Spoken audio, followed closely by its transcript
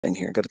thing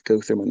here. Got to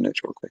go through my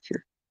notes real quick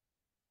here.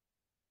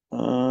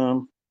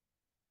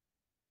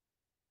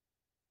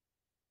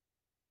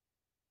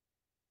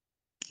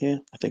 Yeah,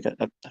 I think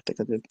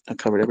I did. I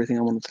covered everything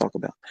I wanted to talk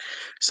about.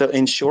 So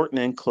in short and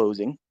in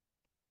closing,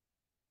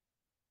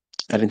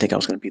 I didn't think I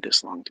was going to be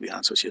this long, to be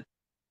honest with you,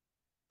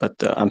 but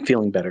I'm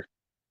feeling better.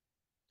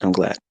 I'm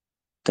glad.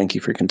 Thank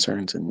you for your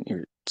concerns and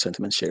your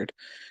sentiments shared.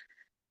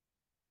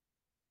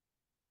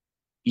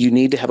 You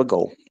need to have a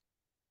goal,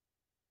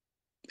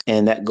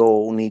 and that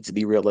goal needs to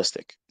be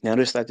realistic.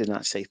 Notice I did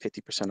not say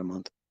 50% a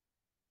month.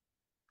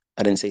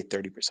 I didn't say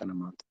 30% a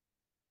month.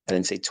 I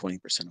didn't say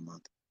 20% a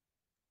month.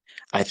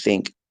 I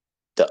think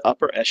the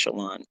upper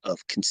echelon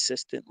of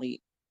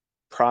consistently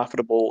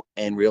profitable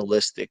and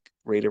realistic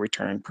rate of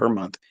return per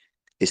month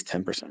is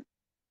 10%.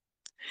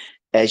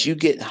 As you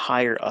get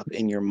higher up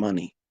in your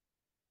money,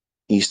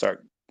 you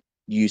start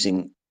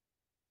using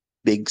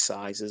big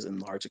sizes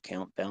and large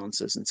account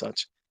balances and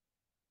such,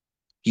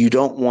 you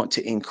don't want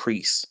to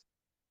increase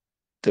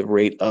the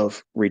rate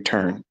of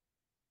return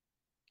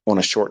on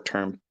a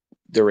short-term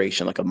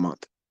duration like a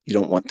month. You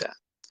don't want that.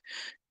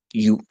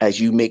 As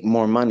you make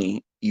more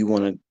money, you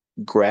want to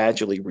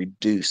gradually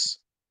reduce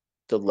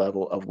the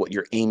level of what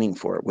you're aiming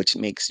for, which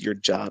makes your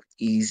job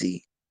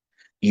easy.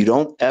 You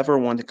don't ever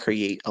want to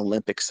create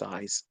Olympic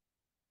size,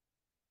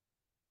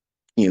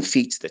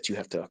 feats that you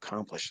have to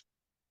accomplish.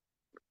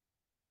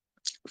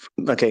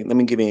 Okay, let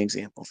me give you an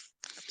example.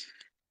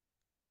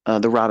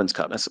 The Robbins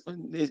Cup.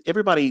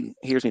 Everybody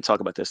hears me talk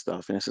about this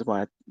stuff, and this is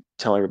why I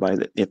tell everybody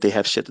that if they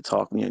have shit to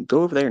talk,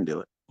 go over there and do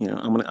it.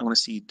 I want to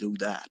see you do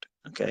that.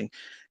 Okay,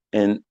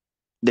 and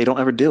they don't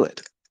ever do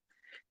it.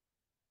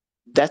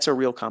 That's a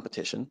real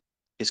competition.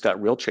 It's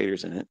got real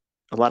traders in it.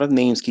 A lot of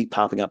names keep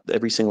popping up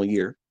every single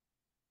year.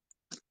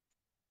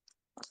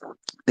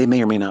 They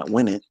may or may not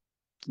win it,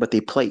 but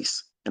they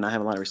place, and I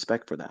have a lot of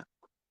respect for that.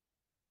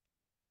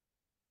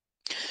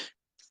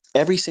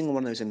 Every single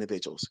one of those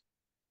individuals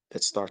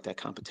that start that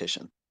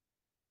competition.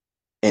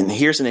 And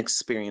here's an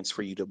experience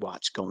for you to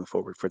watch going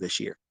forward for this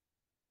year.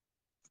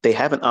 They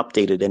haven't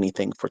updated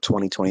anything for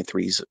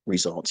 2023's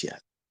results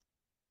yet.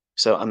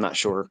 So I'm not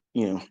sure,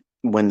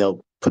 when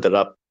they'll put it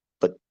up,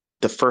 but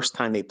the first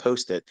time they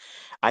post it,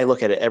 I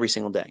look at it every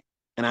single day.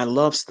 And I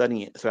love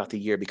studying it throughout the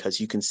year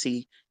because you can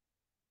see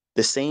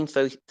the same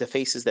the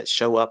faces that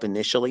show up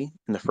initially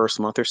in the first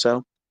month or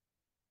so,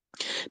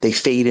 they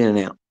fade in and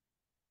out.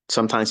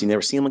 Sometimes you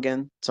never see them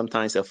again.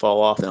 Sometimes they'll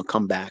fall off and they'll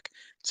come back.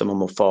 Some of them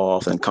will fall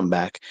off and come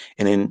back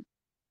and then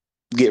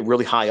get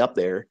really high up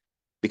there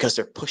because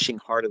they're pushing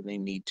harder than they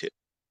need to.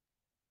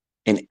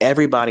 And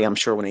everybody, I'm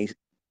sure, when they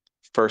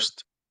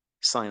first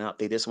sign up,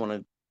 they just want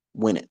to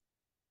win it.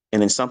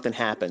 And then something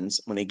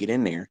happens when they get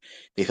in there.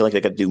 They feel like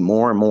they got to do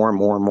more and more and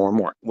more and more and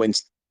more. When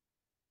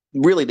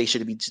really they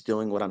should be just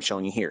doing what I'm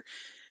showing you here.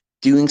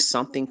 Doing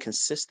something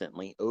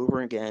consistently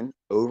over again,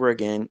 over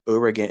again,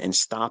 over again, and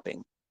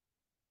stopping.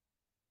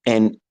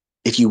 And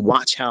if you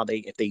watch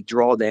if they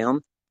draw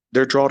down,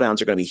 their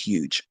drawdowns are going to be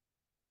huge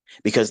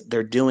because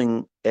they're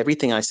doing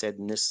everything I said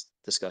in this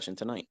discussion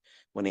tonight.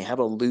 When they have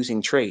a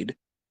losing trade,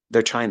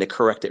 they're trying to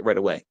correct it right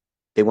away.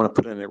 They want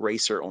to put an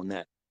eraser on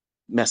that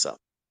mess up,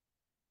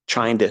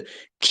 trying to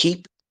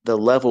keep the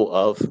level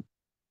of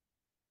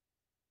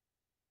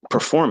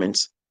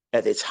performance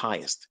at its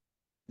highest.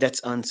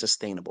 That's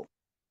unsustainable.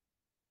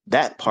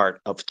 That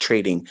part of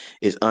trading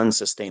is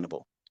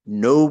unsustainable.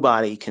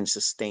 Nobody can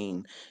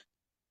sustain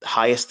the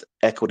highest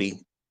equity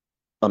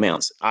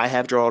amounts. I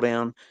have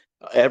drawdown.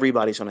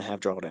 Everybody's going to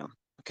have drawdown.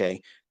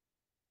 Okay.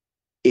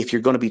 If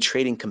you're going to be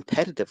trading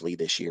competitively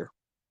this year,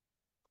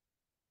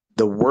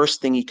 the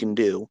worst thing you can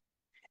do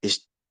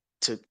is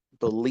to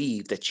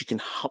believe that you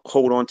can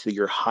hold on to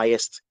your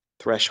highest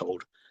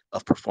threshold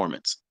of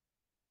performance.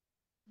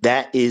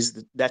 That's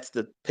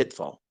the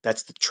pitfall.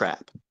 That's the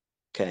trap.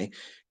 Okay.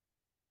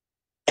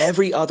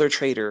 Every other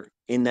trader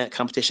in that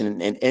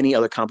competition and any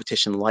other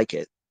competition like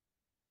it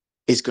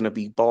is going to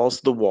be balls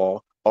to the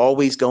wall,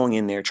 always going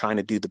in there trying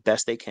to do the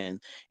best they can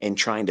and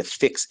trying to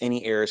fix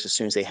any errors as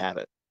soon as they have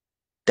it.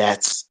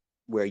 That's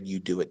where you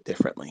do it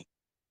differently.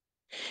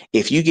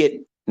 If you get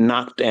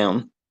knocked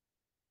down,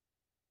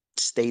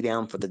 stay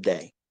down for the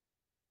day.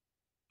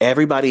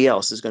 Everybody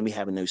else is going to be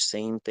having those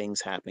same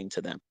things happening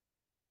to them.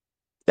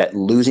 That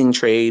losing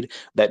trade,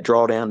 that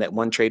drawdown, that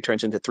one trade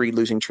turns into 3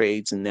 losing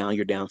trades, and now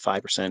you're down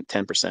 5%,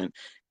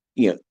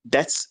 10%.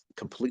 That's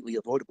completely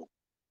avoidable.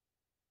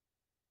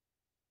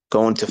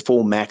 Going to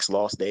full max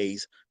loss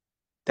days,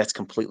 that's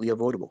completely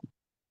avoidable.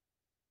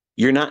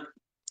 You're not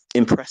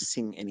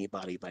impressing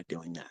anybody by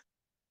doing that.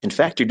 In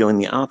fact, you're doing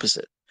the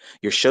opposite.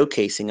 You're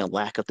showcasing a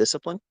lack of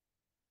discipline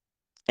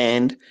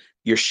and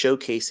you're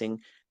showcasing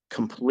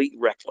complete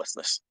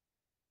recklessness.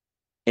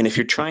 And if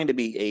you're trying to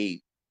be a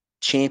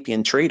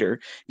champion trader,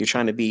 you're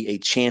trying to be a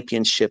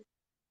championship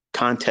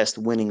contest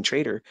winning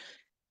trader,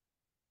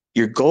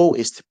 your goal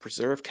is to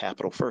preserve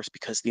capital first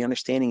because the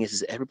understanding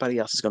is everybody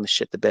else is going to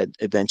shit the bed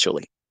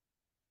eventually.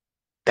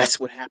 That's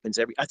what happens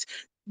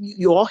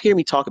you all hear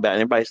me talk about it,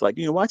 and everybody's like,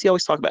 why does he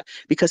always talk about it?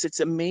 Because it's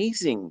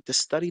amazing to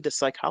study the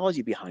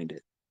psychology behind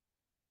it.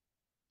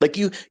 Like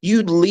you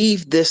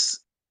leave this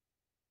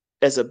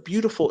as a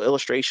beautiful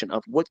illustration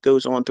of what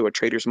goes on through a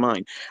trader's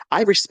mind.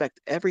 I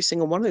respect every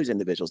single one of those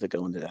individuals that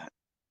go into that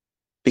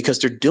because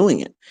they're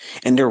doing it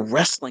and they're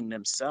wrestling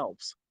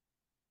themselves.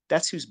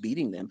 That's who's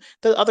beating them.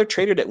 The other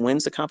trader that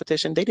wins the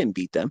competition, they didn't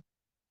beat them.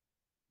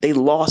 They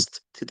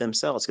lost to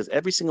themselves because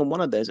every single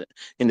one of those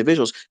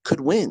individuals could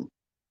win.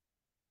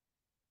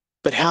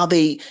 But how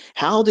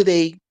do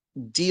they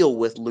deal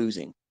with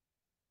losing?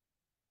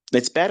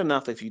 It's bad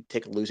enough if you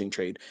take a losing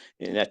trade,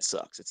 and that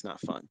sucks. It's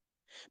not fun.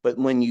 But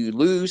when you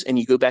lose and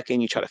you go back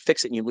in, you try to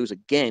fix it and you lose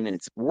again and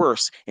it's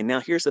worse. And now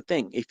here's the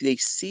thing. If they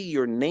see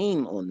your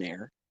name on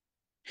there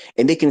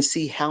and they can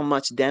see how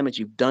much damage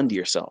you've done to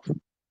yourself,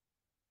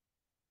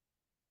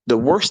 the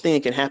worst thing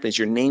that can happen is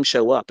your name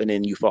show up and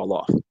then you fall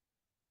off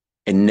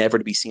and never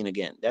to be seen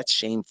again. That's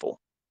shameful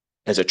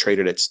as a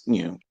trader that's,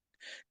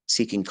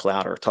 seeking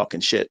clout or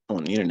talking shit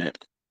on the internet.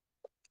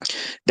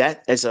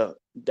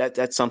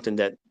 That's something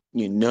that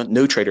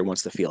no trader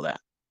wants to feel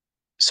that.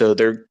 So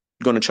they're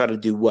going to try to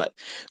do what?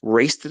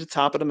 Race to the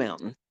top of the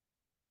mountain,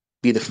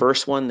 be the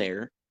first one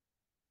there,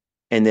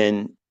 and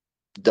then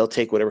they'll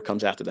take whatever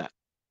comes after that.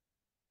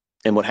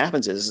 And what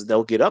happens is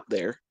they'll get up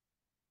there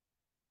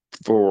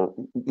for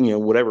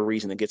whatever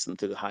reason that gets them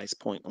to the highest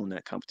point on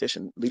that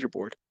competition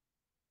leaderboard.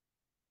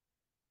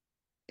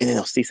 And then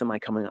they'll see somebody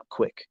coming up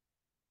quick.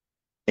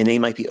 And they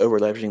might be over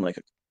leveraging like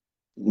a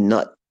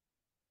nut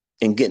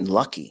and getting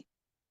lucky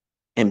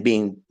and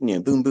being,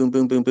 boom, boom,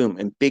 boom, boom, boom,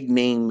 and big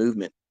name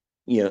movement,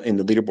 in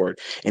the leaderboard.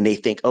 And they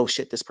think, oh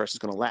shit, this person's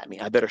going to lap me.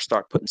 I better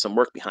start putting some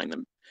work behind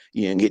them,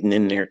 and getting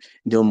in there,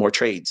 doing more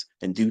trades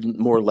and do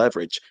more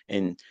leverage.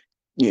 And,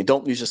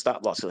 don't use a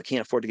stop loss because I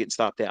can't afford to get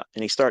stopped out.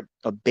 And they start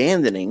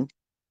abandoning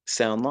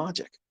sound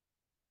logic,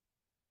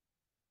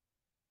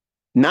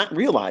 not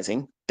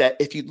realizing that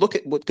if you look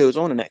at what goes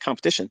on in that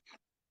competition,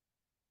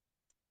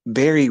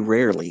 very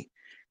rarely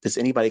does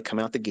anybody come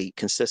out the gate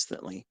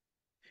consistently,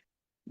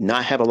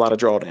 not have a lot of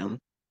drawdown,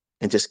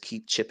 and just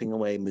keep chipping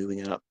away, moving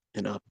it up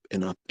and up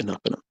and up and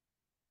up and up.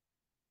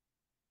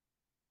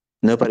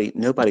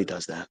 Nobody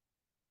does that.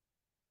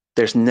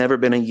 There's never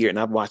been a year, and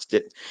I've watched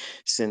it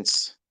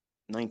since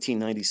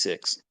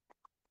 1996,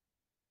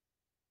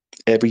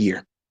 every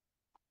year.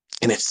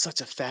 And it's such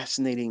a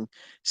fascinating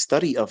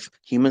study of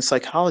human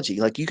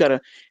psychology. Like, you got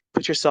to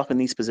put yourself in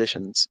these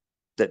positions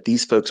that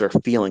these folks are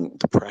feeling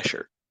the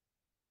pressure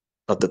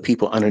of the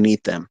people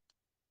underneath them.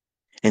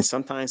 And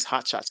sometimes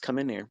hot shots come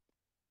in there.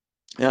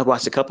 And I've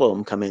watched a couple of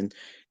them come in,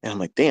 and I'm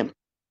like, damn,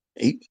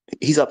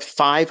 he's up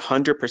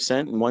 500%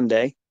 in one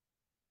day,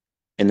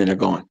 and then they're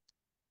gone.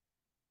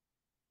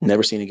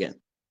 Never seen again.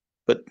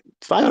 But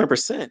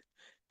 500%,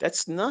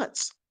 that's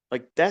nuts.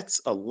 Like,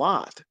 that's a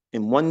lot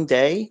in one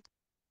day.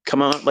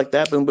 Come out like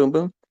that, boom, boom,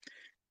 boom.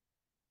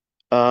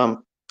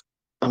 I'm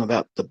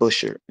about to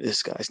butcher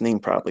this guy's name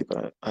probably,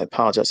 but I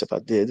apologize if I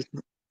did.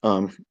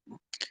 Um,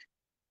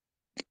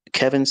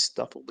 Kevin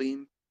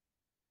Stufflebeam.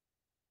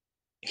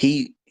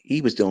 He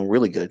was doing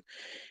really good,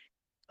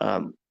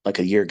 like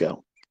a year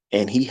ago,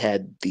 and he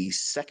had the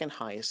second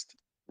highest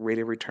rate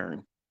of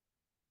return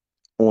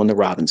on the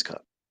Robbins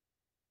Cup.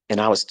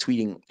 And I was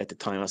tweeting at the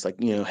time. I was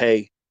like,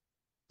 hey,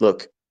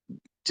 look,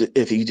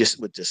 if you just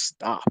would just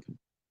stop,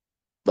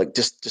 like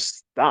just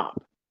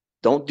stop,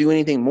 don't do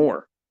anything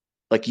more.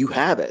 Like, you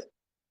have it.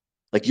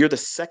 Like, you're the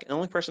second. The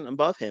only person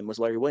above him was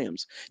Larry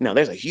Williams. Now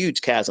there's a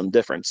huge chasm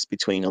difference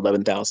between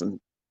 11,000%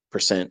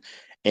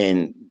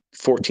 and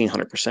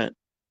 1,400%,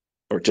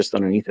 or just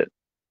underneath it.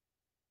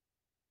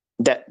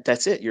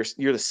 That's it.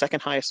 You're the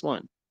second highest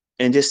one,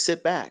 and just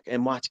sit back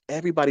and watch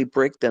everybody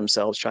break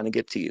themselves trying to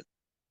get to you.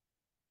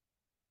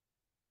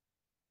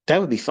 That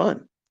would be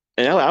fun.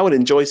 And I would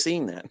enjoy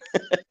seeing that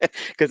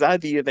because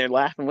I'd be there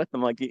laughing with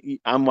them. Like,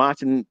 I'm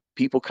watching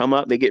people come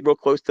up, they get real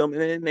close to them,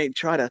 and then they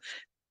try to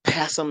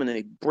pass them and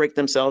they break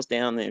themselves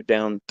down. They're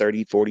down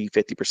 30, 40,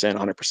 50%,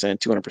 100%,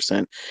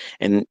 200%,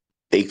 and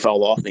they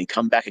fall off and they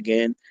come back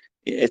again.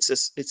 It's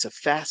a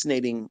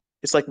fascinating,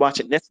 it's like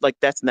watching,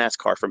 that's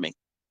NASCAR for me.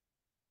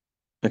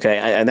 Okay.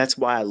 And that's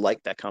why I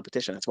like that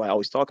competition. That's why I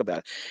always talk about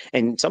it.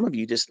 And some of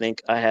you just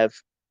think I have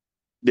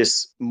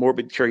this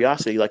morbid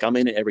curiosity, like I'm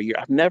in it every year.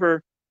 I've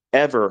never,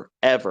 ever,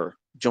 ever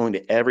joined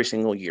it every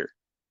single year.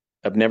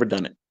 I've never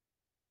done it.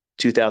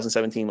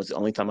 2017 was the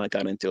only time I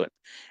got into it.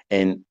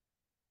 And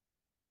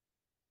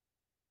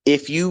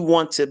if you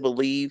want to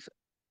believe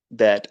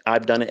that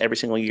I've done it every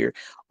single year,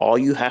 all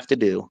you have to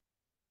do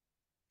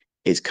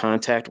is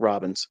contact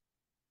Robbins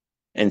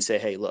and say,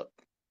 hey, look,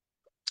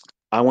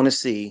 I want to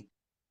see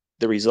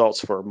the results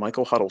for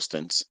Michael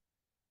Huddleston's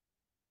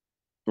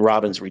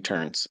Robbins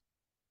returns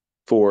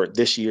for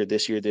this year,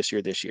 this year, this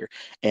year, this year.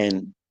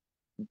 And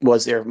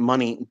was there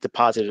money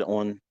deposited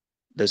on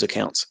those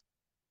accounts?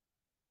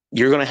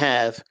 You're going to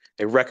have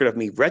a record of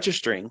me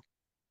registering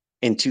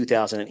in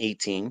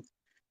 2018,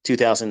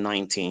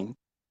 2019,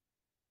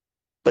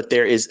 but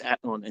there is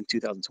in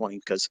 2020,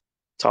 because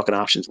talking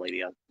options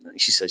lady,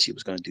 she said she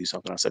was going to do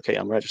something. I said, okay,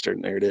 I'm registered,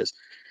 and there it is.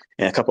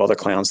 And a couple other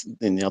clowns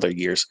in the other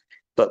years.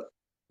 But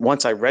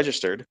once I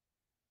registered,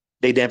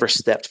 They never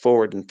stepped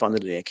forward and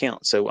funded the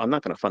account. So I'm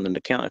not going to fund an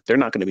account. If they're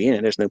not going to be in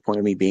it, there's no point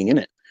of me being in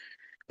it.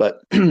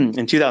 But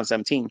in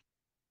 2017,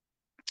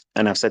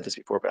 and I've said this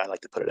before, but I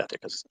like to put it out there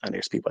because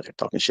there's people out there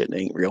talking shit and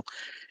it ain't real.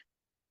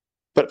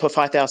 But I put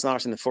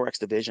 $5,000 in the Forex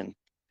division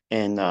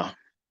and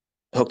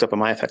hooked up a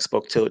MyFX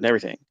book to it and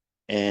everything.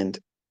 And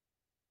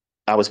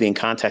I was being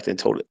contacted and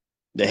told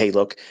that, hey,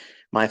 look,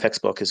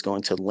 MyFX book is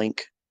going to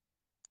link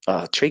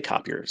trade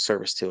copier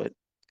service to it,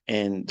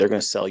 and they're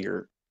going to sell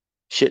your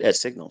shit at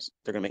signals.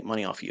 They're going to make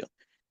money off you.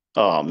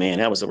 Oh man,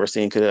 that was the worst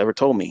thing he could have ever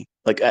told me.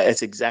 Like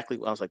it's exactly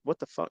what I was like, what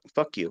the fuck?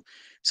 Fuck you.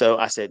 So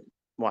I said,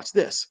 watch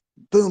this.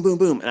 Boom, boom,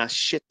 boom. And I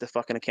shit the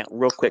fucking account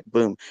real quick,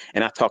 boom.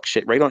 And I talk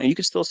shit right on. And you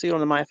can still see it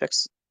on the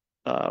MyFX,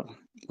 uh,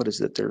 what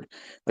is it? Their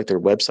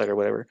website or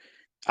whatever.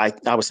 I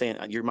was saying,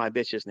 you're my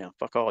bitches now.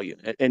 Fuck all you.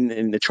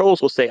 And the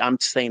trolls will say, I'm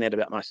saying that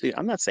about my student.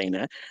 I'm not saying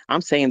that.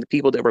 I'm saying the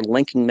people that were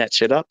linking that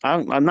shit up,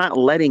 I'm not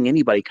letting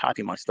anybody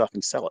copy my stuff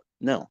and sell it.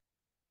 No.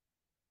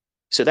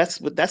 So that's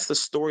the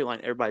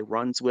storyline everybody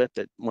runs with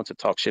that wants to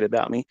talk shit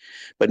about me,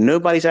 but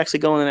nobody's actually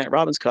going in that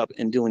Robbins Cup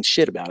and doing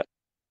shit about it.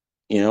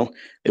 You know,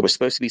 it was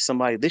supposed to be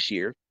somebody this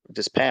year,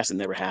 this past, and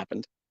never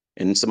happened.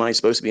 And somebody's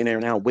supposed to be in there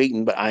now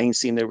waiting, but I ain't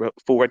seen their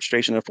full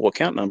registration or full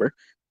account number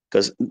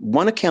because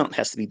one account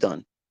has to be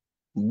done.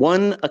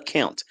 One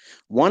account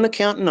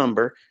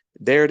number.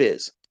 There it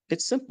is.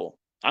 It's simple.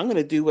 I'm going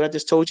to do what I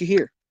just told you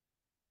here.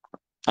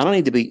 I don't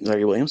need to be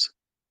Larry Williams.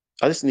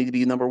 I just need to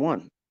be number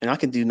one, and I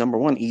can do number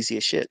one easy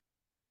as shit.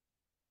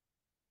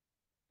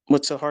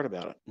 What's so hard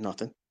about it?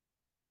 Nothing.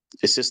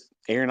 It's just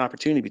air and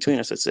opportunity between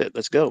us. That's it.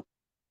 Let's go.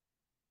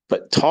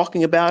 But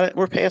talking about it,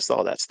 we're past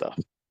all that stuff.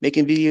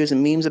 Making videos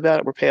and memes about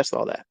it, we're past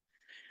all that.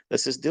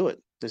 Let's just do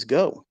it. Let's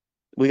go.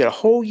 We got a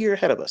whole year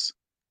ahead of us.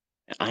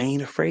 I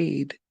ain't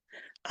afraid.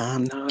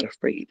 I'm not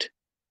afraid.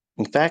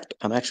 In fact,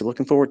 I'm actually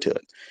looking forward to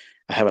it.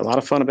 I have a lot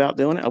of fun about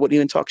doing it. I wouldn't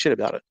even talk shit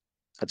about it.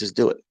 I just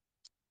do it.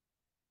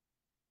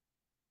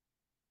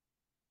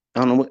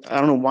 I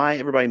don't know why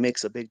everybody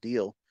makes a big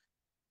deal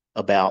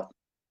about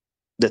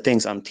the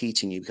things I'm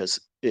teaching you because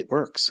it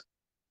works.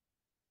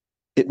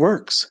 It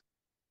works.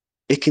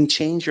 It can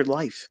change your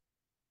life.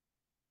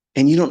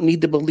 And you don't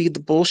need to believe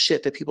the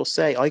bullshit that people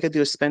say. All you got to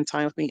do is spend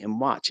time with me and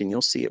watch, and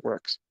you'll see it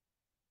works.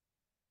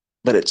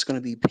 But it's going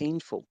to be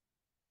painful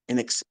and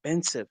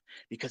expensive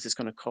because it's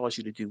going to cause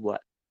you to do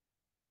what?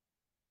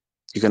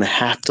 You're going to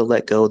have to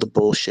let go of the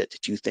bullshit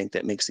that you think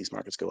that makes these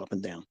markets go up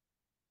and down.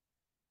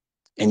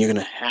 And you're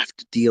going to have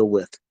to deal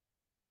with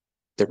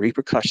the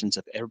repercussions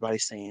of everybody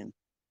saying,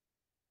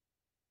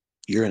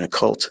 you're in a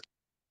cult.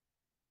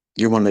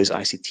 You're one of those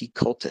ICT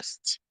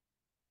cultists.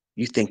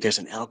 You think there's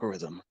an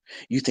algorithm.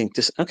 You think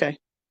this, okay.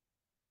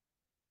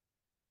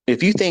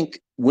 If you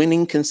think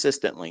winning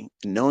consistently,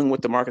 knowing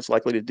what the market's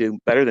likely to do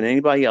better than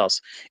anybody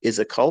else is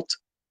a cult,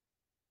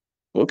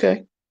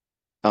 okay,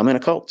 I'm in a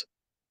cult.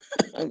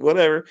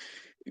 Whatever.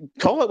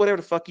 Call it whatever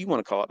the fuck you want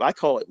to call it. I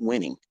call it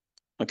winning.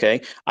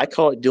 Okay. I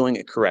call it doing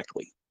it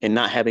correctly and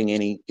not having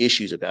any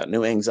issues about it,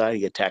 no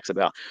anxiety attacks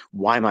about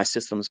why my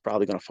system is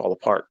probably going to fall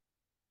apart.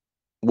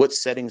 What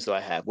settings do I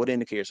have? What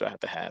indicators do I have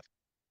to have?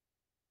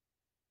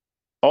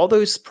 All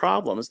those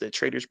problems that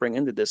traders bring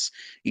into this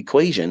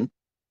equation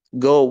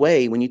go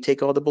away when you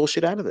take all the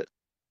bullshit out of it.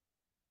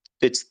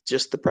 It's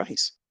just the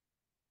price.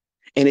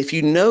 And if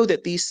you know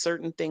that these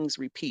certain things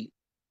repeat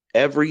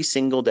every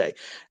single day,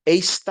 a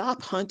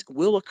stop hunt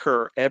will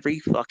occur every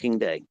fucking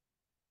day.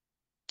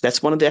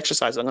 That's one of the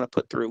exercises I'm going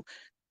to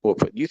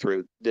put you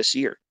through this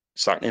year,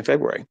 starting in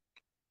February.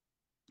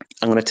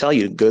 I'm going to tell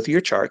you to go through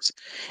your charts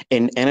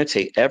and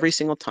annotate every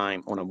single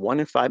time on a 1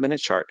 and 5 minute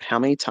chart how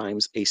many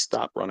times a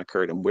stop run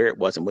occurred and where it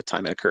was and what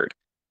time it occurred.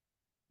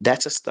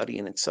 That's a study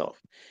in itself.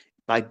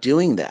 By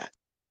doing that,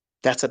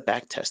 that's a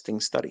back testing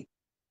study.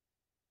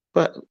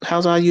 But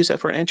how do I use that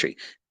for an entry?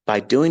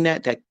 By doing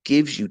that, that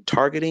gives you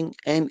targeting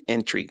and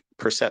entry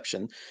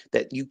perception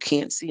that you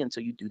can't see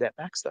until you do that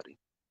back study.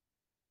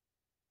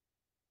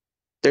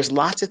 There's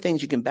lots of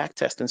things you can back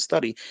test and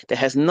study that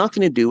has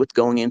nothing to do with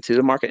going into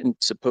the market and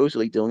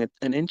supposedly doing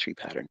an entry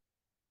pattern.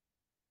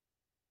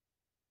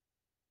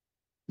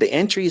 The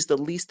entry is the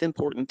least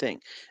important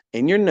thing.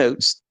 In your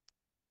notes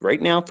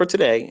right now for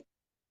today,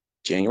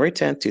 January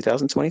 10th,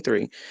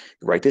 2023,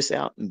 write this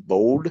out in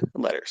bold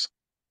letters.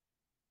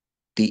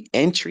 The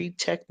entry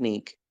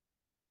technique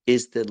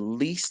is the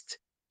least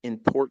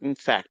important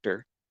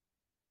factor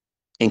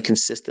in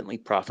consistently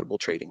profitable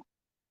trading.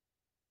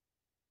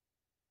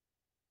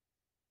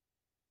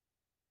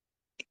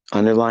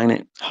 Underline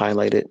it,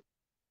 highlight it.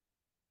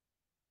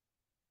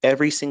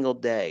 Every single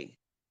day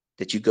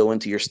that you go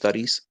into your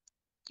studies,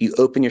 you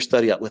open your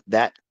study up with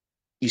that.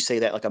 You say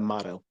that like a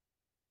motto.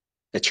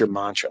 That's your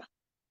mantra.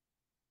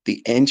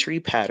 The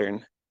entry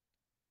pattern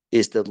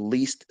is the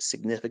least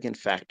significant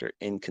factor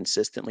in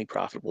consistently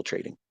profitable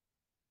trading.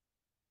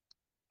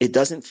 It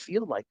doesn't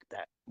feel like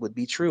that would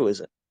be true, is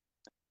it?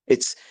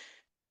 It's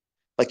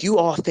like you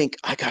all think,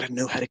 I got to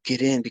know how to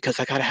get in because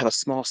I got to have a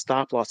small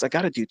stop loss. I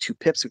got to do 2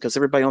 pips because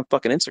everybody on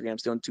fucking Instagram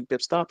is doing 2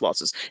 pip stop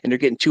losses and they're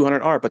getting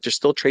 200 R, but they're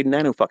still trading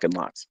nano fucking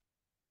lots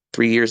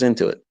 3 years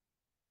into it.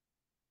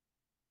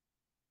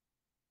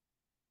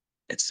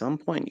 At some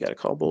point, you got to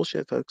call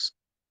bullshit, folks.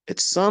 At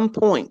some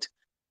point,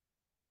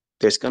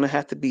 there's going to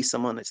have to be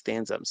someone that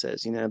stands up and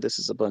says, you know, this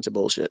is a bunch of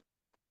bullshit.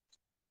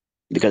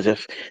 Because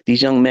if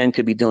these young men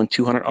could be doing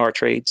 200R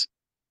trades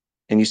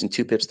and using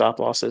 2 pip stop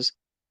losses,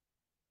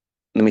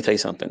 let me tell you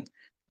something.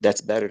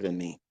 That's better than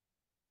me.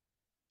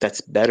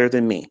 That's better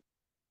than me.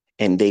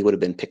 And they would have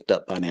been picked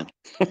up by now.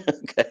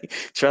 Okay.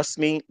 Trust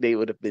me, they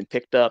would have been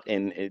picked up,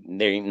 and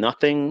there ain't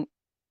nothing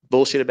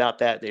bullshit about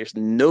that. There's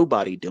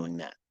nobody doing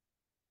that.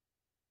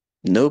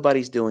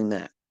 Nobody's doing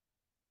that.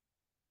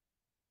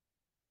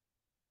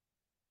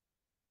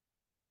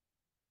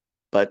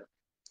 But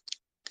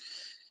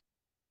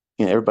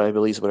you know, everybody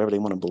believes whatever they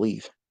want to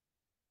believe.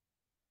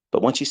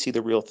 But once you see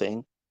the real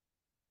thing,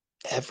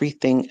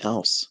 everything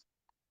else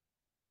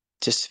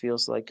just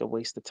feels like a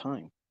waste of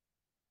time.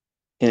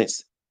 And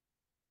it's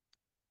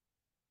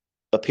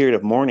a period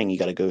of mourning you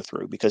got to go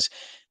through, because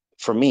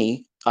for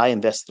me, I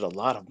invested a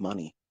lot of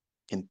money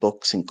in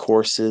books and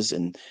courses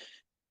and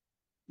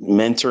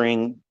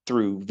mentoring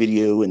through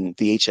video and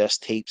VHS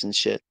tapes and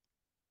shit.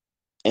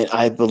 And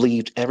I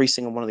believed every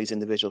single one of these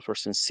individuals were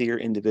sincere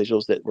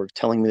individuals that were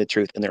telling me the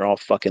truth, and they're all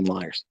fucking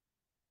liars.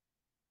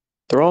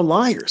 They're all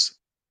liars.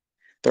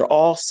 They're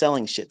all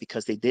selling shit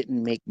because they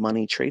didn't make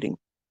money trading.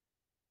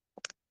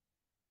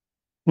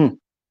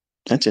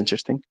 That's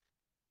interesting.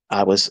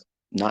 I was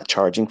not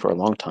charging for a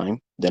long time.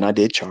 Then I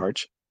did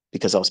charge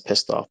because I was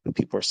pissed off when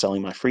people were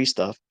selling my free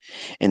stuff.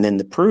 And then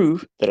to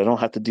prove that I don't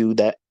have to do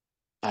that,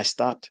 I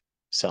stopped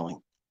selling.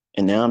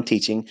 And now I'm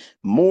teaching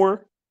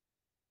more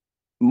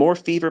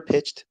fever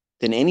pitched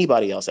than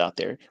anybody else out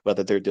there,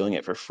 whether they're doing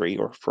it for free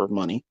or for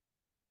money,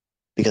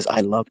 because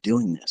I love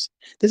doing this.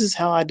 This is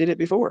how I did it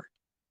before.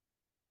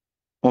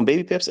 On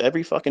Baby Pips,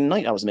 every fucking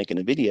night I was making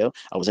a video.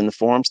 I was in the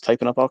forums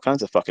typing up all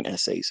kinds of fucking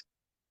essays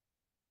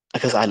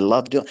because I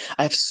love doing.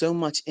 I have so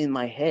much in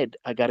my head,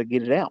 I got to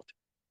get it out.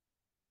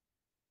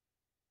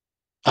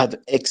 I have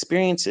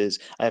experiences,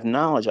 I have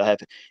knowledge, I have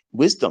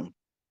wisdom.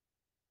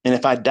 And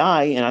if I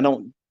die and I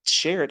don't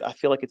share it, I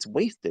feel like it's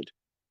wasted.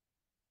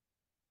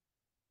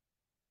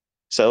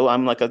 So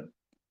I'm like a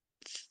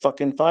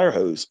fucking fire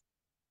hose.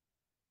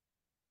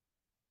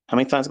 How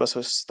many times am I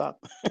supposed to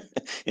stop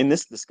in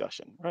this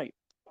discussion? Right.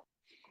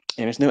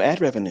 And there's no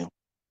ad revenue.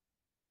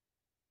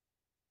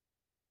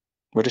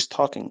 We're just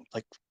talking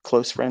like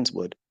close friends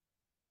would.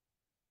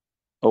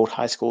 Old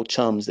high school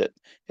chums that,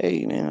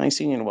 hey, man, I ain't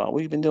seen you in a while. What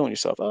have you been doing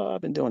yourself? Oh,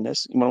 I've been doing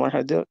this. You want to learn how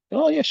to do it?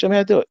 Oh, yeah, show me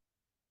how to do it.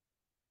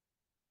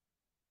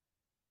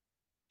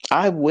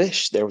 I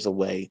wish there was a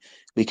way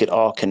we could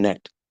all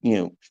connect, you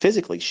know,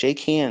 physically, shake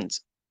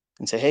hands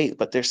and say, hey,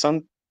 but there's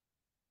some,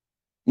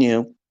 you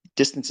know,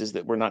 distances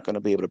that we're not going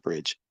to be able to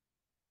bridge.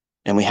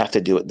 And we have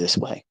to do it this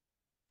way.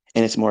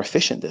 And it's more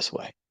efficient this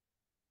way.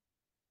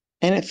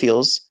 And it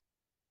feels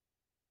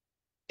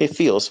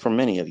for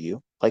many of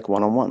you like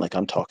one-on-one, like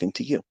I'm talking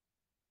to you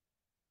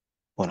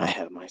when I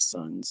have my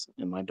sons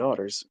and my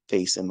daughter's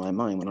face in my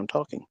mind when I'm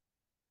talking.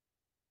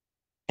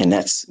 And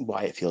that's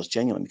why it feels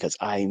genuine, because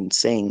I'm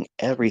saying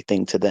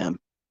everything to them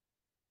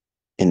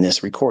in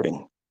this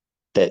recording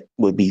that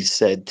would be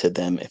said to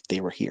them if they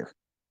were here.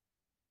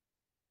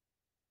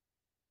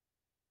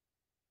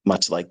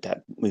 Much like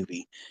that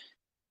movie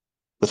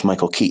with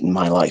Michael Keaton,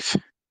 My Life,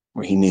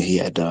 where he knew he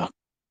had a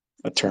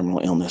terminal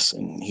illness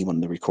and he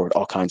wanted to record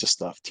all kinds of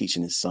stuff,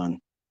 teaching his son,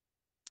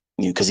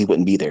 you know, because he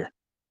wouldn't be there.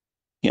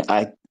 You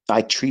know,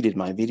 I treated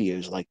my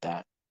videos like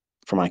that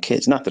for my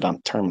kids. Not that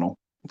I'm terminal,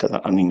 because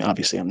I mean,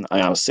 obviously,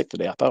 I was sick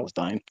today. I thought I was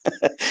dying.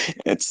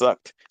 It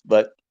sucked,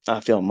 but I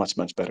feel much,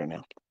 much better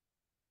now.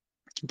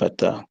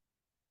 But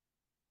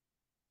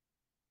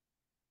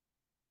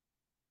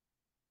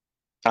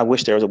I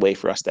wish there was a way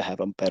for us to have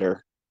a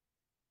better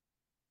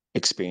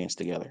experience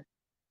together.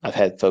 I've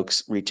had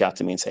folks reach out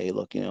to me and say, hey,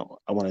 look, you know,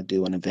 I want to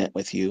do an event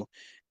with you.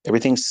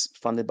 Everything's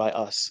funded by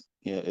us.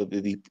 You know, it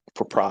would be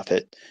for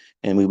profit,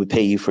 and we would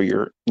pay you for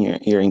your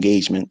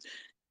engagement.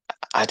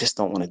 I just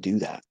don't want to do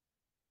that.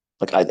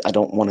 Like, I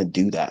don't want to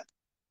do that,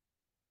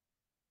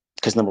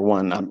 because number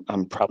one,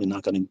 I'm probably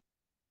not going to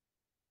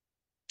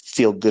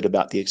feel good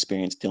about the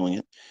experience doing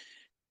it.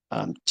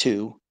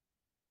 Two,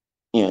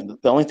 you know,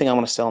 the only thing I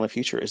want to sell in the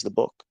future is the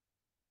book.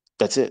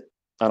 That's it.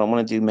 I don't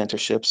want to do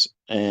mentorships,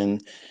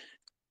 and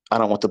I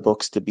don't want the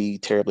books to be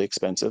terribly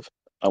expensive.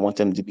 I want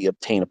them to be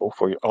obtainable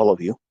for all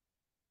of you.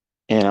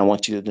 And I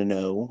want you to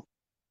know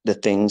the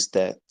things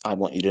that I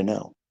want you to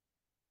know.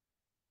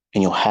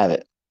 And you'll have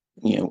it.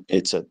 You know,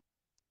 it's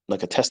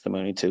like a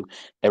testimony to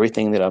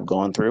everything that I've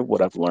gone through,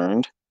 what I've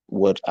learned,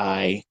 what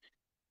I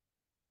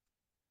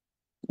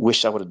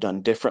wish I would have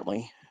done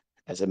differently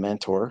as a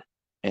mentor,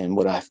 and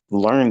what I've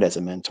learned as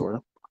a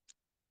mentor,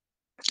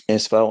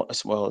 as well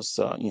as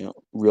you know,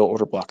 real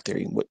order block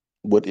theory.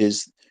 What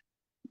is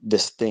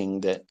this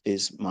thing that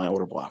is my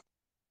order block?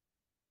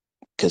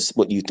 Because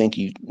what you think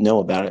you know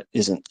about it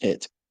isn't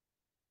it.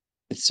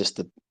 It's just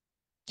the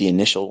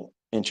initial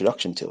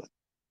introduction to it.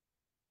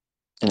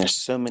 And there's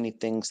so many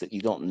things that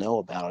you don't know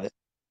about it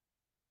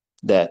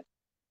that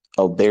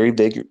a very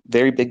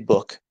big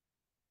book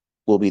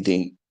will be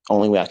the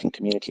only way I can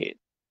communicate.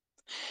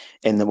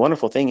 And the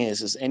wonderful thing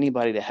is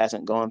anybody that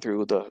hasn't gone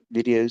through the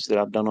videos that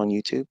I've done on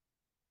YouTube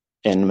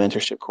and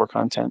mentorship core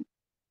content,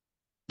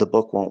 the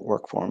book won't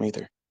work for them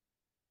either.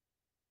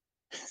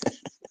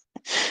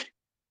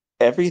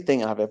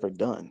 Everything I've ever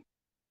done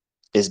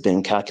has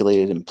been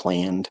calculated and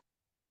planned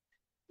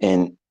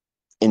and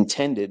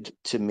intended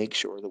to make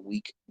sure the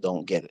weak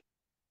don't get it.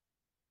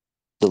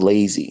 The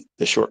lazy,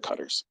 the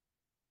shortcutters,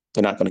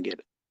 they're not going to get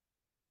it.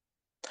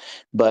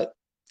 But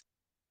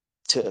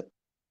to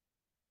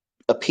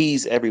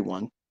appease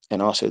everyone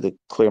and also to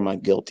clear my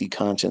guilty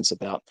conscience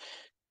about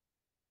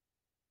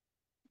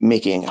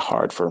making it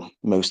hard for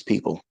most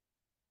people,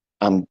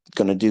 I'm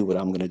going to do what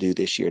I'm going to do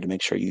this year to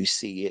make sure you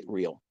see it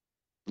real,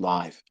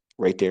 live,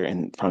 right there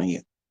in front of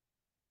you.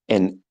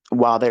 And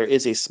while there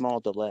is a small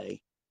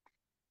delay,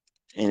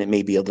 and it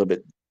may be a little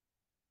bit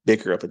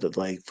bigger of a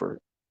delay for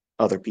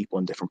other people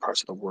in different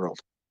parts of the world,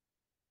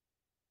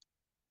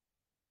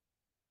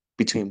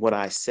 between what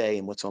I say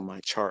and what's on my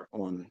chart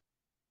on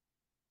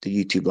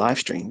the YouTube live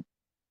stream,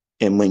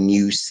 and when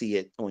you see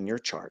it on your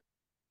chart,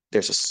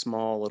 there's a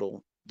small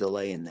little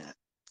delay in that.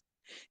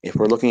 If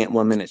we're looking at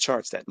 1 minute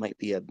charts, that might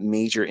be a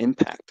major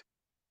impact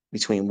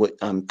between what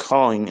I'm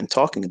calling and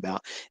talking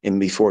about and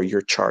before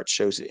your chart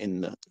shows it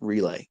in the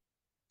relay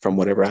from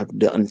whatever I've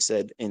done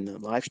said in the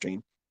live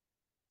stream.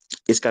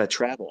 It's got to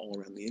travel all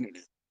around the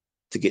internet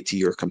to get to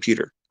your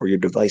computer or your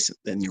device.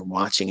 Then you're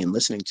watching and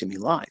listening to me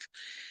live.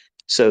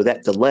 So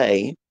that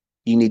delay,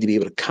 you need to be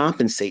able to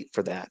compensate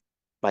for that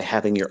by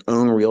having your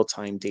own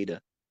real-time data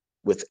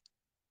with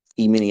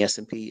E-mini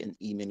S&P and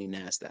E-mini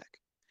NASDAQ.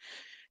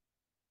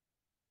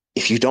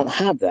 If you don't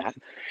have that,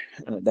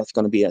 that's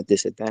going to be a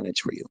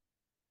disadvantage for you.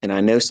 And I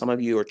know some of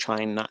you are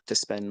trying not to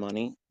spend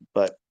money,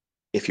 but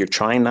if you're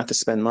trying not to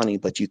spend money,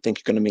 but you think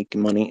you're going to make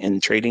money in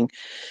trading,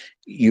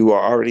 you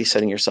are already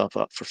setting yourself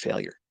up for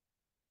failure.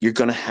 You're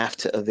going to have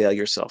to avail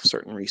yourself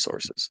certain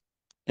resources.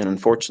 And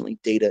unfortunately,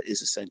 data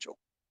is essential.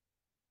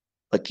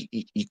 Like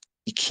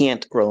you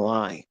can't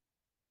rely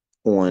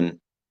on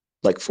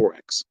like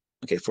Forex.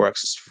 Okay,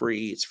 Forex is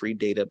free, it's free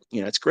data,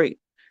 it's great.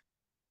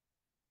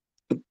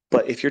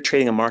 But if you're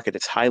trading a market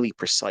that's highly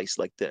precise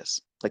like this,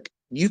 like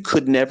you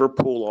could never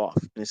pull off.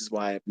 And this is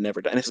why I've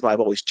never done. And this is why I've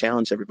always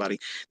challenged everybody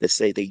that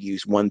say they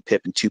use 1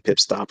 pip and 2 pip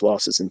stop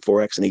losses in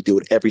Forex and they do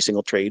it every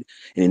single trade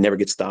and it never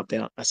gets stopped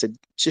out. I said,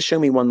 just show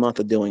me 1 month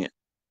of doing it.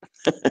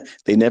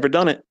 They've never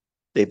done it.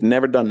 They've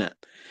never done that.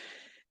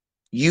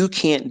 You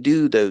can't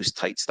do those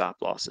tight stop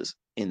losses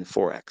in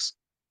Forex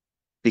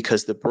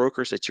because the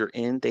brokers that you're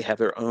in, they have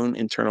their own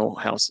internal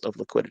house of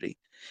liquidity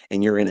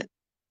and you're in it.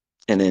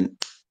 And then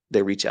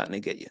they reach out and they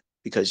get you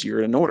because you're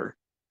in an order.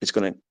 It's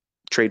going to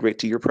trade right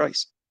to your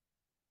price.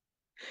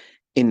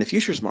 In the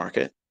futures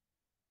market,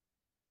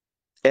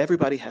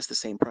 everybody has the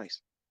same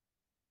price.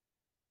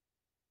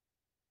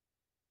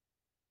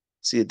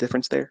 See the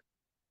difference there?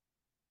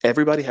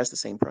 Everybody has the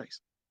same price.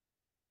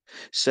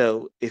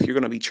 So if you're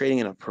going to be trading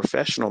in a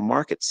professional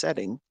market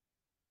setting,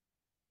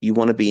 you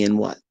want to be in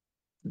what?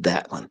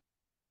 That one.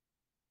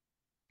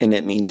 And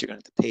that means you're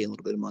going to have to pay a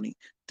little bit of money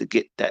to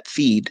get that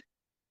feed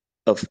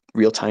of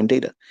real-time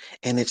data.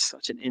 And it's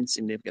such an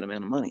insignificant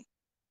amount of money.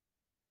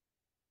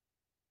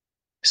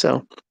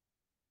 So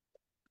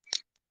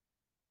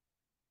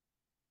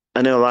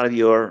I know a lot of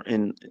you are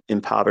in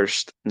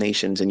impoverished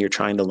nations and you're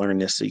trying to learn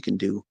this so you can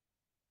do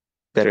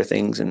better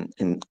things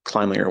and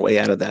climb your way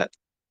out of that.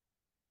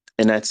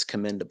 And that's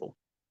commendable.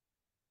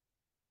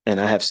 And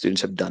I have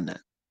students who have done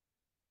that.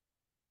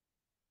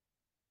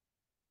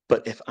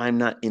 But if I'm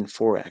not in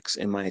Forex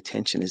and my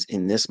attention is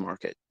in this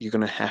market, you're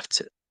going to have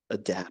to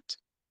adapt,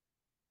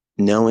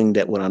 knowing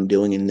that what I'm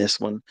doing in this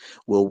one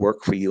will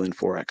work for you in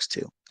Forex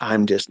too.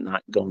 I'm just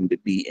not going to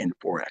be in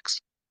Forex.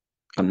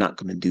 I'm not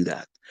going to do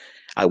that.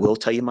 I will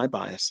tell you my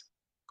bias.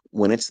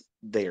 When it's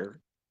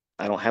there,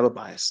 I don't have a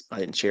bias. I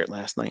didn't share it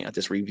last night. I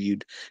just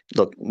reviewed.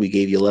 Look, we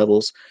gave you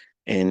levels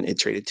and it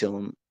traded to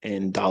them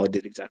and dollar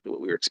did exactly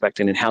what we were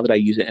expecting. And how did I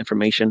use that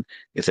information?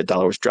 If the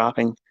dollar was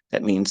dropping,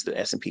 that means the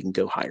S&P can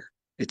go higher.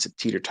 It's a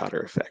teeter-totter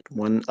effect.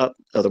 One up,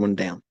 other one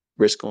down.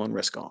 Risk on,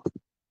 risk off.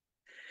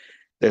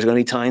 There's going to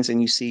be times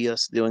when you see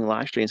us doing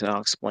live streams and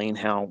I'll explain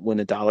how when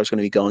the dollar is going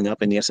to be going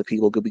up and the S&P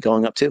will be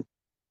going up too.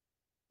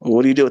 Well,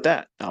 what do you do with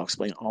that? I'll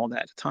explain all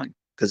that at the time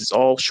because it's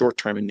all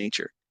short-term in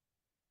nature.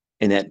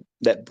 And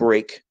that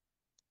break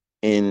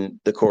in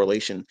the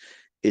correlation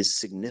is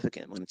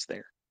significant when it's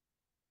there,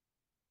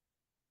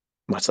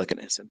 much like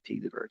an S&P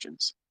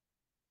divergence.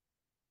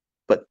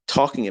 But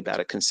talking about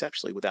it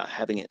conceptually without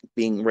having it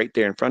being right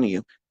there in front of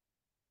you,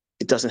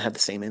 it doesn't have the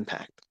same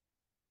impact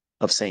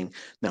of saying,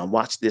 now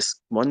watch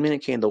this 1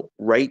 minute candle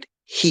right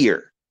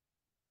here.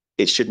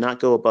 It should not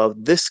go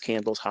above this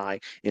candle's high,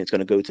 and it's going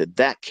to go to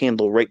that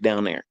candle right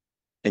down there.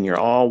 And you're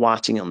all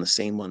watching on the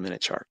same 1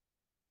 minute chart.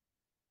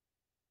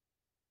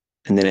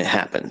 And then it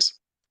happens.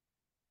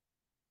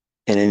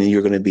 And then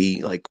you're going to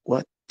be like,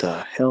 what the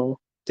hell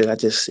did I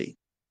just see?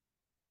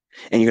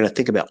 And you're going to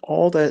think about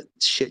all that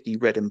shit you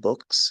read in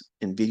books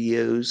and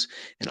videos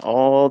and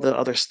all the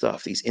other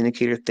stuff, these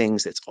indicator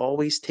things that's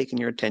always taking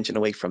your attention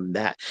away from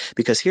that.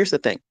 Because here's the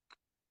thing.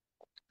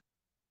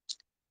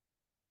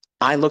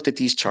 I looked at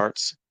these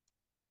charts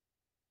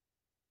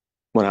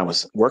when I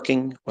was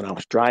working, when I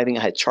was driving.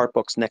 I had chart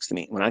books next to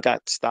me. When I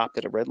got stopped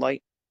at a red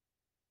light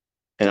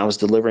and I was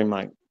delivering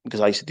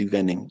because I used to do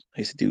vending.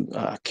 I used to do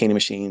candy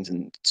machines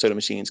and soda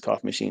machines,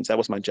 coffee machines. That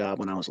was my job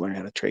when I was learning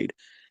how to trade.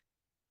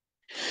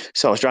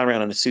 So I was driving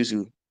around in a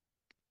Suzu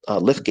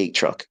liftgate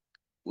truck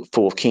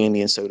full of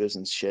candy and sodas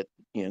and shit,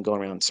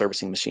 going around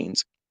servicing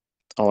machines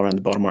all around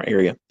the Baltimore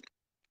area.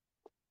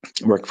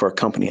 I worked for a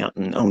company out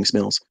in Owings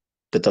Mills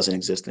that doesn't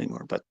exist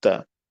anymore.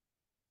 But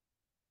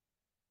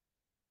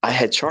I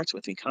had charts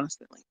with me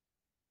constantly.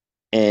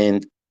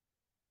 And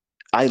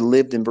I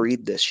lived and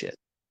breathed this shit.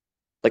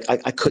 Like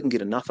I couldn't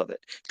get enough of it.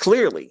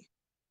 Clearly,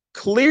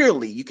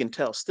 you can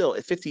tell still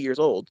at 50 years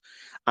old,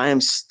 I am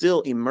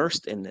still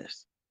immersed in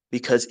this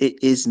because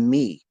it is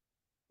me.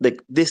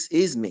 Like this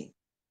is me.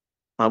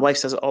 My wife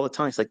says it all the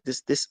time. It's like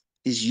this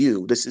is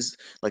you. This is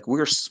like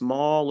we're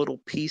small little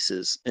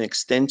pieces and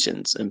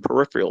extensions and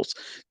peripherals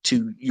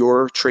to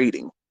your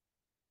trading.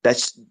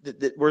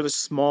 We're the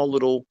small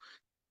little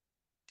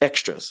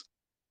extras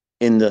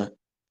in the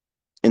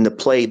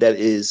play that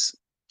is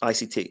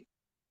ICT.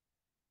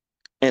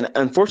 And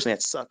unfortunately,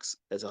 that sucks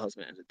as a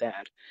husband and a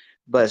dad.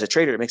 But as a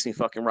trader, it makes me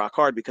fucking rock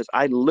hard because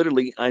I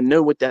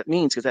know what that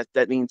means because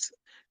that means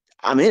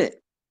I'm in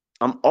it.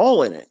 I'm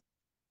all in it.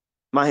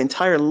 My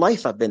entire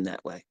life, I've been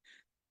that way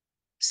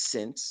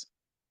since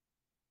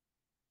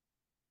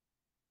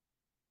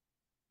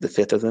the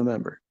 5th of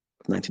November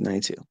of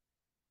 1992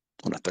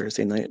 on a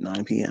Thursday night at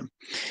 9 p.m.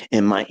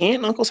 in my aunt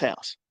and uncle's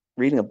house,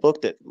 reading a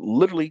book that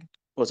literally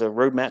was a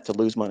roadmap to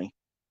lose money.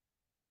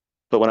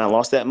 But when I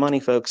lost that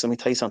money, folks, let me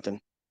tell you something.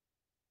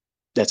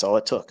 That's all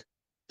it took.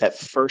 That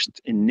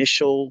first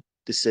initial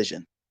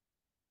decision.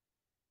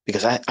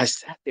 Because I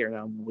sat there and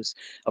I was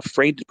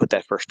afraid to put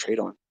that first trade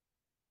on.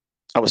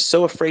 I was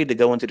so afraid to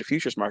go into the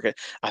futures market.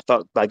 I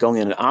thought by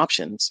going into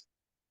options,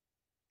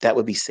 that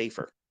would be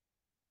safer.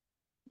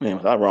 Man,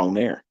 was I wrong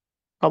there?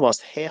 I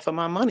lost half of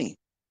my money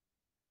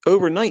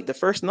overnight, the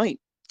first night.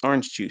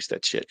 Orange juice,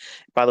 that shit.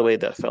 By the way,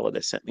 the fella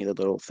that sent me the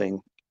little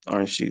thing,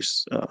 orange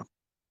juice,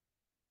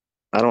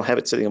 I don't have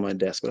it sitting on my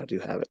desk, but I do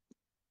have it.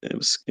 It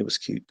was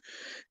cute.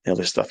 The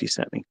other stuff you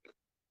sent me.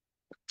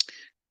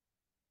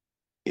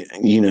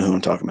 You know who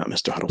I'm talking about,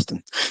 Mr.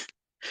 Huddleston.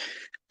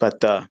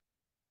 But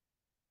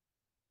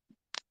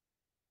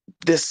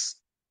this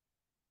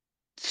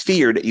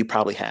fear that you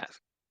probably have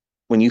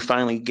when you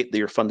finally get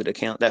your funded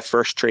account, that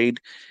first trade,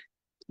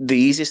 the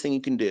easiest thing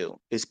you can do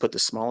is put the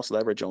smallest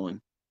leverage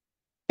on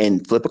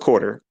and flip a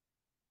quarter.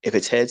 If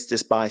it's heads,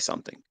 just buy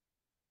something.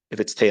 If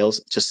it's tails,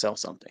 just sell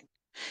something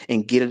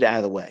and get it out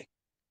of the way.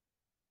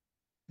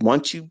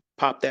 Once you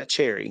pop that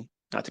cherry,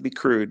 not to be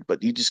crude,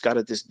 but you just got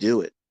to just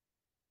do it.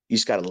 You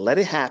just got to let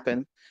it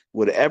happen.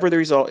 Whatever the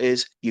result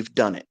is, you've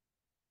done it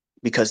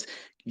because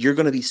you're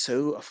going to be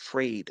so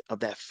afraid of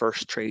that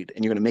first trade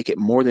and you're going to make it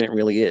more than it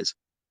really is.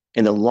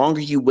 And the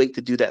longer you wait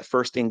to do that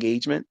first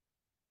engagement,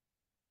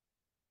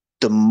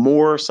 the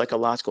more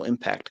psychological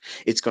impact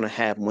it's going to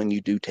have when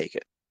you do take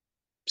it.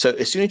 So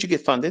as soon as you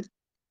get funded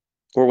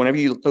or whenever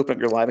you open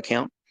up your live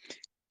account,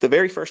 the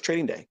very first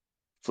trading day,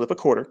 flip a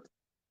quarter.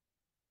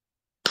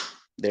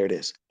 There it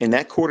is. And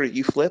that quarter that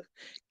you flip,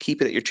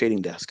 keep it at your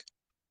trading desk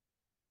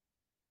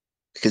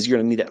because you're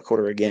going to need that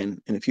quarter again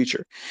in the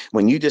future.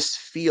 When you just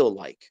feel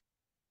like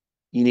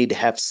you need to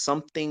have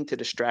something to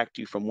distract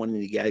you from wanting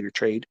to get out of your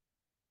trade,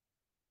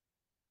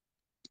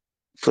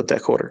 flip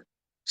that quarter.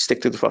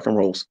 Stick to the fucking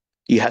rules.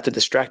 You have to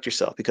distract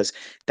yourself because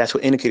that's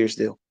what indicators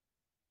do.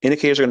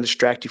 Indicators are going to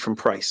distract you from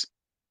price.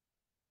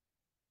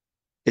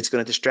 It's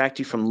going to distract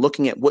you from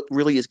looking at what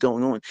really is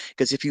going on.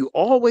 Because if you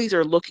always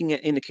are looking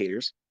at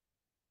indicators,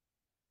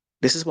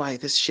 this is why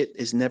this shit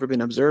has never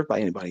been observed by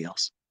anybody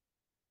else.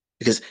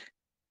 Because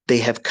they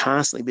have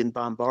constantly been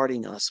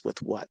bombarding us with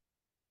what?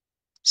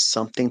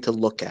 Something to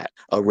look at,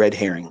 a red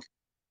herring.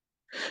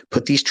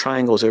 Put these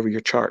triangles over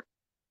your chart,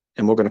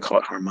 and we're going to call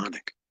it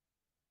harmonic.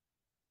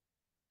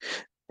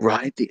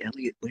 Ride the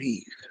Elliott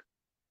wave.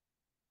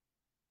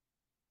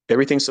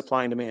 Everything's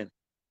supply and demand.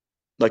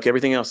 Like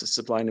everything else is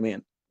supply and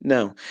demand.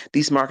 No,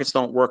 these markets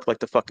don't work like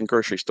the fucking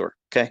grocery store.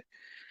 Okay.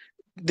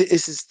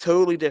 This is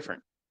totally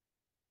different.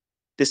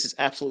 This is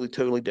absolutely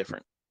totally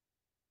different.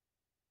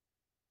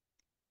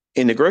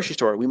 In the grocery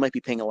store, we might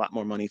be paying a lot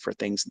more money for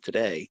things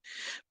today,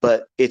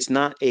 but it's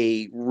not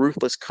a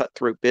ruthless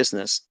cutthroat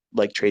business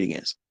like trading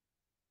is.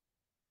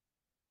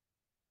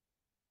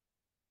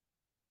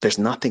 There's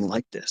nothing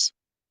like this.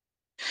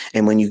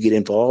 And when you get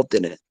involved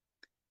in it,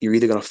 you're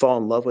either going to fall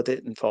in love with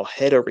it and fall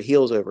head over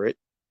heels over it.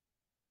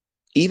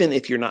 Even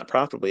if you're not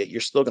profitable yet, you're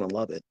still going to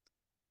love it.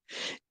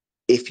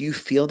 If you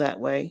feel that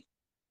way,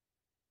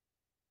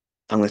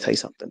 I'm going to tell you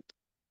something.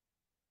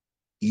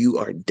 You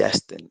are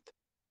destined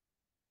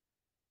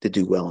to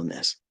do well in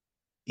this.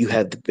 You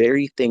have the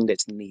very thing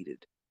that's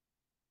needed.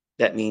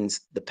 That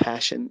means the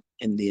passion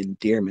and the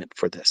endearment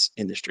for this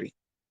industry.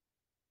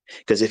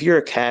 Because if you're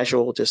a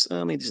casual, just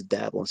let me just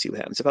dabble and see what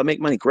happens. If I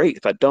make money, great.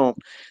 If I don't,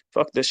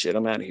 fuck this shit.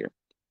 I'm out of here.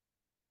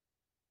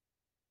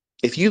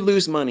 If you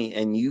lose money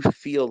and you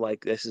feel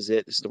like this is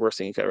it, this is the worst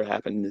thing that could ever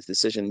happen, this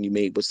decision you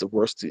made was the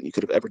worst thing you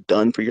could have ever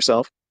done for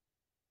yourself,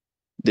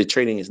 the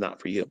trading is not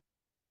for you.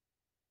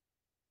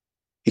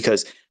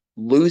 Because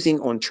losing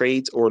on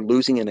trades or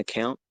losing an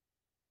account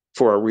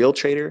for a real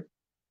trader,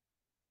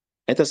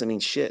 that doesn't mean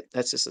shit.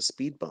 That's just a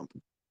speed bump.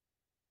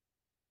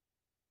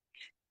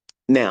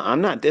 Now,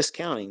 I'm not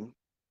discounting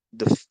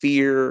the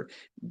fear,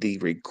 the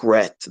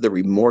regret, the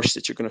remorse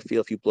that you're going to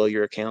feel if you blow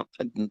your account.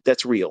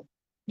 That's real.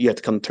 You have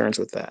to come to terms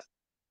with that.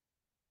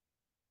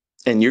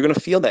 And you're going to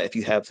feel that if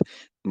you have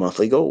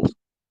monthly goals.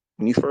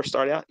 When you first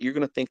start out, you're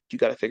going to think you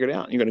got to figure it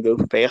out. You're going to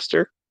go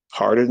faster,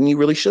 harder than you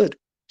really should,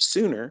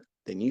 sooner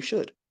than you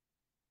should.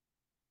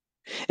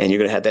 And you're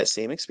going to have that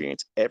same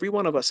experience. Every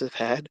one of us have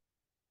had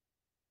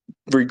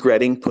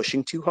regretting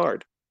pushing too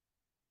hard,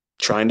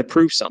 trying to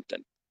prove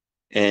something,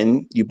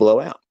 and you blow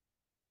out.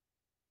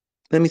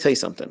 Let me tell you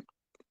something.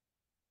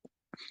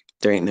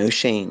 There ain't no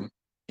shame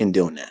in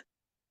doing that.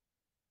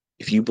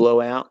 If you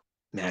blow out,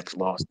 max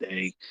loss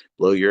day,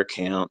 blow your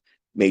account,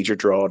 major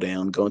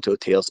drawdown, go into a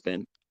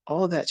tailspin,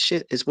 all of that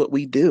shit is what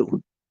we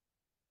do.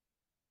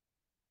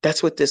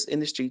 That's what this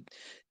industry,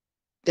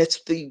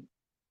 that's the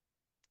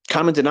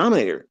common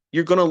denominator.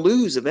 You're going to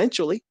lose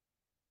eventually,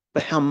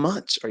 but how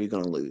much are you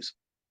going to lose?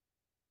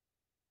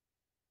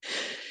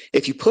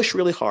 If you push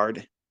really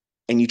hard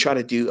and you try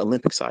to do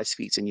Olympic size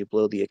feats and you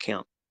blow the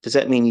account, does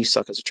that mean you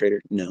suck as a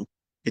trader? No.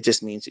 It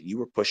just means that you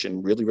were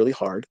pushing really, really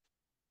hard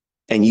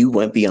and you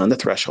went beyond the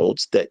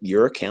thresholds that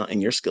your account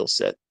and your skill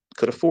set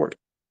could afford.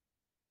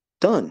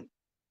 Done.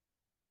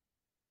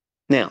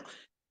 Now,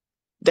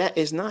 that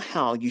is not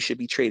how you should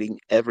be trading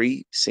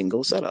every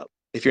single setup.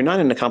 If you're not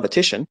in a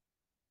competition,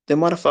 then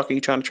why the fuck are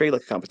you trying to trade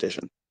like a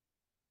competition?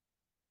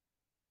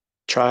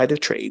 Try to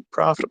trade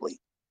profitably.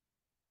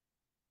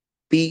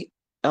 Be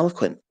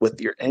eloquent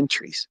with your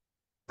entries,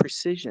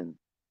 precision,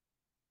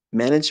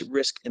 manage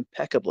risk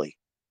impeccably.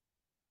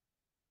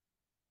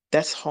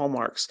 That's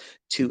hallmarks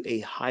to a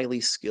highly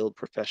skilled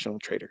professional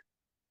trader.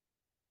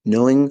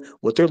 Knowing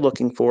what they're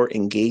looking for,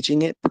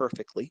 engaging it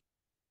perfectly,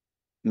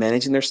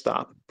 managing their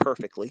stop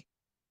perfectly,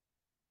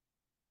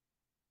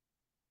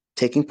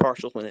 taking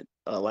partials when it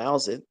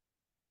allows it.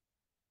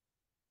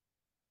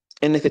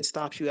 And if it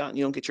stops you out and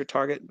you don't get your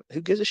target,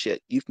 who gives a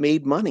shit? You've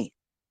made money.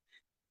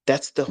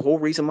 That's the whole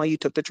reason why you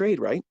took the trade,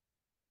 right?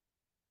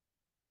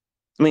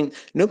 I mean,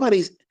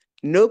 nobody's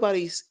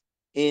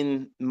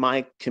in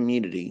my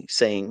community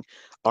saying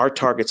our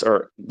targets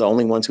are the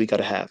only ones we got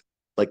to have.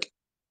 Like,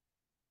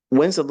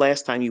 when's the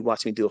last time you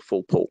watched me do a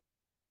full pull?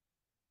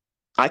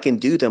 I can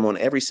do them on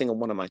every single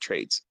one of my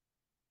trades.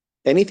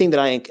 Anything that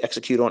I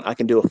execute on, I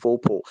can do a full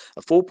pull.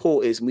 A full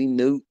pull is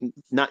me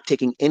not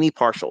taking any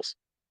partials.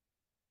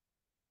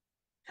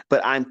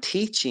 But I'm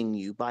teaching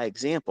you by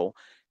example,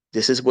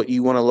 this is what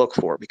you want to look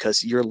for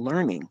because you're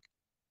learning.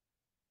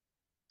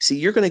 See,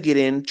 you're going to get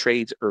in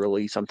trades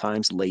early,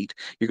 sometimes late.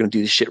 You're going to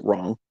do this shit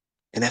wrong.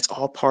 And that's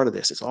all part of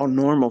this. It's all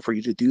normal for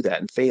you to do that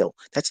and fail.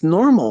 That's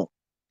normal.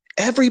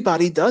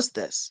 Everybody does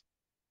this.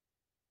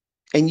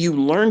 And you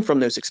learn from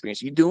those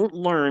experiences. You don't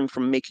learn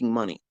from making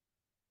money.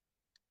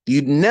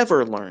 You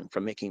never learn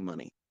from making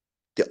money.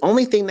 The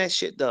only thing that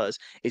shit does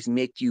is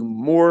make you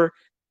more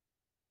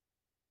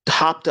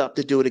hopped up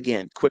to do it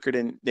again quicker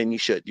than you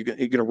should. You're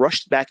going to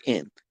rush back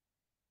in.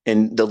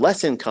 And the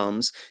lesson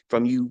comes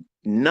from you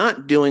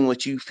not doing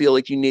what you feel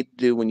like you need to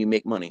do when you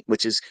make money,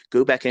 which is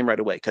go back in right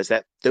away because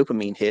that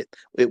dopamine hit,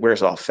 it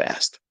wears off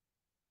fast.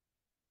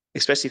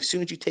 Especially as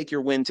soon as you take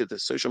your win to the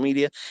social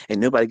media and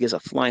nobody gives a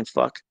flying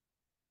fuck,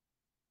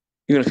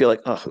 you're gonna feel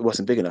like, oh, it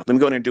wasn't big enough. Let me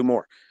go in there and do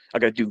more. I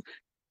gotta do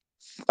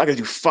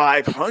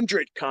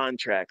 500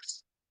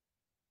 contracts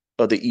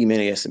of the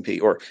E-mini S&P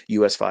or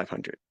US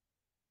 500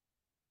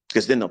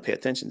 because then they'll pay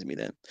attention to me.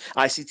 Then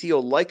ICT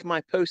will like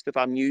my post if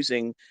I'm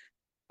using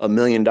 $1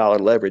 million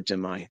leverage in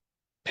my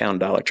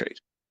pound dollar trade.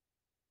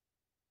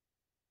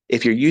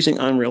 If you're using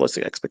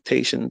unrealistic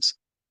expectations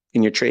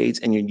in your trades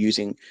and you're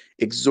using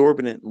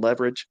exorbitant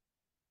leverage,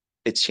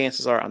 its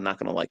chances are I'm not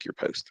going to like your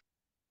post.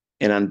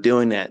 And I'm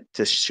doing that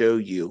to show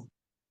you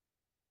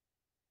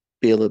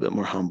be a little bit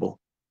more humble,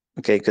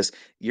 okay? Because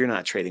you're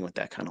not trading with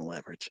that kind of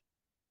leverage.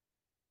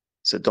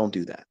 So don't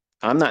do that.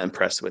 I'm not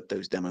impressed with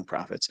those demo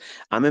profits.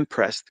 I'm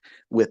impressed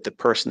with the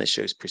person that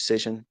shows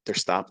precision. Their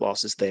stop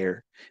loss is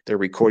there. They're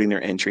recording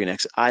their entry and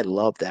exit. I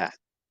love that.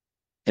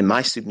 And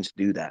my students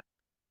do that.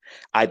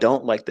 I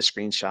don't like the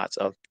screenshots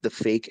of the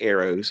fake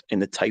arrows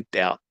and the typed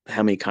out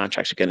how many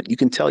contracts you're getting. You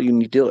can tell you when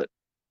you do it.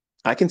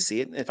 I can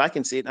see it. If I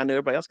can see it, I know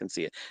everybody else can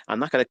see it. I'm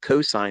not going to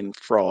co-sign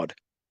fraud.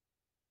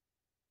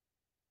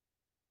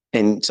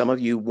 And some of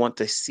you want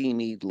to see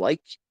me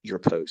like your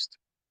post.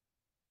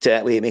 So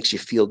that way it makes you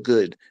feel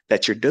good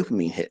that your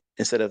dopamine hit.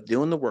 Instead of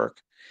doing the work,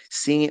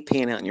 seeing it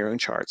pan out in your own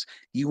charts,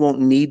 you won't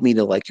need me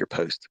to like your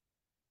post.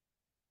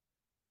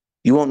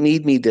 You won't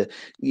need me to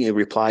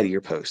reply to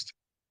your post.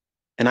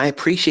 And I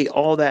appreciate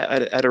all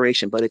that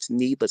adoration, but it's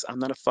needless. I'm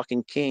not a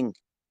fucking king.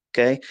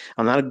 Okay.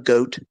 I'm not a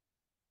goat.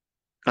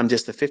 I'm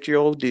just a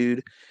 50-year-old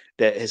dude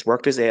that has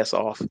worked his ass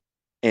off.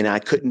 And I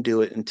couldn't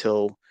do it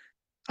until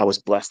I was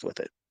blessed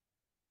with it.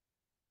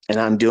 And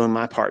I'm doing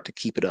my part to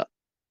keep it up.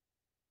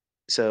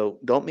 So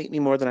don't make me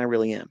more than I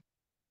really am.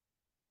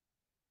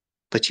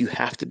 But you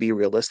have to be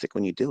realistic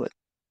when you do it.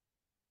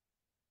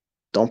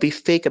 Don't be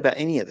fake about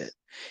any of it.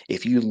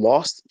 If you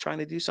lost trying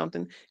to do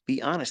something,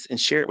 be honest and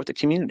share it with the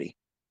community.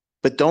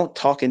 But don't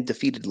talk in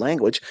defeated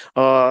language.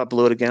 Oh, I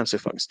blew it again. I'm so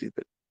fucking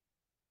stupid.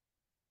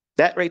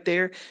 That right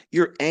there,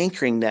 you're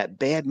anchoring that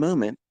bad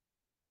moment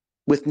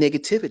with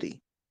negativity.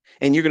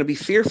 And you're going to be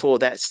fearful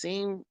of that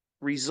same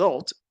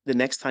result the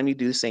next time you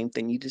do the same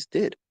thing you just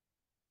did.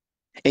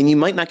 And you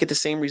might not get the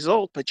same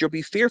result, but you'll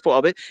be fearful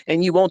of it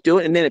and you won't do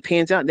it. And then it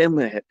pans out.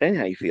 And then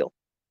how you feel?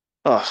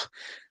 Oh,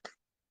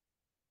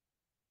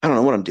 I don't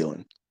know what I'm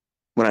doing.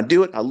 When I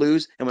do it, I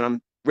lose. And when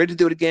I'm ready to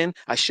do it again,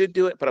 I should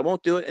do it, but I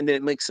won't do it. And then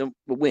it makes a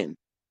win.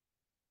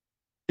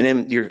 And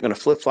then you're going to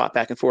flip flop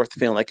back and forth,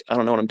 feeling like, I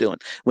don't know what I'm doing,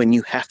 when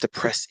you have to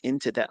press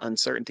into that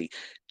uncertainty.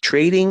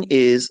 Trading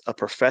is a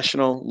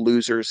professional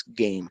loser's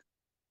game.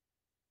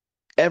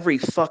 Every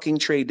fucking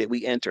trade that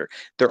we enter,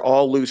 they're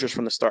all losers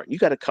from the start. You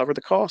got to cover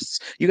the costs.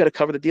 You got to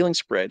cover the dealing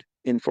spread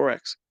in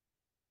Forex.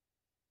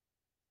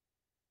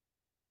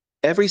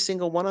 Every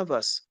single one of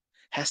us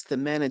has to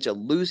manage a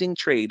losing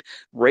trade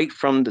right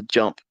from the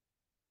jump.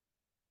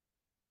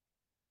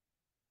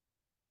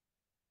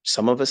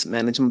 Some of us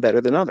manage them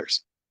better than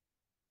others.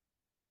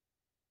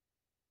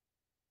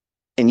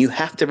 And you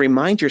have to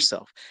remind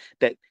yourself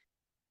that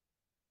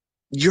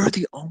you're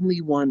the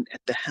only one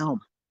at the helm.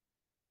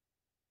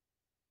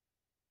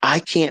 I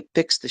can't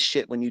fix the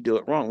shit when you do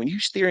it wrong. When you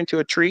steer into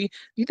a tree,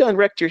 you done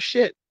wrecked your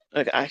shit.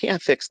 Like, I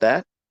can't fix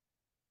that.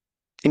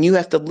 And you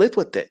have to live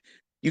with it.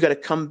 You got to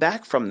come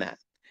back from that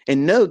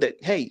and know that,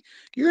 hey,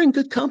 you're in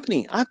good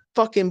company. I've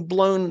fucking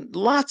blown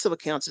lots of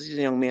accounts as a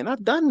young man.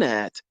 I've done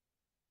that.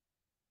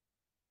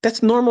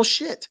 That's normal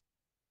shit.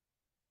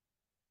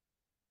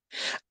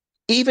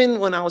 Even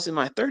when I was in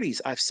my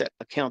 30s, I've set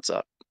accounts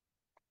up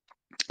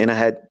and I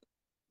had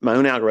my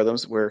own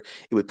algorithms where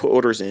it would put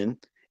orders in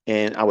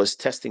and I was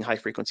testing high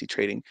frequency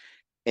trading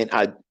and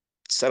I'd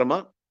set them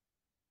up,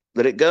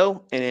 let it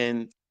go, and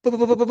then boom,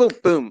 boom, boom, boom, boom,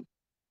 boom.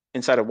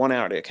 Inside of 1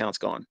 hour, the account's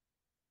gone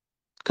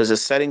because the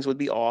settings would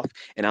be off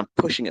and I'm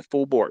pushing it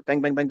full board.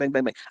 Bang, bang, bang, bang,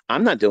 bang, bang.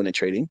 I'm not doing the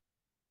trading.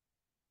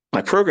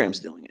 My program's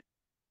doing it.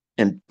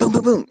 And boom,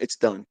 boom, boom, it's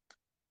done.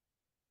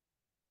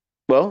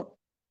 Well,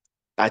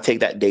 I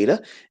take that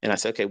data and I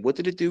say, okay, what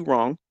did it do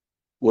wrong?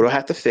 What do I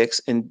have to fix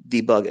and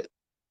debug it?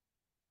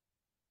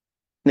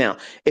 Now,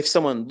 if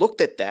someone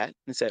looked at that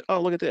and said,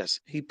 oh, look at this.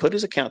 He put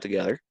his account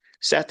together,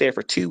 sat there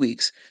for 2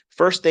 weeks,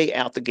 first day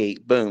out the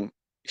gate, boom,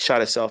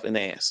 shot himself in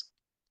the ass.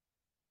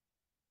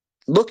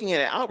 Looking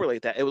at it outwardly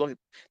like that, it was like,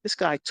 this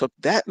guy took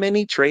that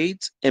many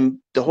trades and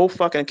the whole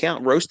fucking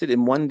account roasted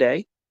in 1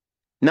 day,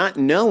 not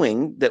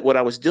knowing that what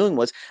I was doing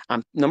was,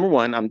 I'm number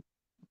one, I'm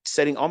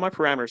setting all my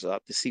parameters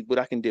up to see what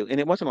I can do. And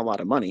it wasn't a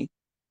lot of money,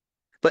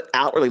 but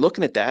outwardly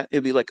looking at that,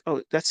 it'd be like,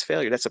 oh, that's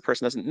failure. That's a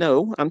person doesn't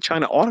know. I'm trying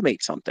to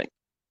automate something.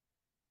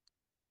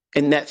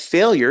 And that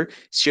failure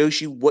shows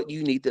you what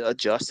you need to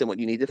adjust and what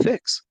you need to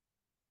fix.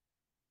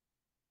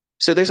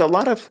 So there's a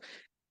lot of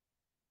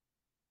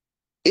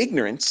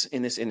ignorance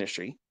in this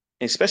industry,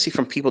 especially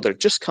from people that are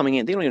just coming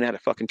in. They don't even know how to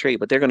fucking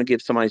trade, but they're going to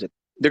give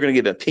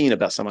an opinion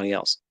about somebody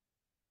else.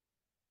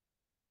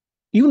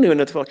 You don't even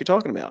know what the fuck you're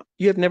talking about.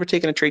 You have never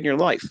taken a trade in your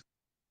life.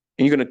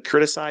 And you're going to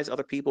criticize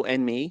other people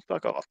and me?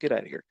 Fuck off. Get out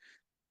of here.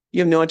 You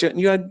have no idea.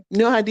 You have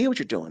no idea what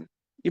you're doing.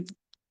 You have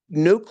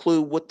no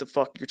clue what the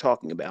fuck you're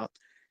talking about.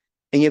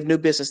 And you have no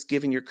business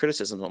giving your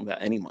criticism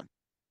about anyone.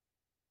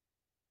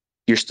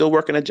 You're still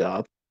working a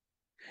job.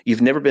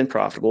 You've never been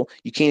profitable.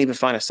 You can't even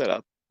find a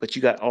setup, but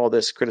you got all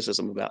this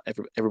criticism about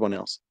everyone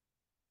else.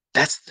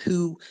 That's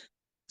who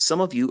some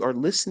of you are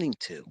listening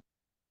to.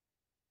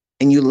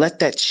 And you let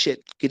that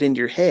shit get into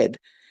your head.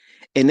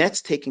 And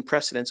that's taking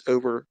precedence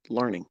over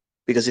learning.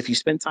 Because if you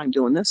spend time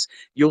doing this,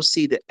 you'll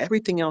see that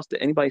everything else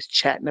that anybody's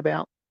chatting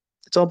about,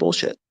 it's all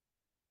bullshit.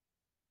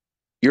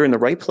 You're in the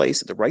right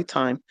place at the right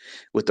time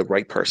with the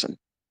right person.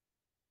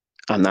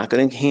 I'm not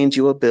going to hand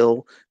you a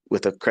bill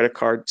with a credit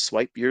card,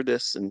 swipe your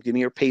this and give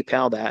me your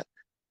PayPal that.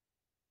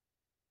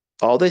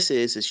 All this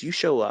is you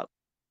show up,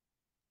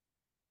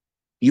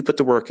 you put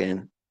the work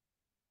in,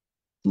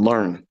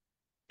 learn.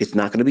 It's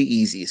not going to be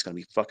easy. It's going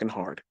to be fucking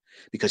hard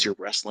because you're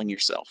wrestling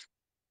yourself.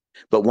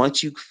 But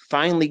once you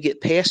finally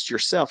get past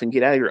yourself and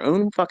get out of your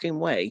own fucking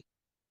way,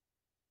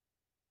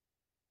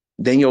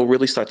 then you'll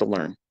really start to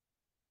learn.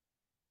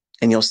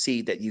 And you'll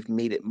see that you've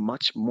made it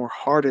much more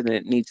harder than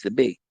it needs to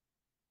be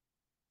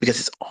because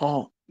it's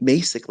all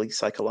basically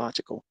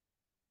psychological.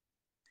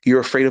 You're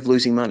afraid of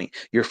losing money.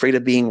 You're afraid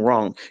of being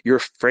wrong. You're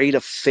afraid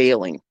of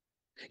failing.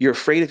 You're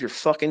afraid of your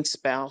fucking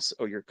spouse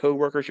or your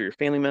coworkers or your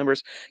family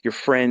members, your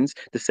friends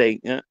to say,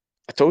 I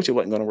told you it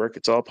wasn't going to work.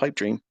 It's all a pipe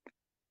dream.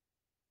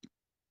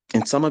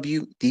 And some of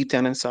you deep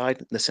down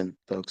inside, listen,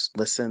 folks,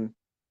 listen.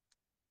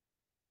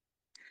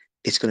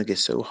 It's going to get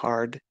so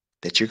hard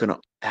that you're going to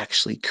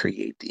actually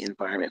create the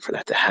environment for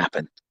that to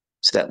happen.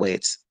 So that way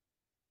it's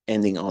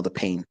ending all the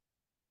pain.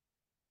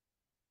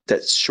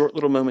 That short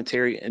little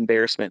momentary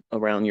embarrassment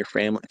around your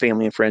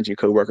family and friends, your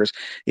coworkers.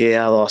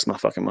 Yeah, I lost my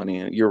fucking money.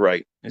 And you're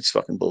right. It's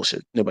fucking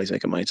bullshit. Nobody's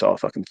making money. It's all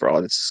fucking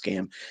fraud. It's a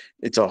scam.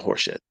 It's all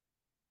horseshit.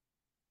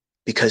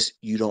 Because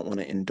you don't want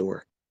to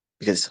endure.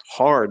 Because it's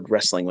hard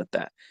wrestling with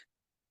that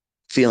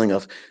feeling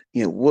of,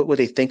 what would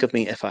they think of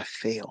me if I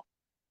fail?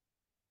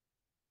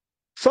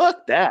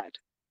 Fuck that.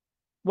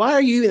 Why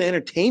are you even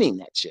entertaining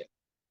that shit?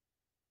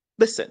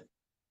 Listen,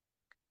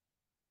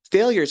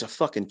 failure is a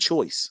fucking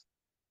choice.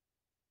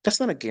 That's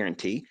not a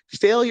guarantee.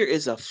 Failure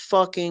is a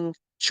fucking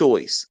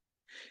choice.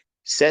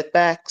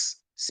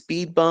 Setbacks,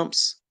 speed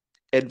bumps,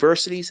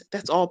 adversities,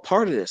 that's all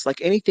part of this,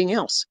 like anything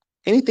else.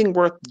 Anything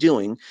worth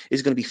doing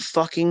is going to be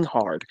fucking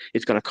hard.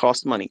 It's going to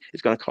cost money.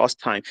 It's going to cost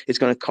time. It's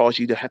going to cause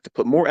you to have to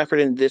put more effort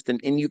into this than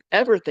you've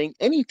ever think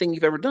anything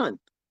you've ever done.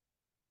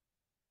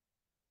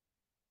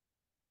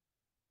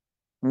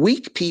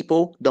 Weak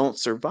people don't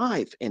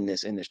survive in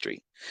this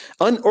industry.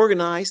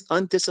 Unorganized,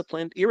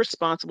 undisciplined,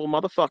 irresponsible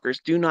motherfuckers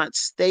do not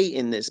stay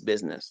in this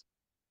business.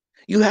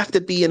 You have to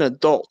be an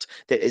adult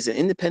that is an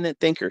independent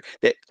thinker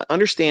that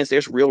understands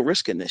there's real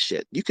risk in this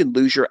shit. You can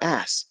lose your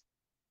ass.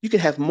 You can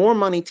have more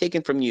money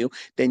taken from you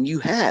than you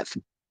have.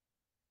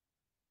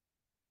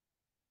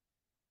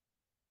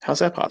 How's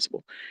that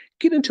possible?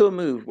 Get into a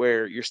move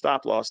where your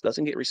stop loss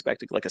doesn't get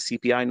respected like a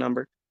CPI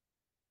number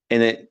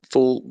and it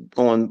full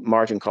on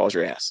margin calls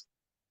your ass.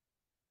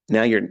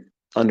 Now you're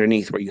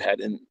underneath where you had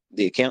in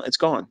the account. It's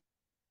gone.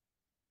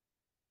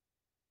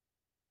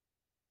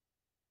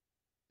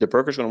 The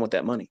broker's going to want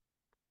that money.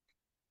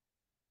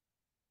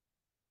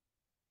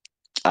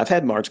 I've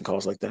had margin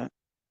calls like that.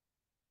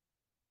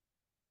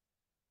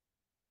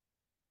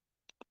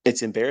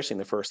 It's embarrassing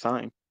the first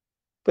time,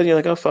 but you're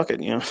like, oh, fuck it.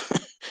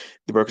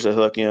 The broker says,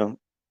 look, you're going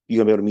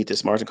to be able to meet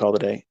this margin call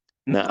today.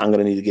 No, I'm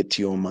going to need to get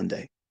to you on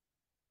Monday.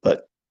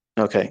 But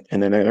okay.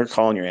 And then they're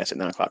calling your ass at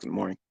 9 o'clock in the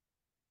morning.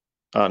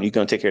 You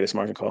going to take care of this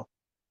margin call?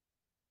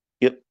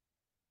 Yep.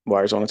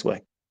 Wire's on its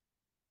way.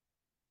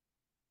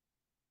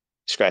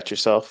 Scratch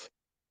yourself.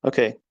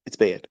 Okay. It's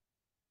bad.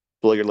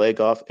 Blow your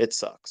leg off. It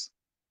sucks.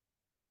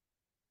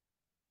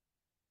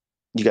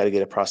 You got to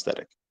get a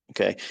prosthetic.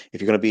 Okay. If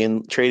you're going to be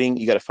in trading,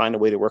 you got to find a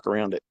way to work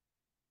around it.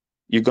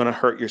 You're going to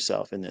hurt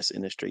yourself in this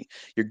industry.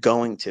 You're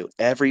going to.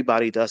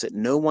 Everybody does it.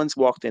 No one's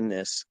walked in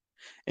this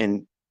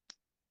and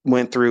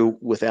went through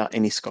without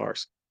any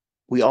scars.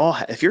 We all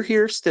have, if you're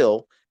here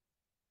still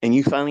and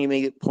you finally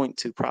made it point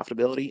to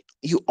profitability,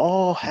 you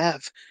all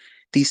have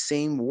these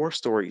same war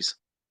stories.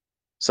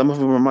 Some of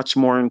them are much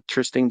more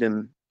interesting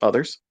than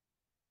others.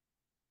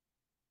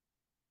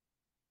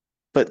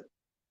 But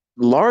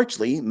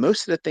largely,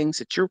 most of the things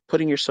that you're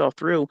putting yourself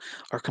through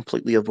are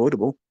completely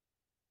avoidable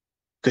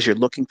because you're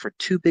looking for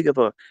too big of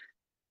a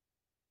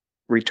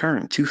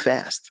return too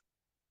fast.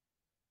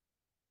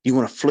 You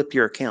want to flip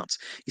your accounts.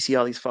 You see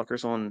all these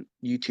fuckers on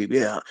YouTube.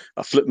 Yeah,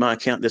 I flip my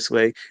account this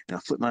way and I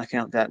flip my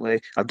account that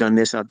way. I've done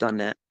this and I've done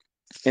that.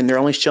 And they're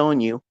only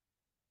showing you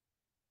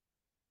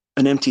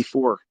an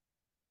MT4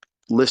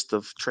 list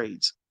of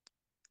trades.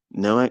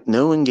 No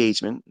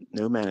engagement,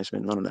 no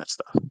management, none of that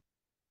stuff.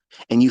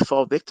 And you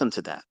fall victim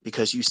to that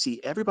because you see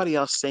everybody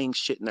else saying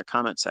shit in their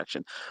comment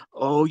section.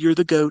 Oh, you're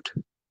the GOAT.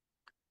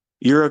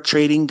 You're a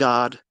trading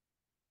god.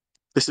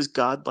 This is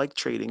God-like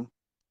trading.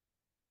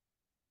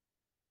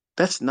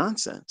 That's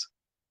nonsense.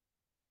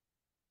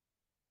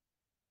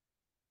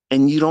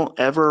 And you don't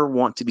ever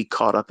want to be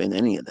caught up in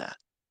any of that.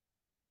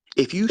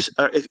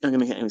 I'm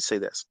going to say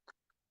this.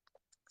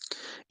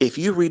 If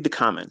you read the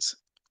comments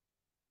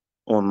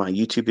on my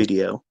YouTube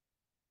video,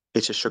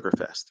 it's a sugar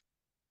fest.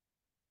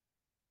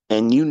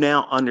 And you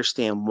now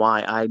understand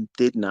why I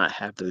did not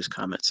have those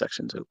comment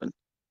sections open.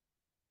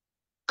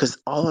 Because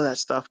all of that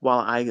stuff, while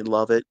I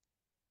love it,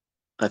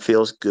 it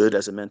feels good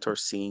as a mentor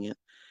seeing it,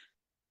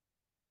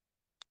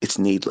 it's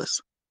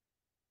needless.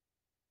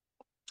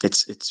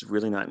 It's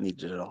really not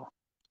needed at all.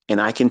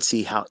 And I can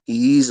see how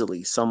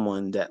easily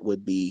someone that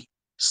would be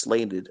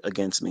slated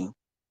against me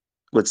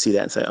would see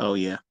that and say, oh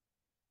yeah,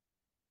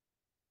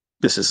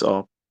 this is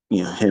all,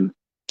 him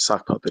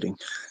sock puppeting.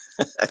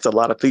 That's a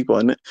lot of people,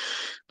 isn't it?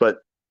 But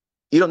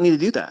you don't need to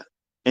do that.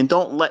 And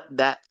don't let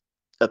that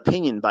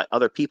opinion by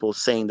other people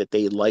saying that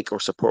they like or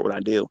support what I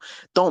do,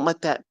 don't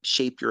let that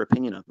shape your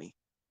opinion of me.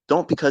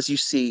 Don't, because you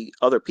see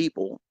other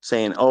people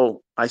saying,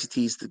 oh,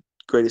 ICT is the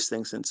greatest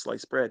thing since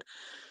sliced bread.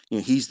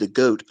 He's the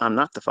GOAT. I'm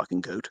not the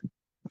fucking GOAT.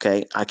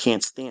 Okay. I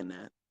can't stand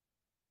that.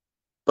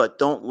 But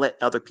don't let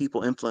other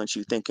people influence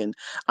you thinking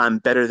I'm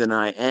better than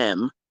I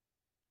am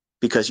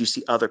because you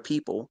see other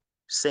people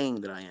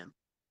saying that I am.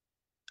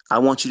 I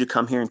want you to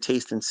come here and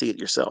taste and see it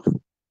yourself.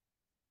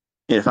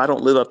 And if I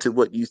don't live up to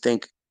what you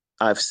think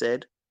I've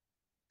said,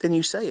 then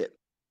you say it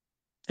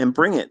and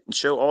bring it and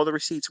show all the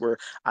receipts where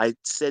I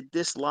said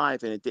this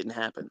live and it didn't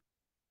happen.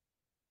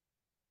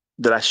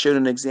 That I showed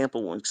an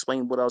example and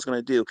explained what I was going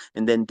to do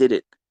and then did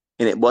it.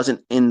 And it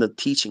wasn't in the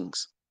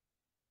teachings.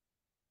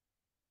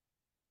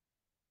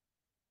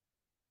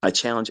 I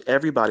challenge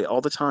everybody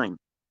all the time,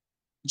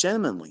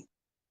 genuinely.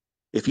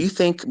 If you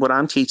think what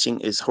I'm teaching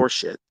is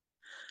horseshit,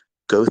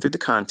 go through the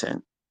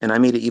content And I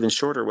made it even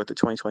shorter with the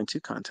 2022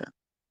 content.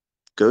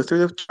 Go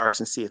through the charts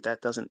and see if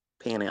that doesn't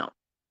pan out.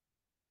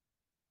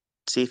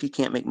 See if you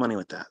can't make money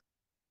with that.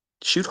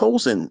 Shoot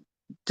holes in,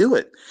 do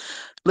it.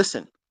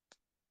 Listen,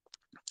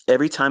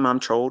 every time I'm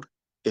trolled,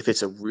 if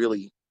it's a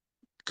really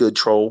good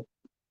troll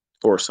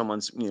or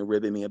someone's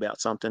ribbing me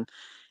about something,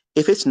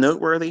 if it's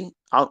noteworthy,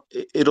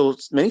 it'll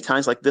many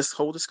times like this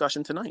whole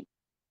discussion tonight,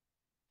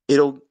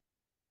 it'll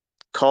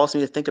cause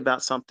me to think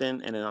about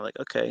something, and then I'm like,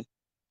 okay,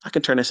 I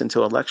can turn this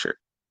into a lecture.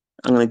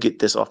 I'm going to get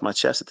this off my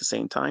chest at the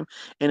same time,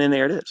 and then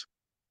there it is.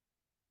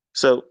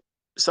 So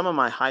some of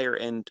my higher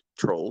end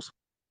trolls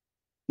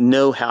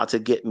know how to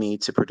get me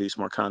to produce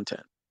more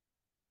content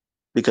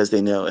because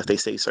they know if they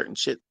say certain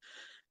shit,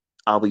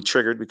 I'll be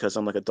triggered because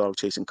I'm like a dog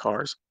chasing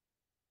cars.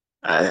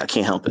 I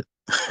can't help it.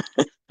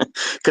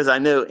 Because I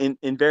know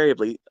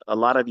invariably a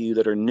lot of you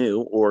that are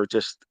new or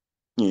just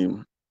you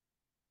know,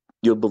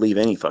 you'll believe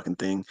any fucking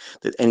thing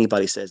that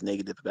anybody says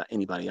negative about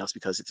anybody else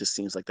because it just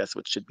seems like that's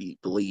what should be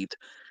believed,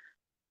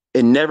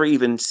 and never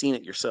even seen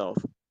it yourself,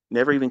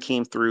 never even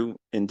came through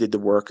and did the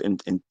work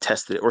and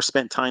tested it or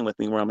spent time with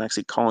me where I'm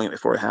actually calling it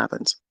before it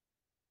happens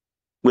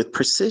with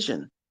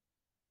precision.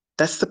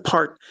 That's the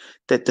part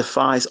that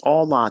defies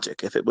all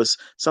logic. If it was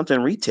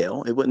something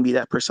retail, it wouldn't be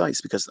that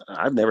precise because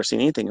I've never seen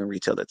anything in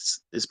retail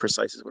that's as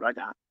precise as what I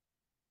got.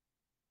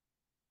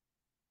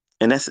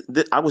 And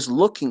I was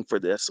looking for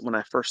this when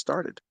I first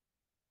started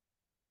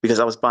because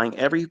I was buying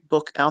every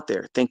book out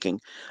there thinking,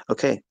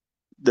 okay,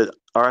 the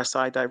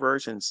RSI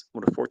divergence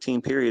with a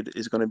 14 period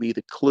is going to be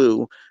the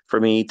clue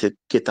for me to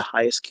get the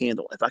highest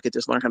candle. If I could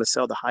just learn how to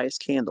sell the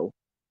highest candle,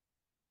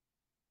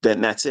 then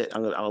that's it.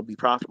 I'll be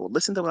profitable.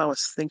 Listen to what I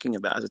was thinking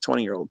about as a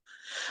 20-year-old.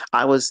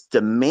 I was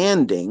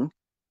demanding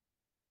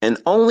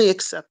and only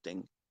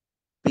accepting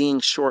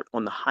being short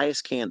on the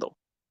highest candle.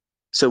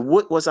 So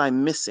what was I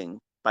missing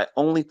by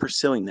only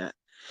pursuing that?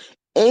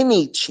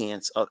 Any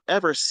chance of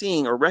ever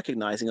seeing or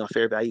recognizing a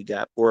fair value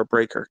gap or a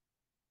breaker?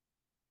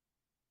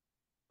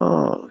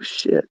 Oh,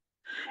 shit.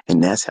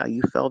 And that's how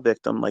you fell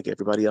victim like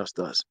everybody else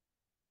does.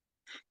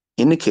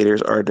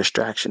 Indicators are a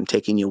distraction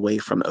taking you away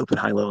from open,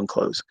 high, low, and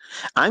close.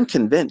 I'm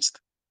convinced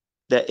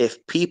that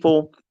if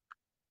people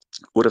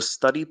would have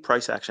studied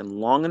price action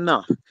long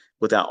enough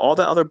without all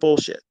that other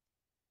bullshit,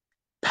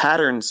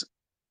 patterns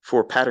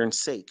for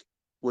pattern's sake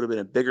would have been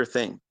a bigger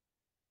thing.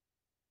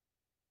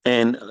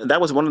 And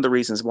that was one of the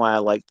reasons why I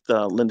liked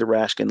Linda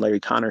Raschke and Larry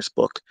Connor's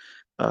book,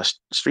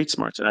 Street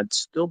Smarts. And I'd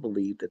still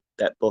believe that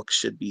that book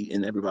should be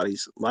in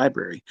everybody's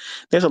library.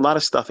 There's a lot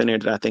of stuff in there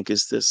that I think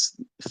is this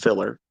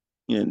filler.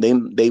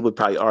 They would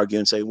probably argue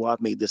and say, well,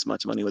 I've made this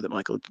much money with it,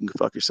 Michael. You can go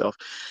fuck yourself.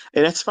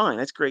 And that's fine.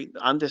 That's great.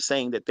 I'm just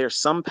saying that there's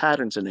some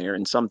patterns in there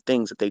and some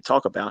things that they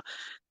talk about.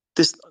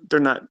 They're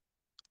not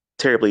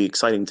terribly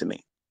exciting to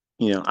me.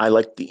 I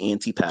like the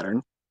anti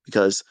pattern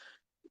because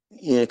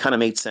it kind of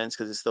made sense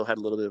because it still had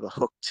a little bit of a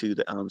hook to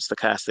the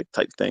stochastic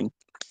type thing.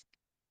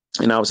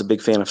 And I was a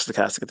big fan of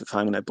stochastic at the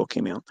time when that book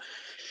came out.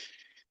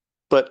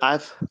 But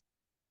I've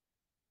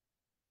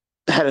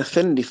had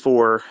affinity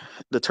for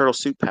the turtle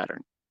soup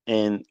pattern.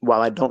 And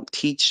while I don't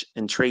teach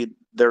and trade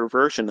their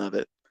version of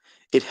it,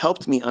 it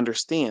helped me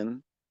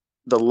understand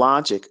the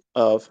logic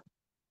of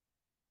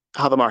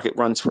how the market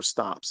runs for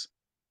stops.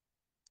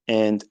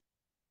 And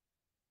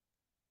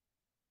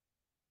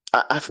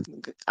I,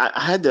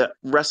 I had to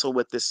wrestle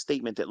with this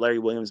statement that Larry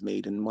Williams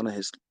made in one of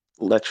his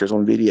lectures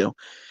on video.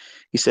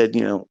 He said,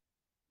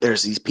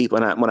 there's these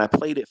people, and when I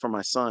played it for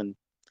my son,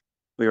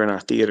 we were in our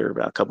theater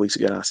about a couple weeks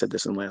ago. And I said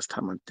this in the last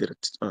time I did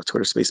a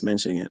Twitter space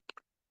mentioning it.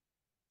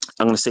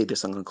 I'm going to say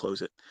this. I'm going to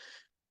close it.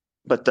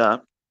 But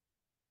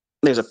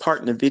there's a part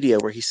in the video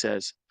where he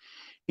says,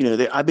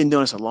 I've been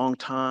doing this a long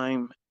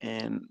time,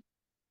 and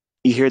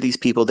you hear these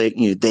people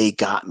that they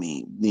got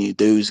me.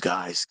 Those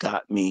guys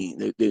got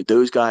me.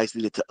 Those guys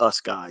did it to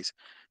us guys.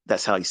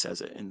 That's how he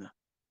says it in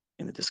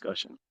the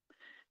discussion,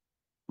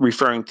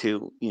 referring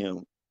to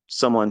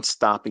someone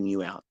stopping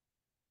you out.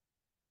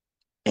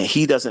 And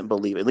he doesn't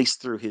believe, at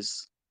least through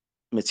his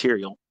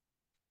material,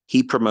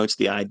 he promotes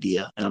the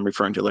idea, and I'm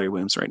referring to Larry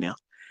Williams right now.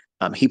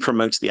 He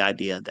promotes the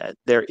idea that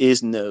there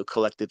is no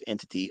collective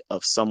entity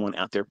of someone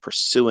out there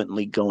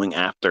pursuantly going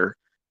after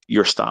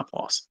your stop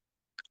loss.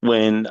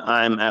 When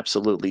I'm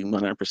absolutely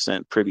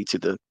 100% privy to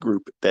the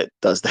group that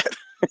does that.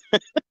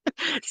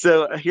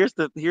 So here's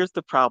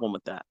the problem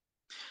with that.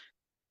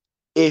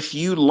 If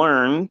you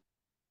learn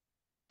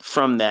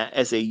from that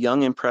as a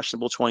young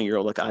impressionable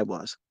 20-year-old like I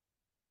was,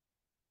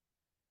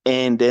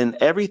 and then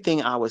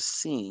everything I was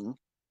seeing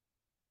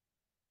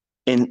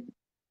and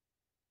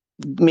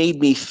made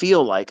me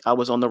feel like I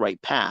was on the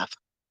right path.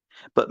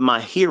 But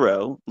my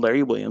hero,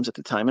 Larry Williams at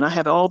the time, and I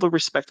have all the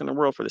respect in the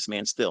world for this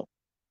man still.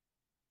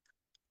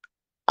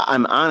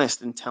 I'm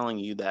honest in telling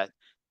you that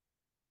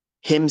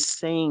him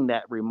saying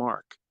that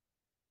remark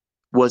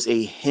was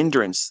a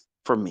hindrance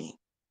for me.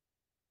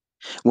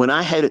 When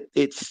I had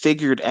it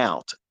figured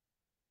out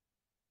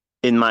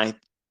in my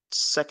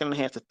second and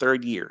a half to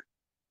third year,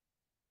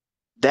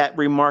 that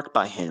remark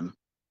by him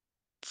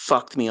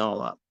fucked me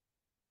all up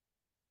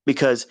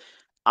because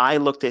I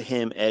looked at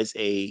him as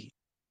a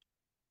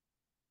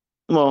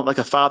well, like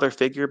a father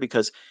figure,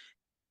 because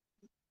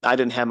I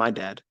didn't have my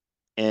dad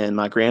and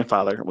my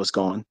grandfather was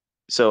gone.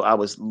 So I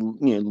was,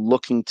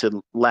 looking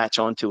to latch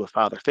onto a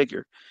father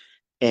figure.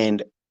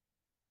 And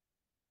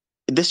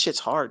this shit's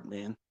hard,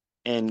 man.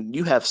 And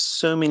you have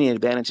so many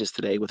advantages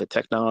today with the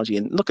technology.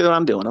 And look at what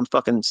I'm doing. I'm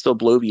fucking still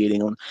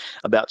bloviating on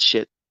about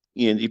shit.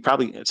 You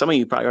probably, some of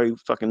you probably already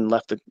fucking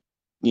left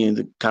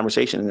the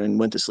conversation and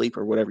went to sleep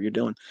or whatever you're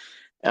doing.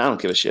 I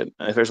don't give a shit.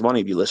 If there's one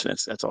of you listening,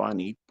 that's all I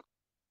need.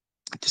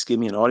 Just give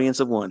me an audience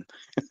of one,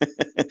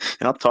 and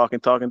I'll talk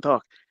and talk and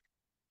talk.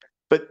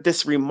 But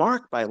this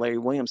remark by Larry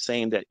Williams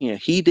saying that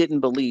he didn't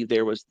believe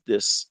there was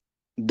this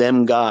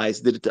them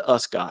guys did it to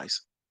us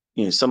guys.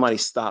 Somebody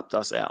stopped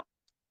us out,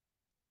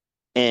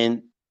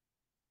 and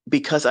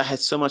because I had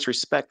so much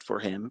respect for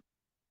him,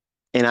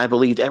 and I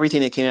believed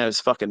everything that came out of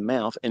his fucking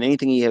mouth and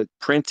anything he had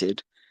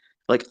printed.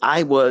 Like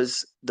I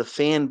was the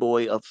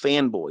fanboy of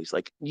fanboys.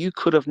 Like you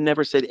could have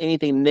never said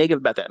anything negative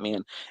about that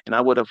man, and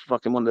I would have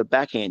fucking wanted to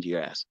backhand your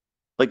ass.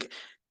 Like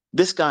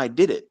this guy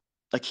did it.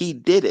 Like he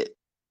did it.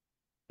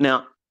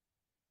 Now,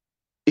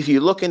 if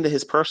you look into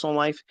his personal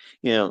life,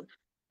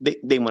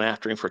 they went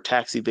after him for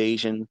tax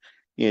evasion.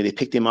 They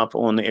picked him up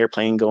on the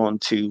airplane going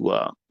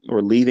to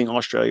or leaving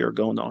Australia or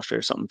going to Australia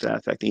or something to that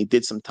effect. And he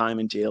did some time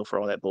in jail for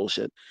all that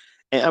bullshit.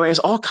 And I mean, there's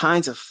all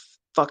kinds of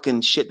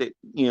fucking shit that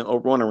are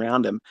run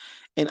around him.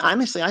 And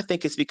honestly, I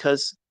think it's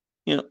because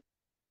you know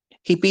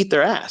he beat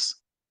their ass,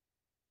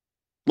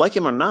 like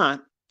him or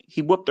not.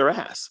 He whooped their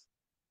ass,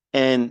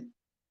 and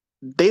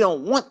they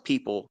don't want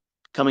people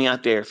coming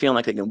out there feeling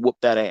like they can whoop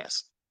that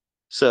ass.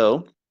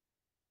 So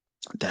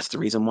that's the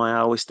reason why I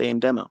always stay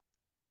in demo.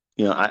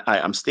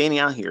 I'm standing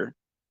out here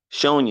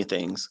showing you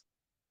things,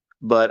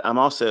 but I'm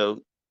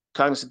also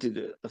cognizant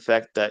to the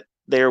fact that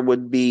there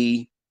would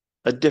be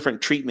a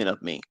different treatment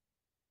of me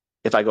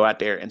if I go out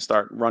there and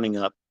start running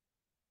up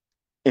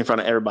in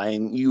front of everybody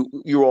and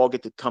you all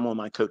get to come on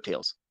my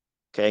coattails.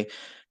 Okay.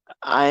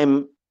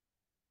 I'm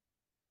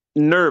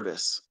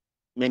nervous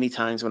many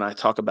times when I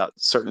talk about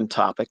certain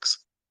topics,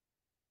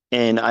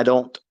 and I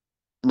don't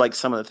like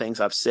some of the things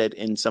I've said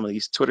in some of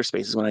these Twitter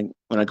spaces when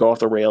I go off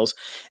the rails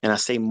and I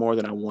say more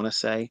than I want to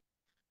say.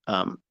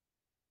 Um,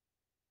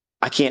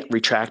 I can't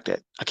retract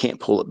it. I can't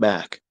pull it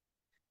back.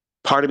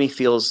 Part of me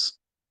feels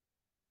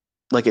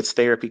like it's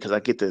therapy because I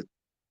get to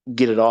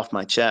get it off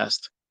my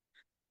chest,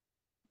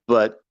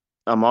 but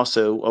I'm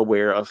also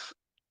aware of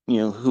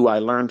who I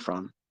learned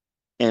from,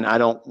 and I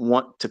don't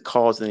want to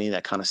cause any of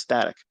that kind of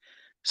static.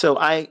 So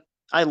I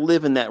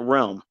live in that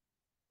realm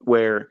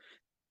where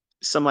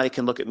somebody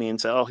can look at me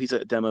and say, "Oh, he's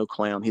a demo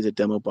clown. He's a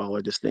demo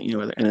baller." Just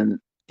and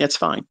it's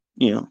fine.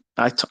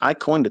 I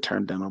coined the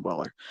term demo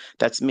baller.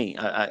 That's me.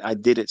 I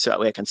did it so that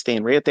way I can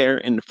stand right there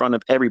in front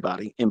of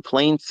everybody in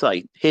plain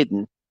sight,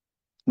 hidden,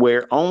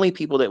 where only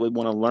people that would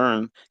want to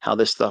learn how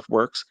this stuff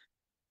works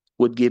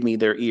would give me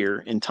their ear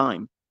in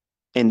time,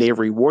 and they're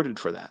rewarded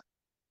for that.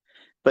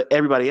 But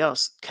everybody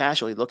else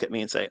casually look at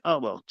me and say, "Oh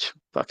well,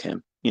 fuck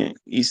him.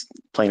 He's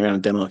playing around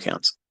in demo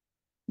accounts."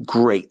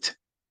 Great,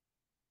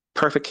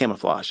 perfect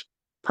camouflage,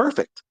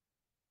 perfect.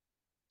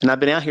 And I've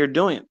been out here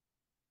doing it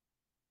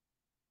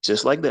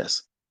just like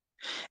this,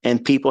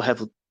 and people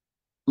have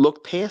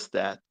looked past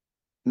that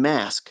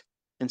mask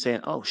and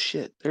saying, "Oh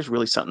shit, there's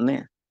really something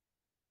there."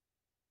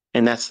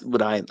 And that's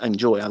what I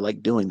enjoy. I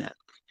like doing that.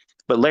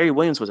 But Larry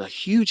Williams was a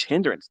huge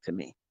hindrance to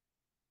me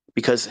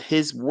because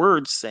his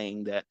words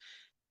saying that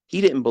he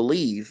didn't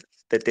believe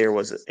that there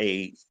was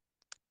an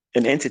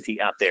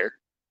entity out there.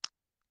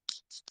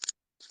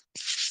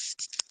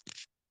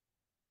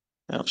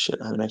 Oh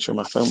shit! I had to make sure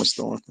my phone was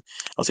still on.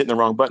 I was hitting the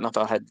wrong button. I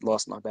thought I had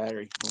lost my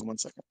battery. Hold on 1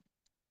 second.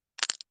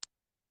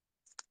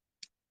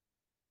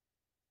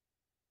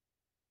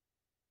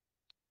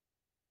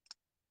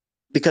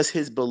 Because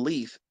his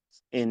belief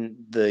in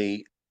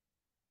the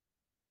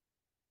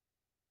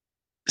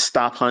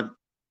stop hunt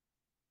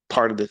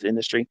part of this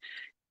industry,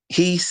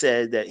 he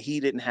said that he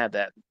didn't have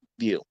that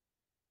view,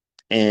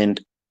 and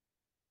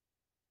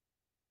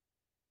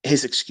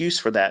his excuse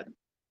for that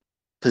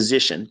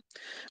position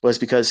was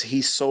because he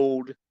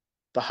sold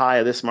the high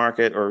of this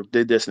market or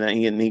did this and that,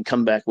 and he'd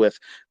come back with,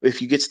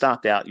 if you get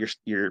stopped out, your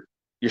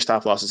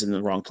stop loss is in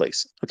the wrong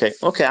place.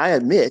 Okay, I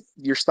admit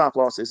your stop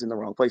loss is in the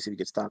wrong place if you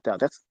get stopped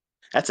out.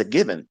 That's a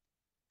given.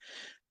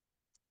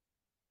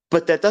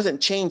 But that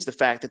doesn't change the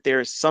fact that there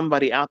is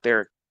somebody out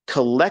there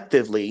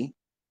collectively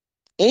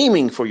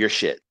aiming for your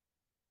shit.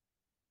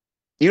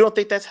 You don't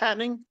think that's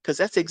happening? Because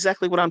that's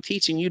exactly what I'm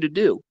teaching you to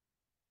do.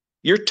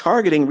 You're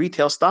targeting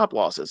retail stop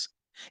losses.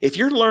 If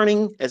you're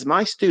learning as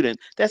my student,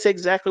 that's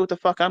exactly what the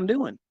fuck I'm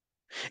doing.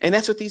 And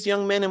that's what these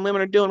young men and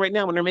women are doing right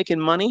now when they're making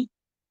money,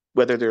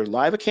 whether they're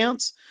live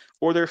accounts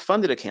or they're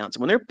funded accounts.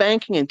 When they're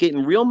banking and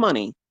getting real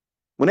money,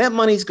 when that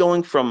money's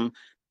going from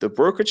the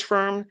brokerage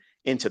firm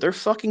into their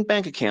fucking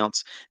bank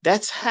accounts,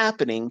 that's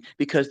happening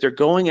because they're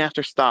going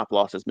after stop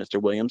losses, Mr.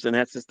 Williams, and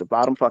that's just the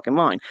bottom fucking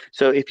line.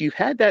 So if you've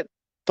had that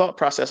thought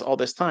process all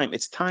this time,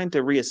 it's time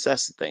to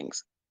reassess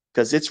things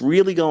because it's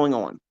really going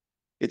on.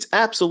 It's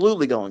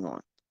absolutely going on.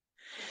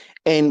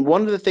 And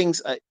one of the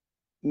things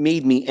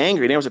made me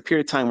angry. There was a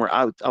period of time where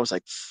I was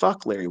like,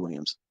 fuck Larry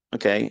Williams.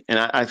 Okay. And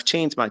I've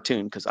changed my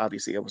tune because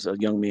obviously I was a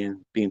young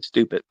man being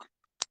stupid.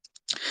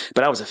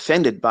 But I was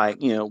offended by,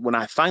 when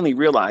I finally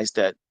realized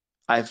that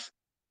I've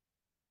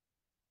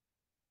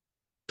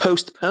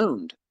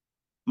postponed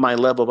my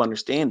level of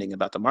understanding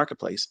about the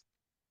marketplace.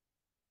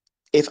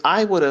 If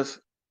I would have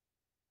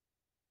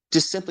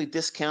just simply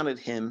discounted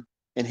him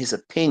and his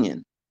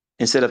opinion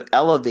instead of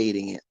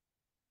elevating it,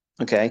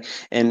 okay?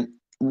 And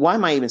why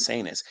am I even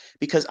saying this?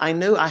 Because I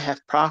know I have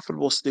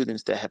profitable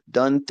students that have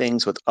done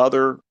things with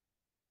other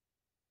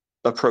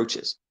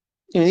approaches.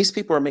 These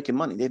people are making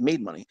money. They've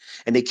made money.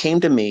 And they came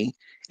to me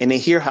and they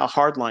hear how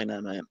hardline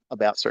I am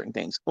about certain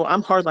things. Well,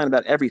 I'm hardline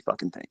about every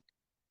fucking thing.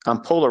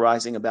 I'm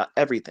polarizing about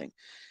everything.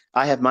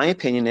 I have my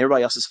opinion.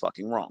 Everybody else is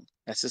fucking wrong.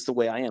 That's just the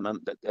way I am.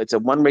 It's a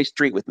one-way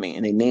street with me,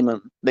 and they name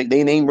them.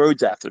 They name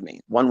roads after me.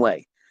 One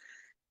way.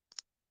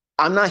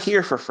 I'm not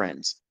here for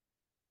friends.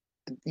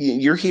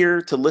 You're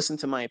here to listen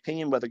to my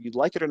opinion, whether you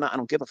like it or not. I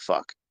don't give a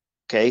fuck.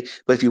 Okay.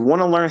 But if you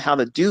want to learn how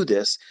to do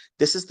this,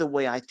 this is the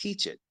way I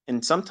teach it.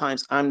 And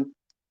sometimes I'm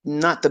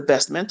not the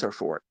best mentor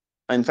for it.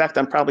 In fact,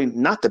 I'm probably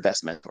not the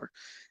best mentor.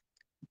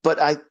 But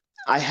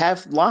I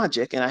have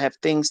logic and I have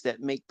things that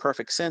make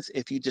perfect sense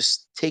if you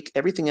just take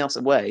everything else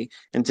away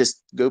and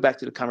just go back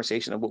to the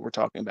conversation of what we're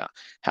talking about.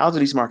 How do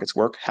these markets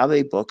work? How do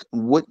they book?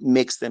 What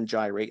makes them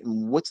gyrate?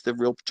 And what's the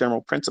real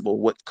general principle?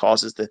 What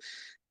causes the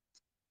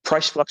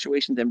price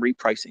fluctuations and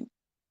repricing?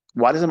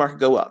 Why does the market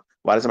go up?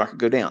 Why does the market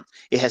go down?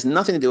 It has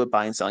nothing to do with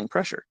buying and selling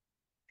pressure.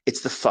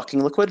 It's the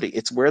fucking liquidity.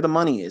 It's where the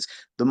money is.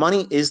 The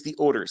money is the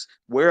orders.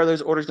 Where are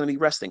those orders going to be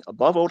resting?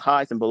 Above old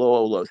highs and below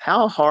old lows.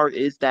 How hard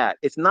is that?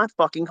 It's not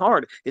fucking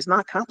hard. It's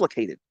not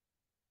complicated.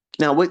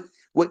 Now,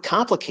 what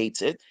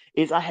complicates it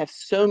is I have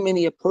so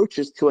many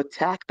approaches to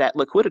attack that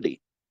liquidity.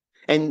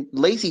 And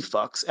lazy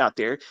fucks out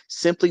there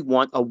simply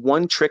want a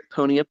one trick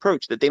pony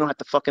approach that they don't have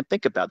to fucking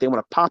think about. They want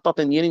to pop up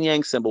a yin and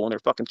yang symbol on their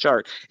fucking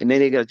chart, and then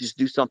they got to just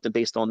do something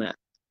based on that.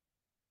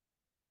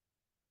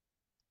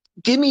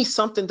 Give me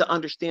something to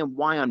understand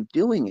why I'm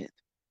doing it.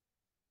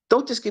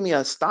 Don't just give me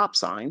a stop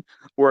sign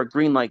or a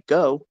green light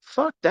go.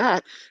 Fuck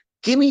that.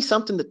 Give me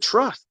something to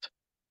trust.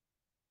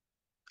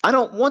 I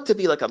don't want to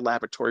be like a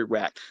laboratory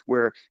rat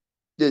where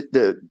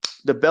the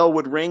bell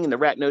would ring and the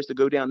rat knows to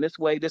go down this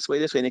way, this way,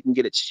 this way, and it can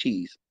get its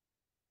cheese.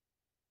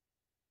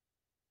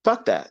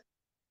 Fuck that.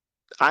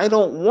 I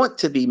don't want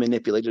to be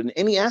manipulated in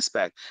any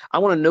aspect. I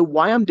want to know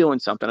why I'm doing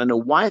something. I know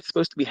why it's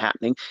supposed to be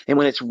happening. And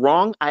when it's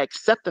wrong, I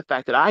accept the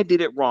fact that I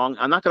did it wrong.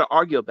 I'm not going to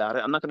argue about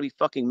it. I'm not going to be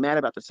fucking mad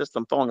about the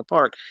system falling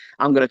apart.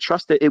 I'm going to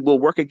trust that it will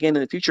work again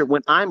in the future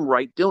when I'm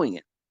right doing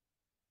it.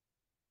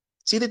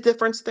 See the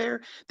difference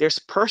there? There's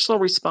personal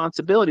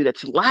responsibility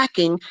that's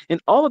lacking in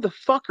all of the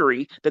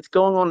fuckery that's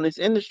going on in this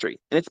industry.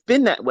 And it's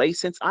been that way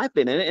since I've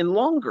been in it and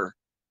longer.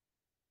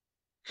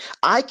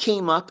 I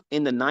came up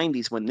in the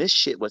 90s when this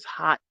shit was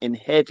hot and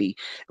heavy,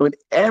 when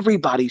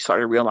everybody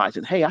started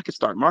realizing, hey, I could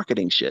start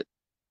marketing shit.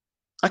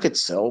 I could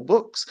sell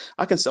books.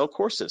 I can sell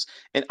courses.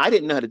 And I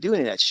didn't know how to do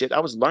any of that shit. I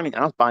was learning.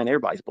 I was buying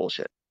everybody's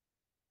bullshit.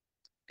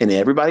 And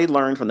everybody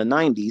learned from the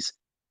 90s,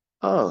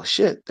 oh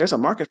shit, there's a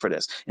market for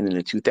this. And in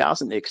the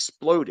 2000s, it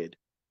exploded.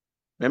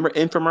 Remember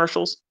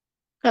infomercials?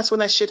 That's when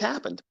that shit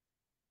happened.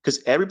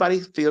 Because everybody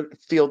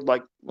felt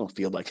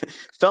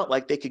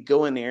like they could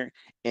go in there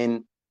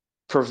and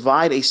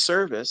provide a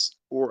service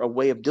or a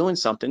way of doing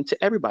something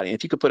to everybody. And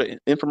if you could put an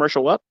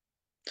infomercial up,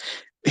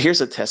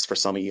 here's a test for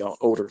some of y'all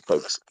older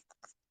folks.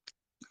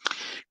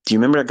 Do you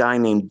remember a guy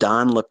named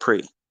Don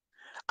Lapre?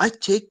 I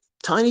take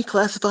tiny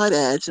classified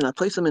ads and I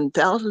place them in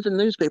thousands of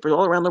newspapers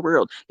all around the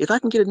world. If I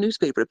can get a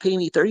newspaper to pay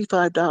me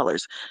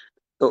 $35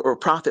 or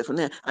profit from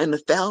that, in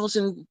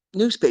 1,000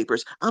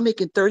 newspapers, I'm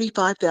making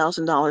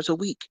 $35,000 a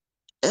week.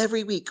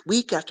 Every week,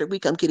 week after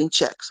week, I'm getting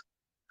checks.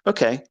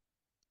 Okay.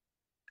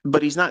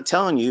 But he's not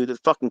telling you the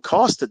fucking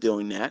cost of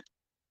doing that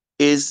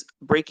is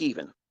break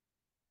even.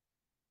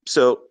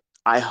 So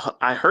I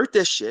heard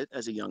this shit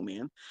as a young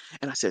man,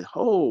 and I said,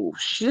 "Oh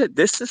shit,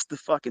 this is the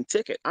fucking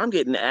ticket. I'm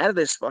getting out of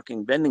this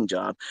fucking vending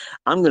job.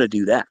 I'm gonna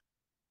do that."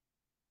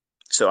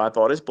 So I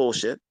bought his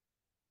bullshit,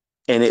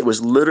 and it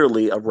was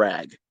literally a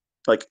rag,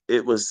 like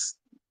it was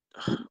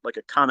like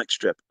a comic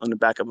strip on the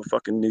back of a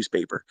fucking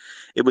newspaper.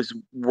 It was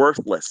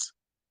worthless.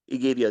 He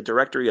gave you a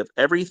directory of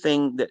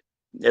everything that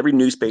every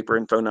newspaper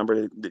and phone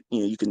number that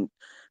you can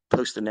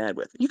post an ad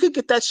with. You could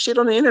get that shit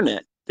on the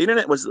internet. The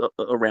internet was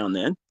around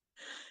then.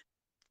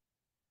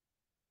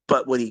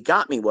 But what he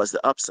got me was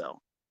the upsell.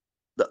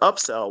 The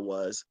upsell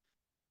was,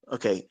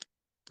 okay,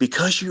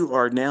 because you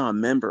are now a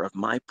member of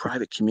my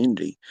private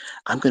community,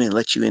 I'm going to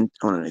let you in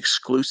on an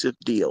exclusive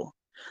deal.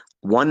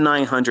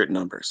 1-900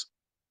 numbers.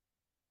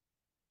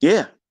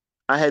 Yeah.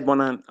 I had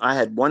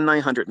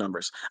 1-900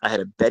 numbers. I had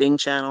a betting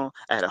channel,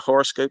 I had a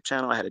horoscope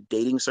channel, I had a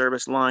dating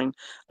service line,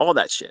 all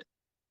that shit.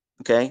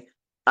 Okay?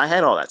 I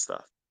had all that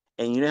stuff.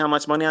 And you know how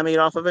much money I made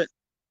off of it?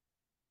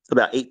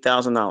 About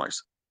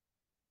 $8,000.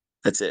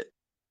 That's it.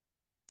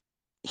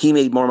 He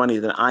made more money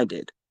than I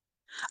did.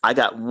 I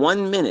got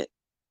 1 minute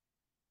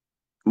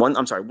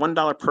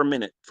 $1 per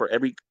minute for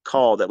every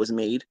call that was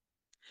made,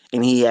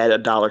 and he had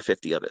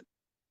 $1.50 of it.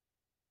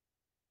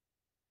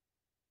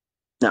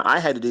 Now I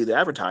had to do the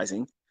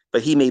advertising,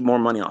 but he made more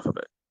money off of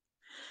it.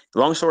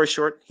 Long story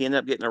short, he ended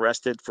up getting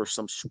arrested for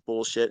some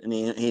bullshit, and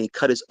he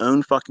cut his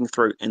own fucking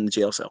throat in the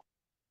jail cell.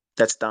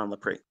 That's Don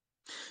Lepre.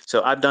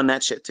 So I've done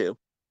that shit too.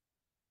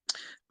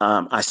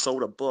 I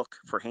sold a book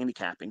for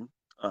handicapping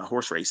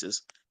horse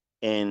races,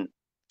 and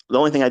the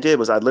only thing I did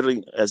was I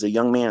literally, as a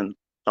young man,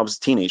 I was a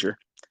teenager.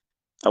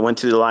 I went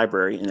to the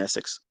library in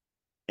Essex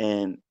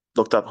and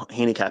looked up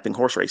handicapping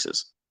horse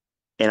races,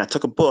 and I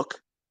took a book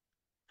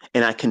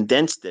and I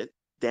condensed it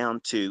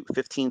down to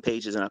 15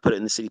 pages, and I put it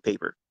in the city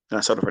paper, and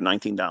I sold it for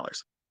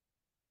 $19.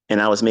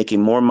 And I was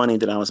making more money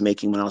than I was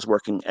making when I was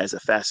working as a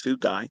fast food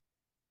guy.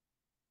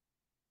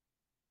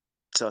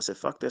 So I said,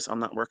 fuck this, I'm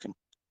not working.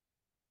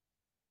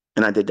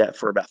 And I did that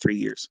for about 3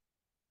 years.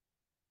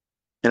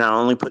 And I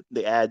only put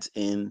the ads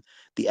in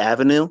the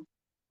Avenue,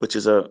 which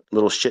is a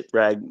little shit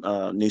rag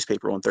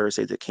newspaper on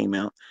Thursday that came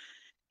out.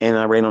 And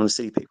I ran on the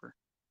city paper,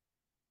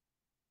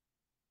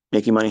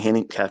 making money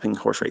handicapping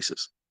horse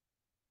races.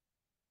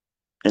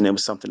 And it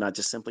was something I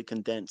just simply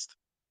condensed.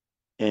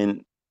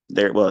 And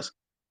there it was.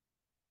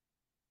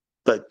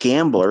 But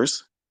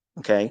gamblers,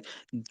 okay,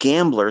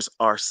 gamblers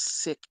are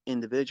sick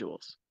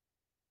individuals.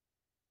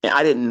 And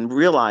I didn't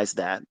realize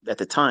that at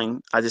the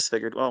time. I just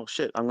figured, oh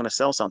shit, I'm going to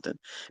sell something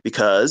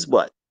because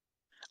what?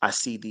 I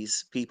see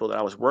these people that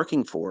I was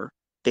working for,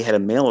 they had a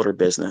mail order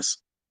business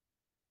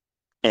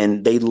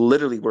and they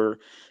literally were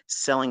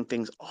selling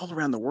things all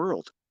around the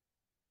world,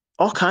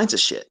 all kinds of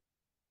shit.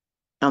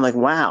 I'm like,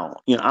 wow,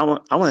 I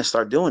want to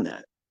start doing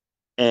that.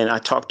 And I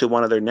talked to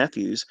one of their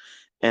nephews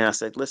and I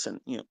said,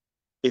 listen,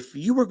 if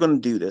you were going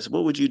to do this,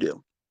 what would you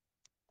do?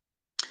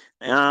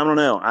 And I don't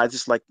know. I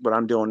just like what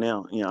I'm doing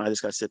now. I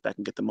just got to sit back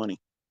and get the money.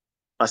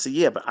 I said,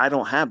 yeah, but I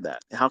don't have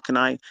that. How can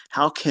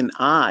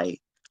I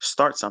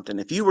start something?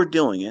 If you were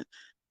doing it,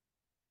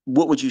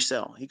 what would you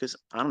sell? He goes,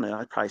 I don't know.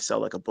 I'd probably sell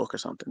like a book or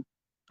something.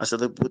 I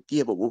said,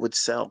 yeah, but what would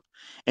sell?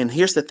 And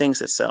here's the things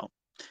that sell: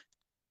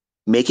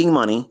 making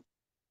money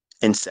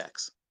and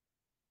sex.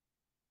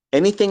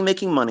 Anything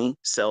making money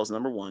sells,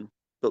 number one.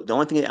 But the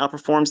only thing that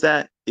outperforms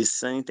that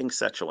is anything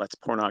sexual. That's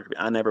pornography.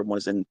 I never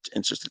was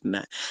interested in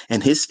that.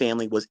 And his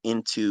family was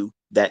into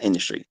that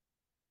industry.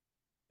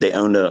 They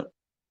owned a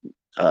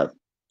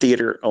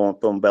theater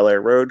on Bel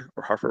Air Road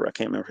or Harford. I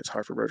can't remember if it's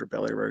Harford Road or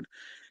Bel Air Road.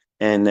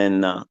 And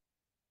then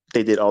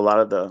they did a lot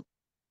of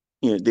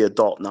the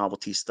adult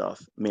novelty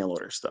stuff, mail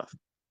order stuff.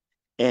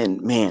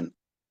 And man,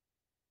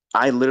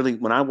 I literally,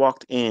 when I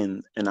walked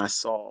in and I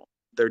saw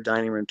their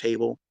dining room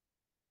table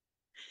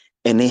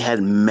and they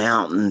had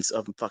mountains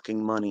of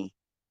fucking money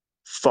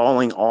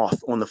falling off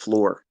on the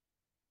floor,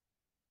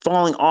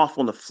 falling off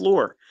on the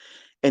floor.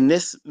 And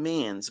this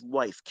man's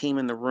wife came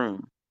in the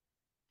room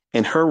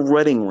and her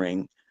wedding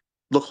ring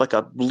looked like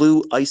a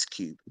blue ice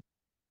cube.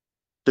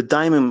 The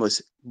diamond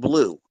was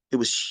blue. It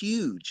was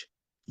huge,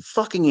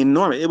 fucking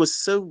enormous. It was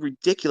so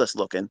ridiculous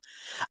looking.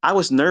 I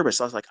was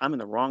nervous. I was like, I'm in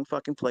the wrong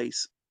fucking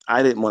place.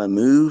 I didn't want to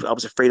move. I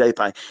was afraid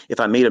if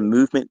I made a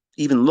movement,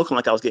 even looking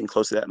like I was getting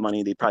close to that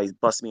money, they'd probably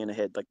bust me in the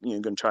head, like,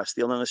 going to try to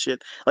steal this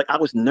shit. Like, I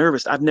was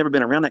nervous. I've never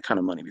been around that kind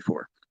of money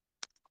before.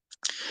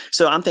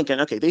 So I'm thinking,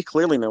 okay, they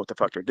clearly know what the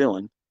fuck they're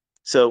doing.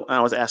 So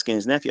I was asking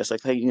his nephew, I was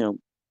like, hey,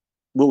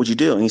 what would you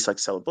do? And he's like,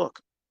 sell a book.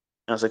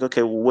 And I was like,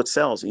 okay, well, what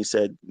sells? And he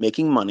said,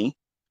 making money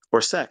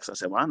or sex. I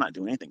said, well, I'm not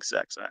doing anything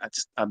sex.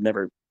 I've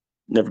never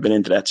been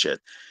into that shit.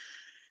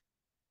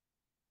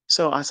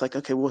 So I was like,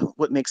 okay, well,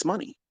 what makes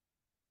money?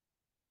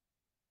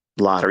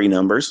 Lottery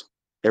numbers.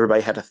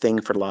 Everybody had a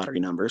thing for lottery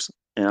numbers.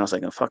 And I was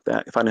like, oh, fuck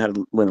that. If I knew how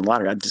to win the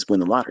lottery, I'd just win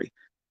the lottery.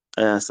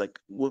 And I was like,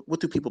 what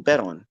do people bet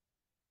on?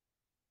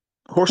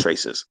 Horse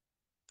races.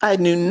 I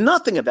knew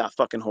nothing about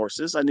fucking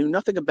horses. I knew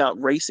nothing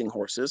about racing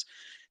horses.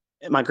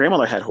 My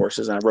grandmother had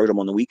horses, and I rode them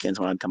on the weekends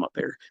when I'd come up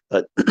there.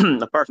 But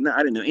apart from that, I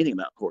didn't know anything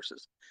about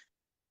horses.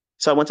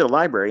 So I went to the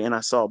library and I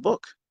saw a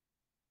book,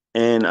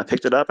 and I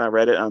picked it up. And I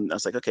read it. I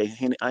was like, okay,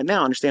 I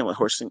now understand what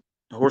horse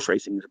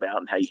racing is about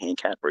and how you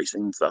handicap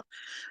racing and stuff.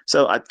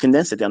 So I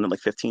condensed it down to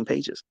like 15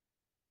 pages,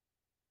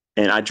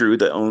 and I drew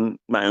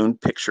my own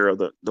picture of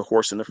the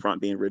horse in the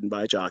front being ridden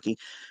by a jockey,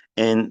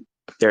 and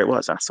there it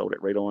was. I sold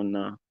it right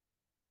on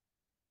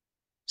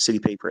city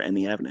paper and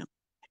the Avenue,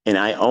 and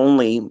I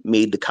only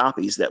made the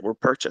copies that were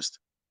purchased.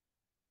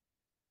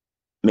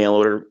 Mail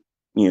order,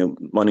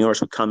 money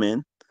orders would come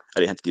in. I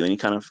didn't have to do any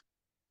kind of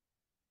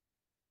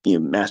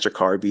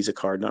MasterCard, Visa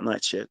card, none of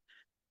that shit.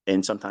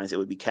 And sometimes it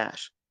would be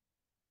cash.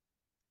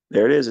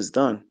 There it is. It's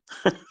done.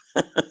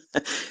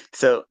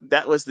 So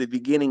that was the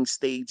beginning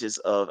stages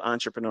of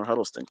Entrepreneur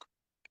Huddleston.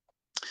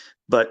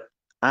 But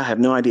I have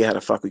no idea how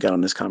the fuck we got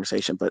on this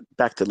conversation. But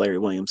back to Larry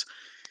Williams.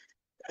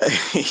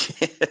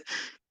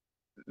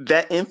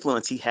 That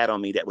influence he had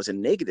on me, that was a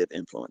negative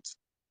influence.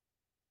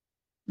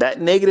 That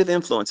negative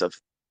influence of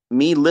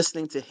me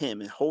listening to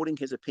him and holding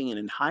his opinion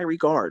in high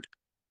regard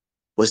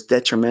was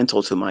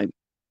detrimental to my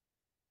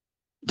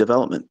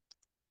development.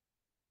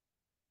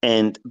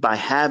 And by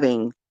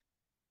having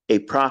a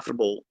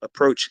profitable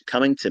approach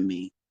coming to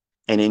me,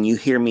 and then you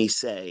hear me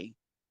say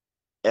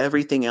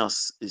everything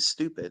else is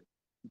stupid,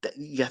 that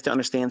you have to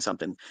understand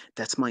something.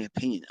 That's my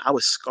opinion. I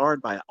was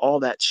scarred by all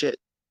that shit.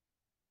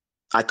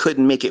 I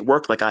couldn't make it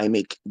work like I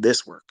make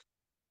this work.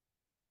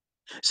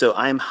 So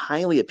I am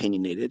highly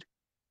opinionated.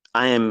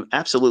 I am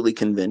absolutely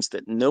convinced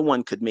that no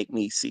one could make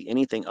me see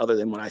anything other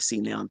than what I see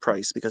now in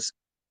price because,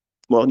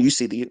 well, you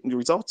see the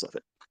results of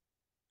it.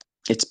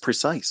 It's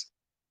precise.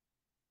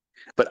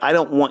 But I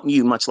don't want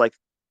you, much like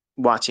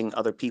watching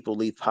other people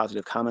leave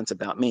positive comments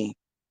about me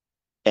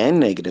and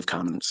negative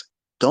comments,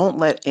 don't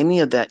let any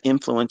of that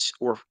influence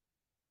or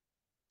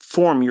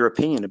form your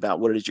opinion about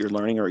what it is you're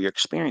learning or your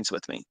experience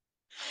with me.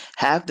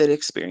 Have that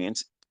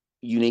experience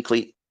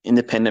uniquely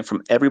independent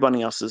from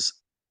everybody else's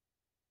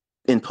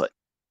input.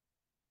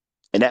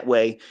 And that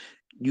way,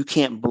 you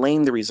can't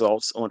blame the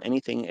results on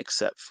anything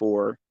except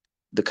for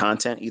the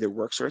content either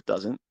works or it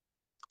doesn't,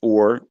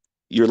 or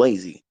you're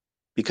lazy,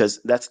 because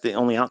that's the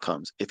only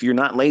outcomes. If you're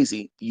not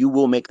lazy, you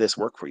will make this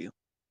work for you.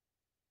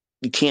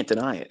 You can't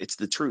deny it. It's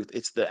the truth.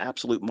 It's the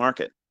absolute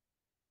market.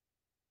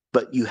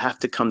 But you have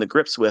to come to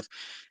grips with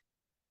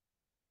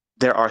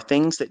there are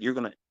things that you're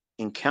going to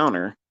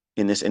encounter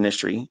in this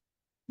industry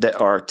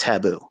that are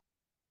taboo.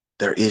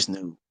 There is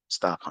no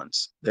stop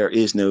hunts. There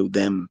is no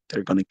them that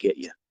are going to get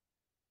you.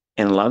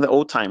 And a lot of the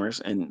old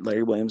timers, and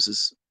Larry Williams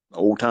is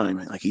old time,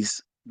 like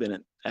he's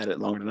been at it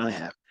longer than I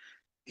have.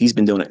 He's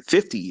been doing it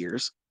 50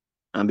 years.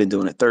 I've been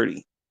doing it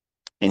 30.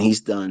 And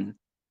he's done,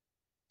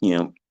 you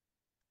know,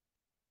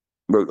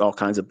 wrote all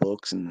kinds of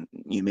books and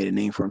made a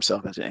name for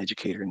himself as an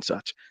educator and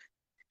such.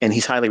 And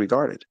he's highly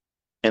regarded.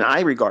 And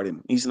I regard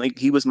him. He's like,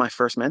 he was my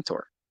first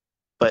mentor.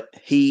 But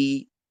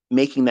he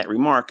making that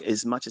remark,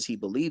 as much as he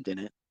believed in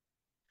it,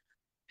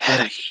 had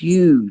a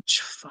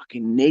huge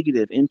fucking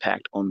negative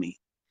impact on me.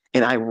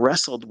 And I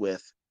wrestled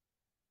with,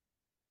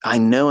 I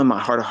know in my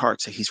heart of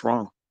hearts that he's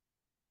wrong.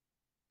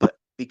 But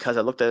because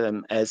I looked at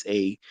him as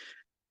a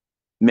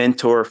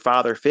mentor,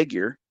 father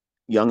figure,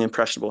 young,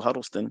 impressionable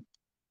Huddleston,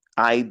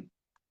 I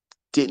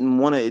didn't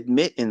want to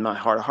admit in my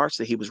heart of hearts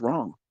that he was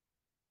wrong.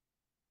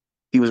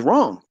 He was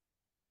wrong.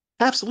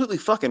 Absolutely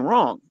fucking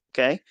wrong.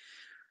 Okay.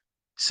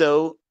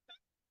 So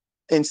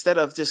instead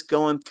of just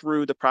going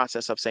through the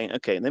process of saying,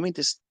 okay, let me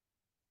just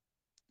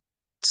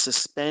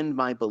suspend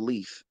my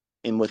belief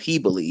in what he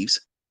believes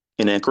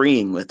and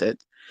agreeing with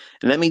it,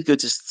 and let me go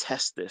just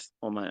test this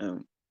on my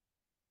own,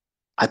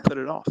 I put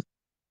it off.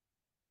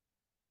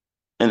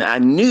 And I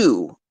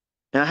knew,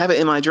 and I have it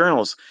in my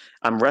journals,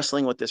 I'm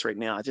wrestling with this right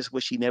now. I just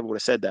wish he never would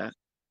have said that.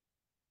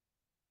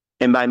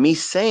 And by me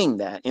saying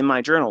that in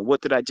my journal,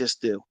 what did I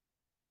just do?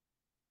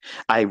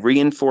 I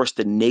reinforced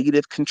the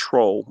negative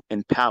control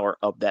and power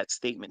of that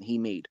statement he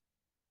made.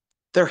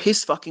 They're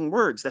his fucking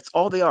words. That's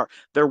all they are.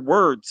 They're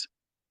words.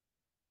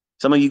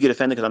 Some of you get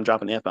offended because I'm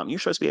dropping the F bomb. You're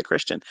supposed to be a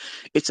Christian.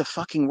 It's a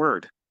fucking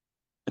word.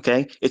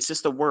 Okay? It's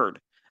just a word.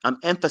 I'm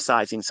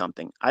emphasizing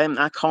something. I am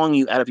not calling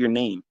you out of your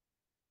name.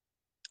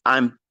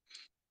 I'm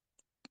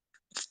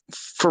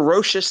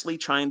ferociously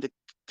trying to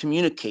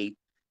communicate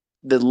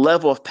the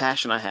level of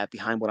passion I have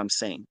behind what I'm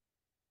saying.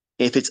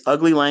 If it's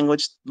ugly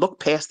language,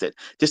 look past it.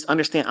 Just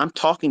understand I'm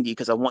talking to you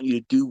because I want you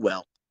to do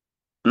well.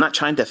 I'm not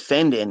trying to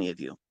offend any of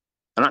you.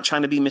 I'm not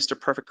trying to be Mr.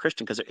 Perfect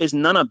Christian because there is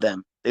none of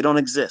them. They don't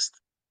exist.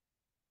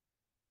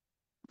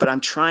 But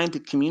I'm trying to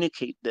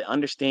communicate the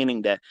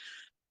understanding that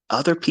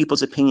other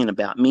people's opinion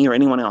about me or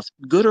anyone else,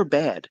 good or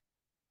bad,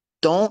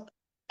 don't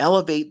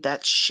elevate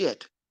that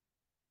shit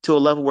to a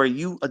level where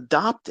you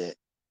adopt it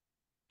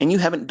and you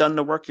haven't done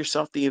the work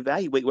yourself to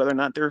evaluate whether or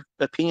not their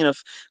opinion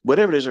of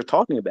whatever it is they're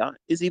talking about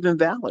is even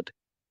valid.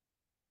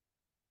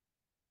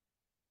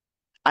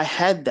 I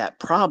had that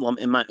problem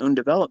in my own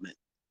development.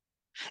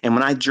 And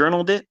when I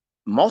journaled it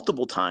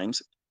multiple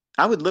times,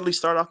 I would literally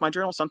start off my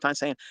journal sometimes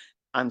saying,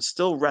 I'm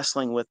still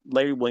wrestling with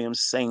Larry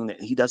Williams saying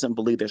that he doesn't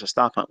believe there's a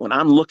stop hunt. When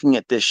I'm looking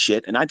at this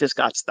shit and I just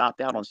got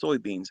stopped out on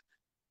soybeans,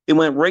 it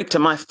went right to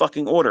my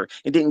fucking order.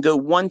 It didn't go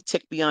one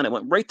tick beyond. It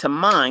went right to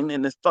mine,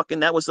 and the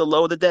fucking that was the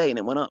low of the day, and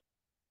it went up.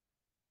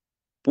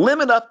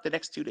 Limit up the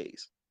next 2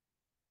 days.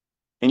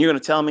 And you're gonna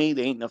tell me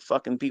there ain't no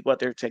fucking people out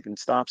there taking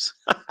stops?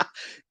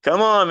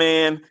 Come on,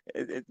 man.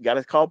 It got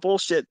to call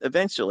bullshit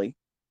eventually.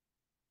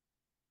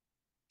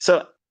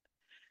 So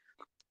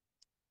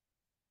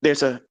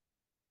there's a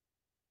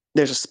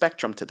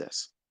spectrum to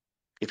this.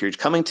 If you're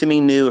coming to me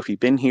new, if you've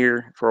been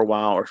here for a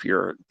while, or if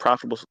you're a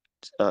profitable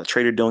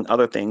trader doing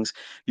other things,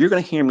 you're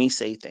going to hear me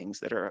say things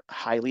that are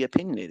highly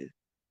opinionated.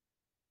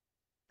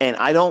 And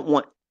I don't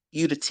want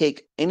you to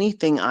take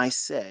anything I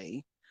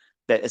say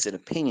that is an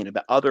opinion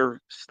about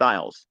other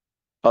styles,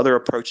 other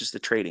approaches to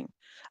trading.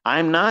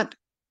 I'm not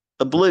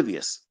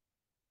oblivious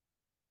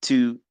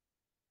to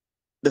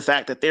the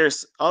fact that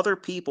there's other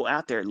people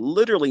out there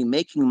literally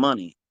making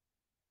money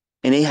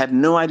and they have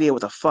no idea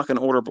what the fucking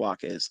order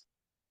block is.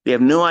 They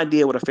have no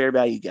idea what a fair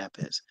value gap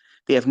is.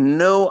 They have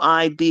no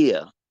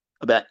idea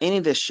about any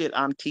of this shit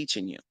I'm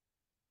teaching you.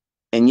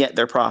 And yet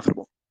they're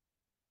profitable.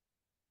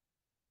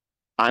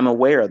 I'm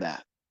aware of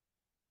that.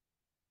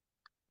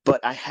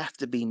 But I have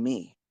to be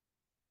me.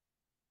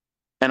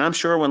 And I'm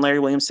sure when Larry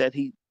Williams said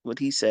what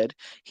he said,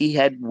 he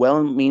had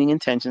well-meaning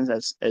intentions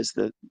as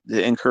the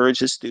encourage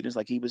his students,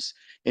 like he was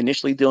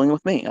initially dealing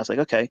with me. I was like,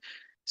 okay,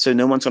 so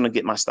no one's going to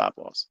get my stop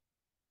loss,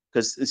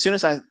 because as soon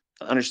as I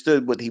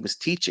understood what he was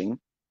teaching,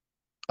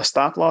 a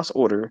stop loss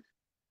order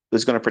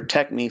was going to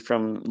protect me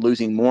from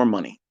losing more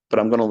money, but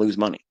I'm going to lose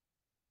money.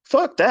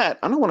 Fuck that!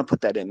 I don't want to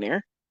put that in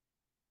there,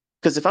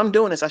 because if I'm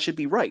doing this, I should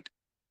be right.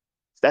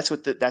 That's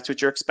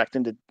what you're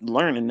expecting to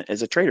learn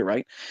as a trader,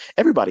 right?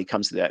 Everybody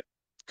comes to that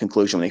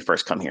conclusion when they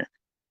first come here.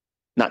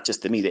 Not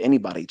just to me, to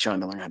anybody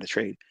trying to learn how to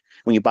trade.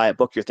 When you buy a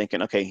book, you're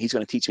thinking, okay, he's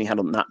going to teach me how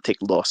to not take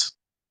loss.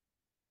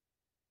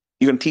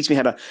 You're going to teach me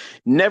how to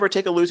never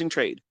take a losing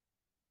trade.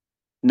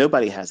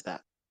 Nobody has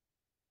that.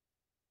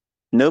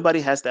 Nobody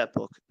has that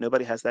book.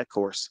 Nobody has that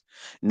course.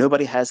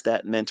 Nobody has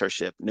that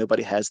mentorship.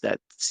 Nobody has that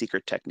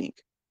secret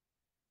technique.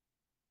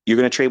 You're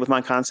going to trade with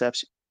my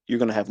concepts. You're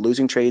going to have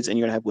losing trades and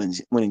you're going to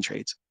have winning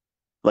trades,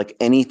 like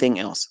anything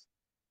else.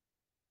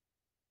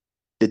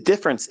 The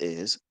difference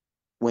is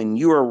when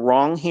you are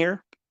wrong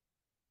here,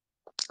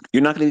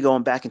 you're not going to be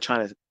going back and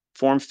trying to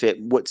form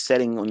fit what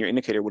setting on your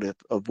indicator would have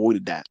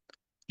avoided that.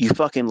 You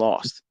fucking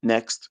lost.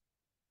 Next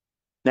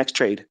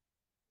trade.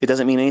 It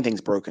doesn't mean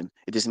anything's broken.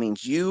 It just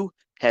means you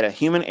had a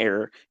human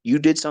error. You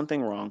did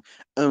something wrong.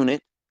 Own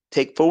it.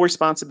 Take full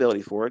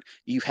responsibility for it.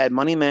 You've had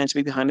money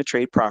management behind the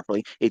trade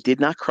properly. It did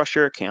not crush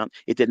your account.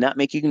 It did not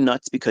make you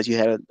nuts because you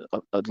had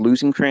a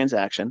losing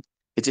transaction.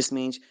 It just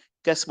means,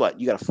 guess what?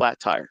 You got a flat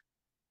tire.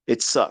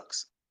 It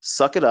sucks.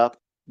 Suck it up.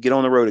 Get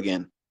on the road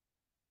again.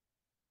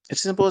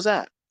 It's simple as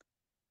that.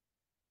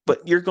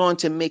 But you're going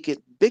to make it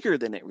bigger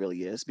than it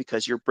really is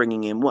because you're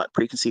bringing in what?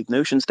 Preconceived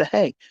notions to,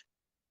 hey,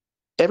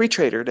 every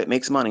trader that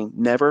makes money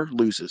never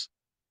loses.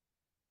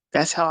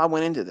 That's how I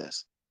went into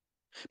this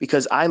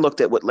because I looked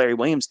at what Larry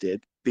Williams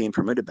did being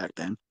promoted back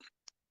then.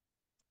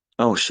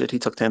 Oh shit, he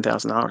took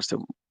 $10,000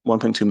 to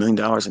 $1.2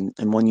 million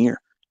in 1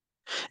 year.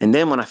 And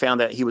then when I found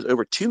that he was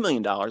over $2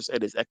 million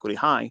at his equity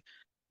high,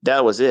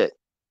 that was it.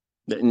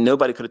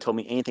 Nobody could have told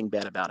me anything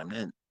bad about him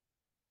then.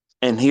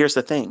 And here's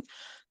the thing,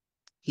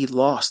 he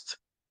lost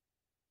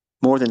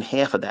more than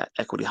half of that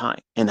equity high.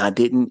 And I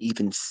didn't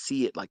even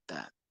see it like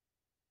that.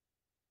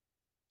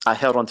 I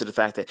held on to the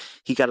fact that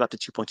he got up to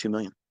 2.2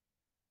 million.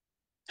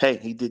 Hey,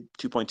 he did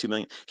 2.2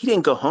 million. He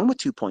didn't go home with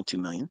 2.2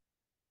 million.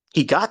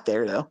 He got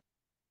there though.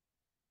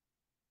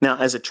 Now,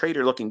 as a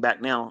trader looking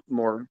back now,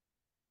 more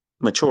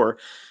mature,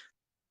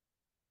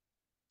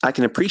 I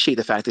can appreciate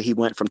the fact that he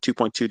went from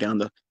 2.2 down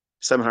to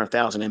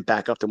 700,000 and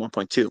back up to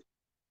 1.2.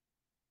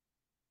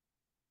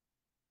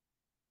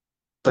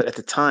 But at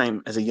the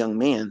time, as a young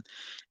man,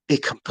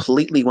 it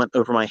completely went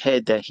over my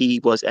head that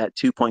he was at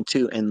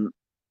 2.2 and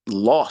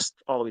lost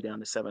all the way down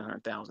to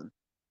 700,000.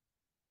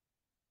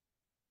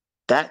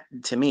 That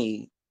to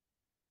me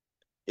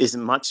is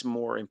much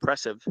more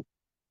impressive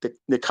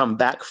to come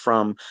back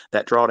from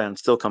that drawdown and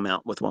still come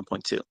out with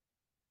 1.2.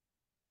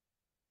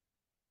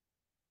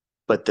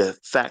 But the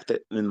fact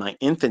that in my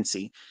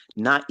infancy,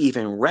 not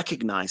even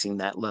recognizing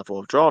that level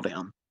of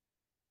drawdown,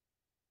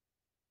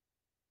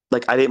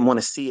 like I didn't want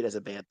to see it as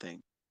a bad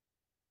thing.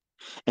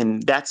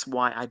 And that's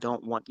why I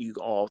don't want you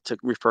all to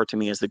refer to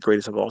me as the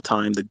greatest of all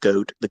time, the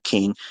GOAT, the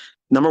king.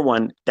 Number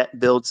one, that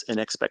builds an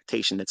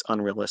expectation that's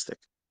unrealistic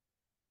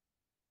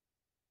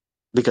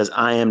because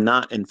I am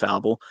not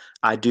infallible.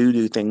 I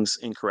do things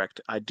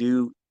incorrect. I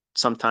do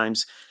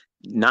sometimes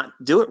not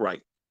do it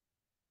right.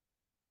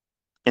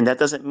 And that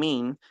doesn't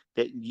mean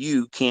that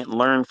you can't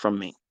learn from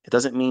me. It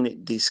doesn't mean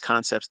that these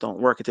concepts don't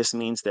work. It just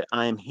means that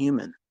I am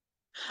human.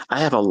 I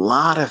have a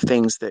lot of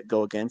things that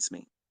go against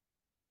me.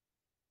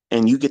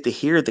 And you get to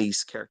hear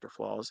these character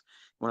flaws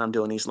when I'm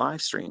doing these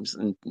live streams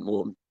and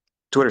well,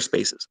 Twitter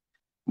spaces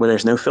where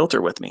there's no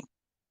filter with me.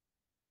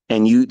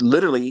 And you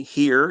literally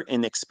hear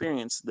and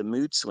experience the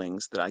mood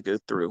swings that I go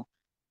through.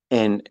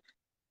 And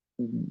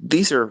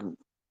these are,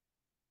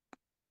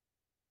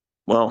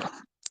 well,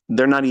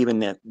 they're not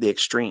even at the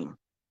extreme.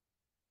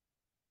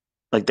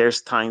 Like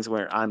there's times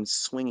where I'm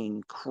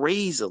swinging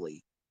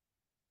crazily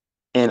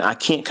and I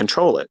can't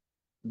control it.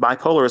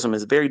 Bipolarism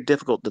is very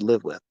difficult to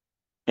live with,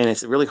 and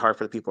it's really hard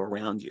for the people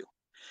around you.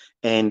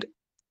 And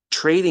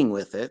trading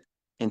with it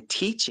and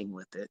teaching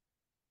with it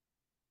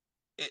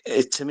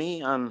to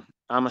me, I'm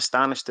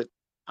astonished that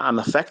I'm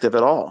effective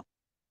at all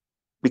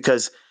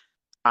because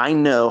I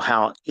know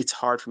how it's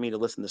hard for me to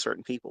listen to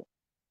certain people,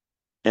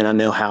 and I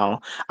know how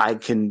I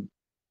can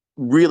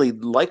really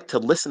like to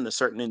listen to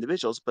certain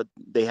individuals, but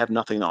they have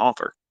nothing to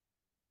offer.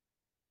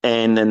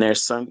 And then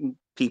there's some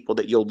people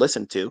that you'll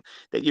listen to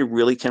that you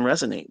really can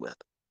resonate with,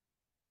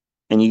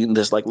 and you can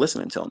just like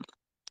listening to them.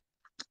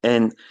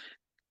 And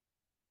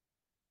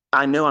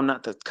I know I'm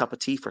not the cup of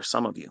tea for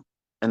some of you,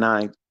 and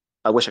I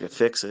wish I could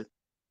fix it,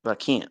 but I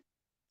can't.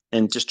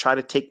 And just try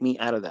to take me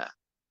out of that.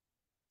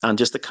 I'm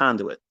just a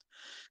conduit.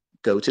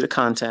 Go to the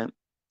content,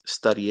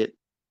 study it,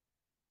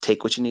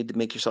 take what you need to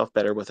make yourself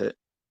better with it,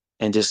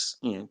 and just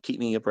keep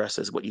me abreast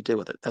as what you did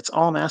with it. That's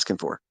all I'm asking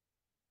for.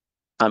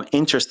 I'm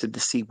interested to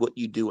see what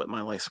you do with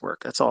my life's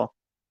work. That's all.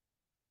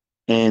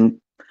 And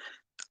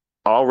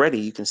already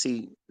you can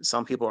see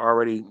some people are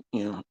already,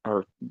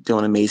 are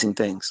doing amazing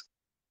things.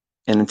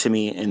 And to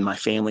me and my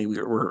family,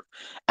 we're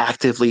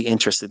actively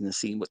interested in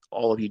seeing what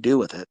all of you do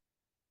with it.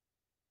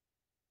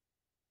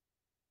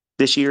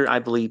 This year, I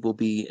believe, will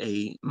be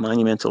a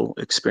monumental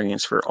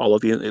experience for all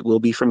of you. It will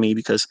be for me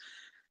because,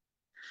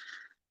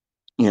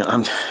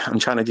 I'm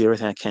trying to do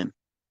everything I can,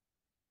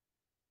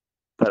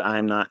 but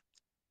I'm not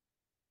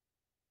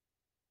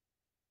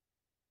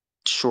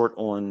short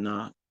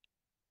on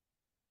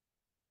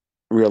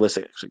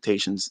realistic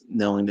expectations,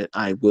 knowing that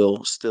I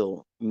will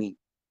still meet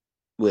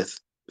with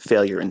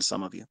failure in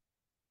some of you.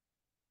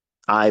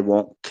 I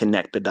won't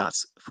connect the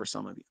dots for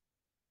some of you.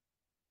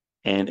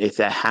 And if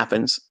that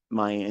happens,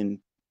 my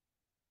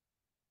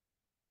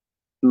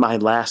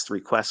last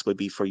request would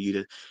be for you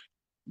to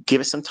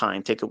give it some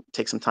time,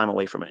 take some time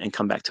away from it, and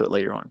come back to it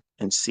later on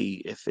and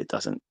see if it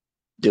doesn't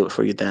do it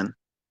for you then.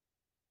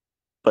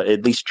 But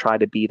at least try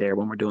to be there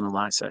when we're doing the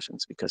live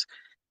sessions, because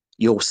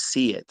you'll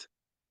see it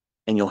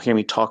and you'll hear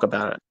me talk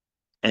about it,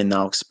 and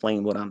I'll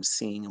explain what I'm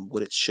seeing and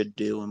what it should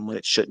do and what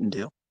it shouldn't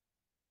do.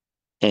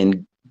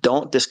 And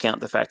don't discount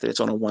the fact that it's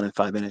on a 1 and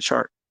 5 minute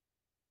chart,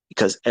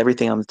 because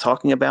everything I'm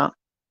talking about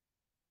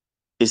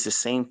is the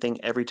same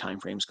thing every time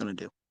frame is going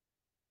to do.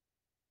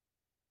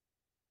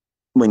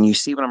 When you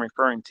see what I'm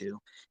referring to,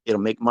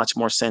 it'll make much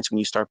more sense when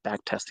you start back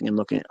testing and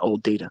looking at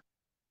old data.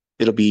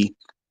 It'll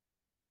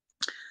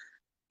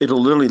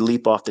literally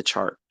leap off the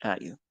chart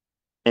at you,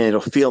 and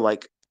it'll feel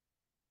like,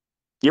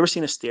 you ever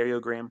seen a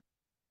stereogram?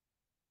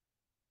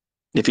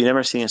 If you've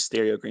never seen a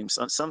stereogram,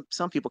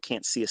 some people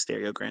can't see a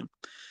stereogram.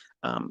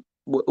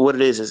 What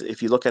it is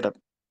if you look at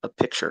a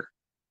picture,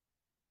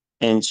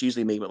 and it's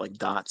usually made with like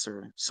dots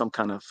or some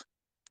kind of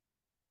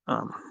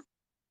um,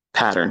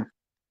 pattern,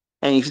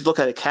 and if you look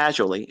at it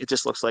casually, it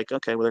just looks like,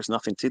 okay, well, there's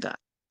nothing to that.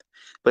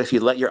 But if you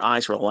let your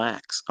eyes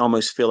relax,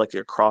 almost feel like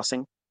you're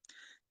crossing,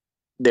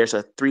 there's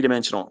a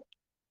three-dimensional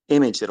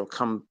image that'll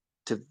come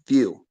to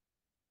view.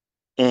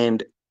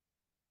 And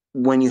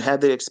when you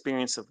have the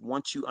experience of,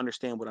 once you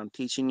understand what I'm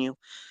teaching you,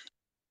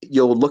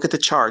 you'll look at the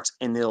charts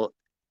and they'll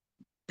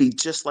be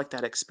just like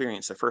that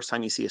experience the first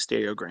time you see a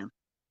stereogram.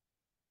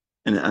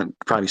 And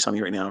probably some of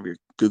you right now, if you're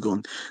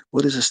Googling,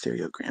 what is a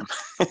stereogram?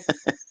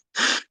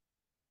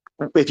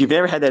 If you've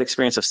never had that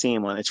experience of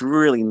seeing one, it's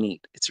really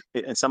neat.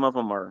 And some of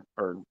them are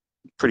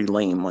pretty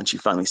lame once you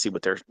finally see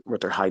what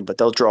they're hiding. But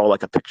they'll draw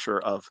like a picture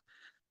of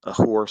a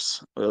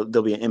horse.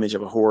 There'll be an image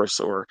of a horse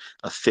or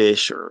a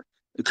fish, or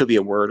it could be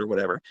a word or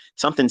whatever.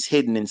 Something's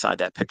hidden inside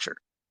that picture.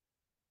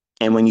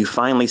 And when you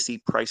finally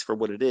see price for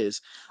what it is,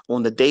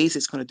 on the days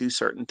it's going to do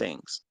certain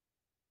things,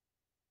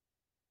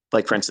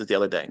 like for instance, the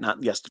other day,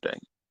 not yesterday,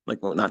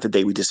 like, well, not the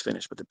day we just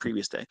finished, but the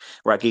previous day,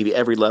 where I gave you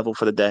every level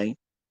for the day,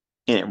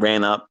 and it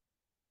ran up,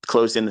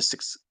 closed in the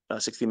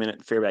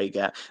 60-minute fair value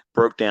gap,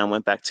 broke down,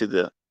 went back to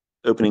the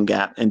opening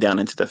gap, and down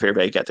into the fair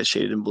value gap that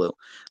shaded in blue.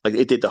 Like,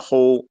 it did the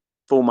whole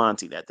full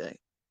Monty that day.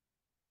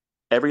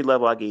 Every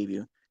level I gave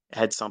you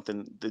had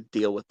something to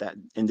deal with that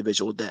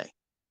individual day.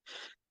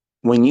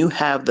 When you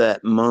have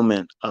that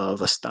moment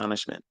of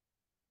astonishment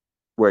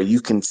where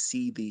you can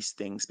see these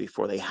things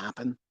before they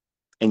happen,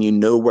 and you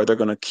know where they're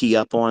going to key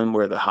up on,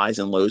 where the highs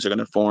and lows are going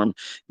to form,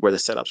 where the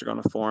setups are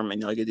going to form,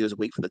 and all you got to do is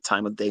wait for the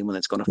time of day when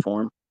it's going to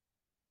form,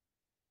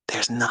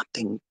 there's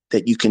nothing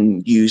that you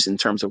can use in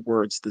terms of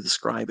words to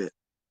describe it.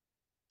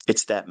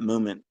 It's that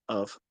moment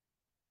of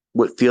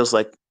what feels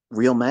like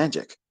real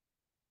magic.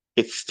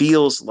 It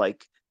feels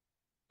like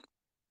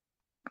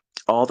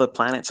all the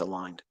planets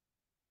aligned,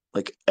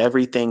 like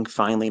everything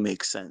finally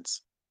makes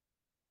sense.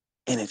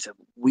 And it's a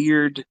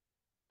weird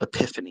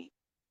epiphany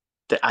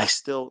that I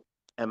still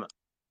am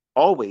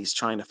always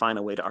trying to find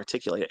a way to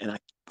articulate it. And I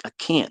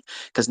can't,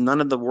 because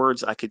none of the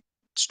words I could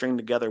string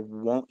together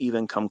won't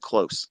even come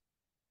close.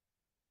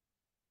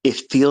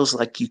 It feels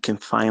like you can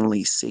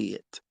finally see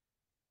it.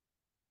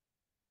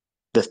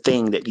 The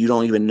thing that you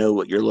don't even know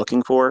what you're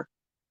looking for,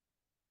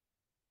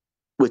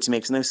 which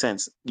makes no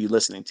sense, you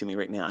listening to me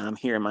right now, and I'm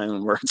hearing my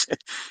own words.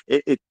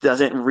 It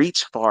doesn't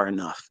reach far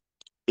enough.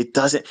 It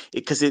doesn't,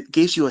 because it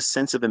gives you a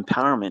sense of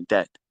empowerment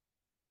that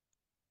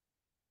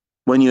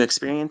when you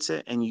experience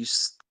it and you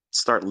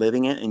start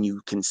living it and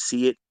you can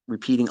see it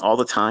repeating all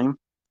the time,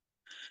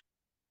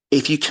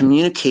 if you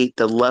communicate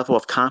the level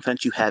of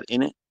confidence you have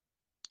in it,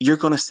 you're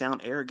going to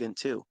sound arrogant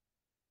too.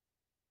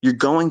 You're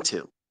going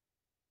to.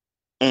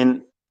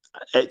 And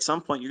at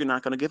some point, you're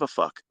not going to give a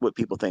fuck what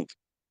people think,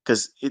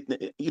 because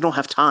you don't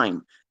have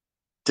time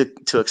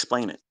to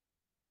explain it.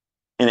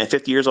 And at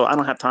 50 years old, I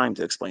don't have time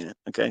to explain it.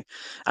 Okay.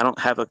 I don't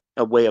have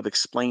a way of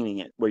explaining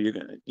it where you're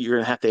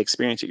gonna have to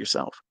experience it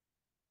yourself.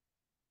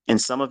 And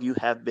some of you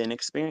have been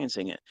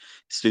experiencing it.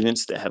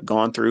 Students that have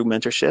gone through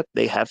mentorship,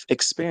 they have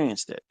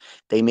experienced it.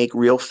 They make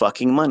real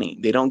fucking money.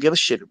 They don't give a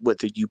shit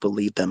whether you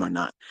believe them or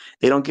not.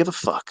 They don't give a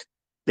fuck.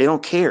 They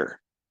don't care.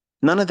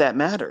 None of that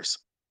matters.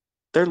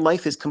 Their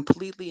life is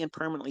completely and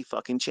permanently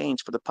fucking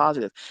changed for the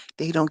positive.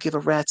 They don't give a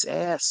rat's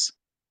ass.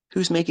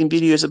 Who's making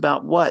videos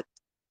about what?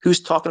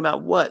 Who's talking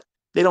about what?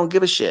 They don't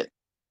give a shit.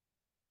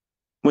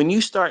 When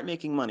you start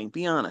making money,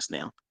 be honest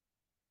now.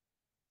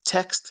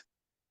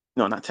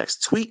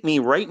 tweet me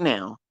right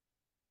now.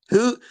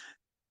 Who,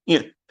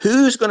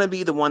 who's going to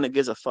be the one that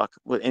gives a fuck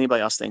what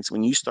anybody else thinks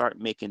when you start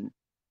making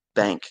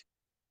bank?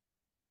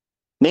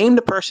 Name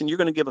the person you're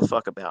going to give a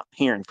fuck about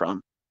hearing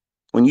from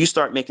when you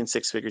start making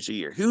six figures a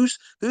year. Who's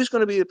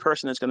going to be the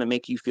person that's going to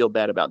make you feel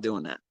bad about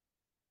doing that?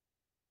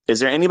 Is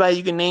there anybody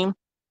you can name?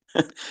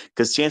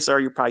 Because chances are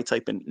you're probably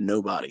typing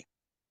nobody.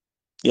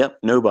 Yep,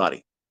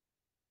 nobody.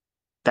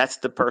 That's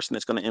the person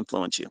that's going to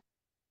influence you.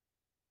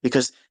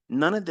 Because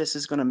none of this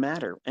is going to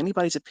matter.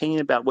 Anybody's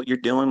opinion about what you're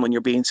doing when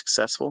you're being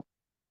successful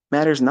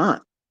matters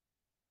not.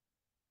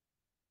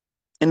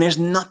 And there's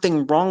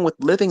nothing wrong with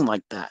living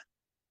like that.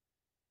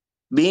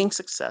 Being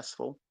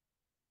successful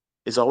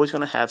is always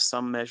going to have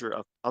some measure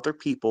of other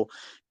people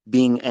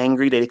being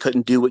angry that they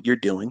couldn't do what you're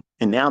doing.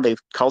 And now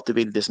they've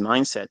cultivated this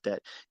mindset that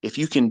if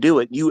you can do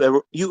it, you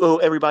owe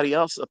everybody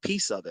else a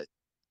piece of it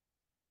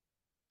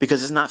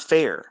because it's not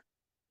fair.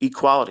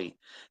 Equality.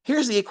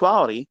 Here's the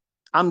equality.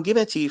 I'm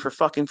giving it to you for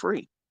fucking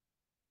free.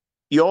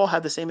 You all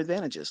have the same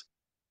advantages.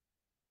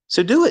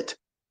 So do it.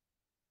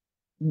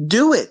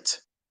 Do it.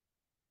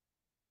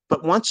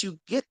 But once you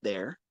get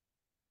there,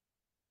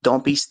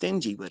 don't be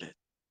stingy with it.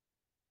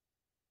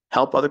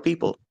 Help other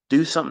people.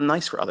 Do something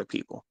nice for other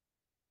people.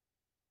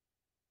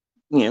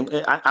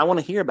 I want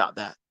to hear about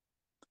that.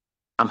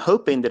 I'm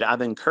hoping that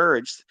I've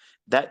encouraged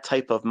that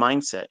type of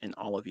mindset in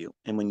all of you.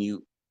 And when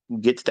you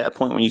get to that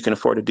point when you can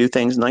afford to do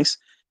things nice,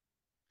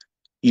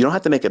 you don't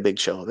have to make a big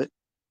show of it.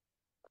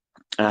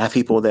 And I have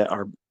people that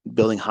are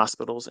building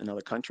hospitals in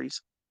other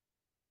countries.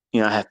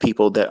 I have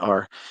people that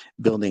are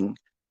building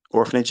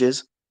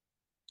orphanages.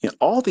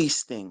 All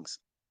these things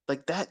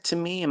like that to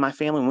me and my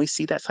family, when we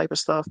see that type of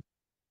stuff,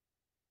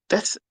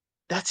 that's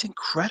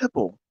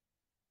incredible.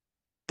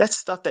 That's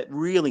stuff that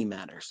really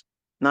matters.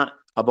 Not,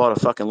 I bought a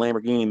fucking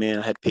Lamborghini, man.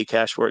 I had to pay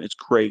cash for it. It's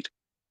great.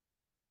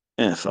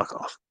 Fuck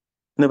off.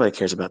 Nobody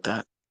cares about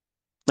that.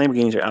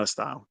 Lamborghinis are out of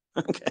style.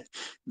 Okay.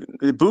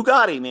 The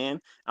Bugatti, man.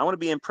 I want to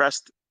be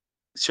impressed.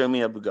 Show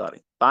me a Bugatti.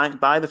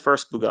 Buy the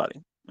first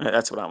Bugatti.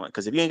 That's what I want.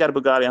 Because if you ain't got a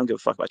Bugatti, I don't give a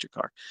fuck about your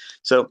car.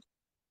 So,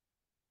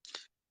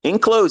 in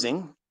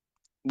closing,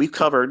 we've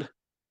covered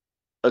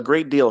a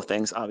great deal of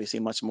things, obviously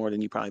much more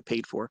than you probably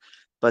paid for,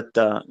 but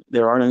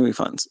there are no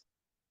refunds.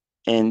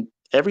 And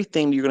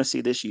everything you're going to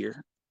see this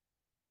year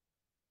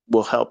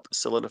will help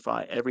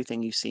solidify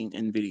everything you've seen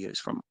in videos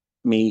from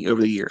me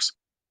over the years.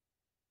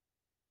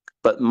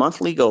 But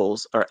monthly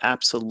goals are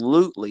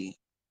absolutely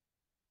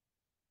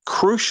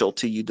crucial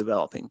to you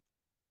developing,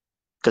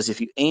 because if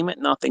you aim at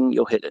nothing,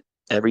 you'll hit it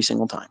every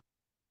single time.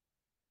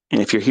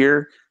 And if you're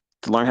here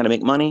to learn how to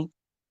make money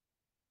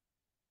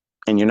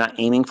and you're not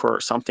aiming for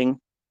something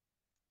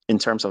in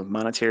terms of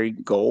monetary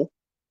goal,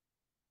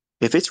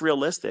 if it's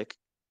realistic,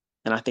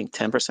 and I think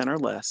 10% or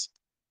less,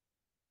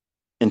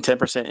 and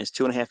 10% is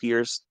 2.5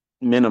 years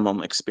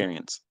minimum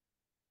experience,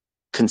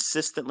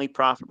 consistently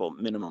profitable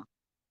minimum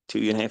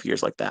 2.5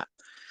 years like that,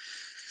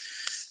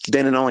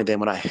 then and only then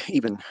would I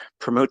even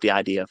promote the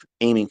idea of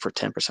aiming for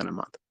 10% a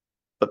month.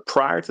 But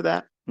prior to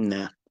that,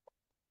 nah,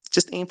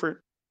 just aim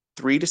for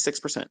 3 to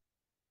 6%.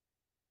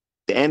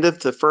 The end of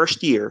the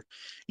first year,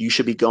 you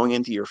should be going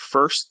into your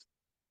first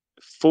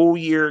full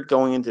year,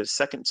 going into the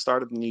second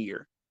start of the new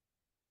year.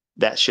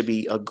 That should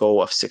be a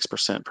goal of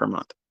 6% per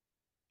month,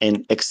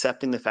 and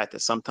accepting the fact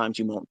that sometimes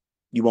you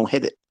won't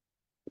hit it,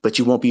 but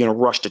you won't be in a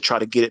rush to try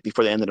to get it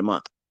before the end of the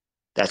month.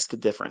 That's the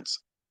difference.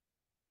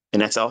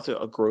 And that's also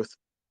a growth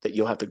that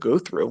you'll have to go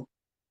through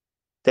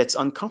that's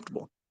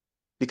uncomfortable,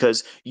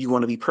 because you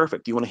want to be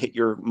perfect. You want to hit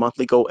your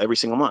monthly goal every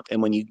single month.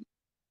 And when you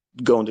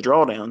go into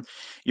drawdown,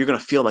 you're going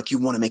to feel like you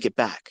want to make it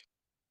back.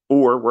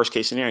 Or worst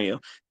case scenario,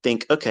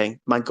 think, okay,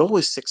 my goal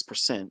is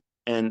 6%.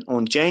 And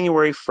on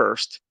January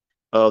 1st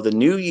of the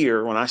new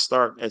year, when I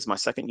start as my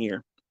second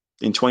year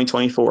in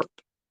 2024,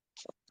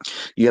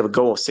 you have a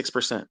goal of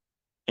 6%,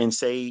 and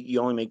say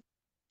you only make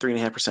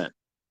 3.5%.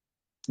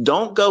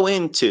 Don't go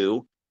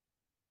into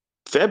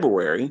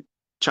February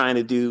trying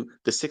to do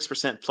the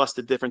 6% plus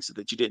the difference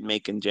that you didn't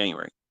make in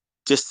January.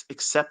 Just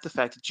accept the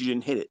fact that you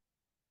didn't hit it.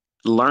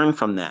 Learn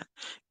from that.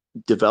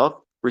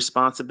 Develop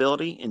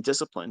responsibility and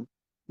discipline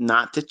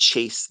not to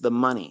chase the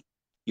money.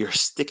 You're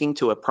sticking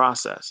to a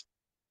process.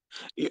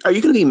 Are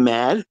you going to be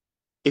mad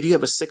if you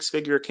have a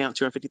six-figure account,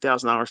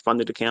 $250,000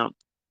 funded account,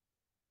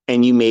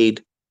 and you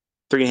made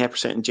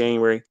 3.5% in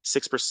January,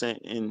 6%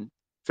 in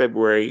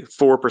February,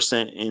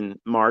 4% in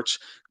March,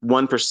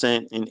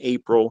 1% in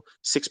April,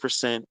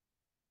 6%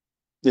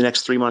 the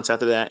next 3 months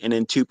after that, and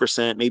then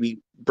 2%, maybe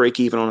break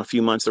even on a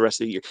few months the rest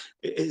of the year?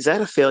 Is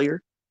that a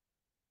failure?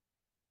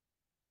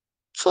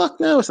 Fuck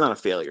no, it's not a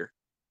failure.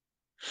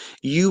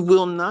 You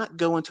will not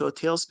go into a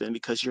tailspin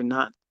because you're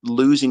not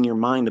losing your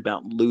mind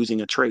about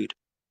losing a trade.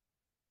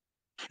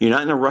 You're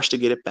not in a rush to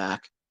get it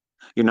back.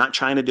 You're not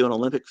trying to do an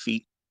Olympic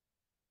feat.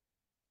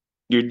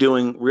 You're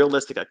doing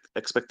realistic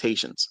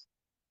expectations,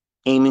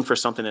 aiming for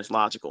something that's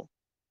logical.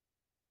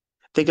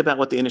 Think about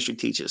what the industry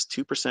teaches.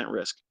 2%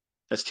 risk.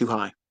 That's too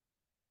high.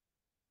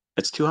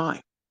 That's too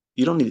high.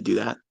 You don't need to do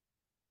that.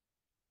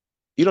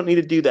 You don't need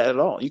to do that at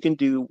all. You can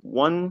do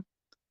 1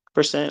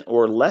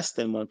 or less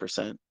than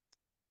 1%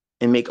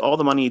 and make all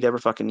the money you'd ever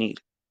fucking need.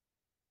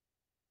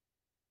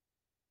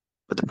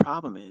 But the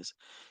problem is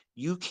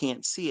you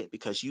can't see it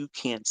because you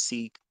can't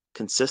see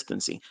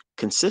consistency.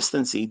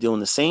 Consistency doing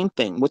the same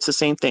thing. What's the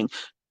same thing?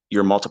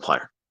 Your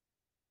multiplier.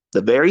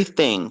 The very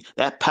thing,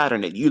 that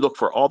pattern that you look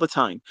for all the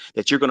time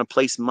that you're going to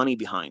place money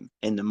behind.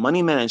 And the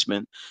money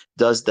management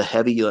does the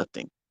heavy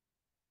lifting.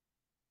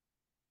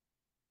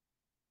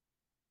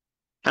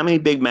 How many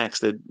Big Macs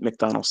did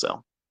McDonald's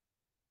sell?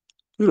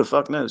 Who the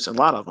fuck knows? A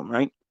lot of them,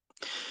 right?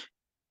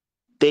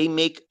 They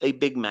make a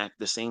Big Mac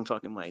the same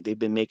fucking way. They've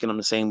been making them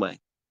the same way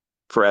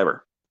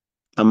forever.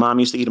 My mom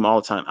used to eat them all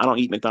the time. I don't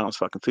eat McDonald's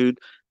fucking food,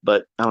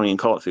 but I don't even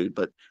call it food.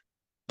 But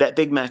that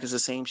Big Mac is the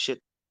same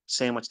shit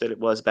sandwich that it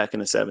was back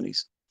in the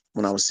 70s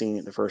when I was seeing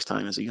it the first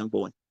time as a young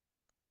boy.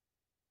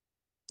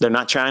 They're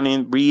not trying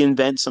to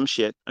reinvent some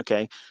shit,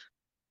 okay?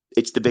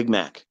 It's the Big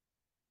Mac.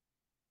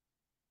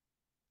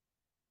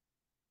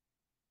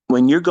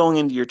 When you're going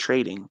into your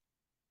trading,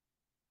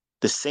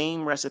 the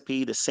same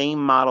recipe, the same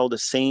model, the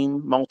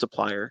same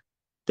multiplier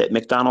that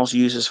McDonald's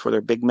uses for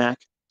their Big Mac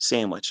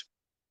sandwich,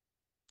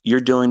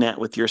 you're doing that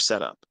with your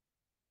setup.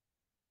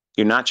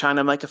 You're not trying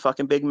to make a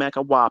fucking Big Mac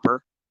a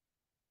Whopper,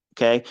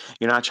 okay?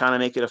 You're not trying to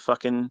make it a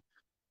fucking,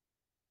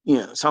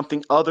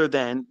 something other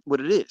than what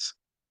it is.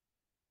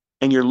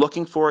 And you're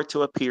looking for it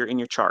to appear in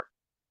your chart.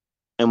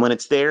 And when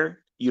it's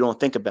there, you don't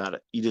think about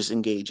it. You just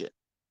engage it.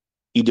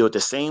 You do it the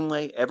same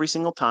way every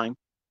single time.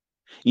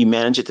 You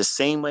manage it the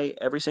same way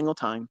every single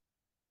time.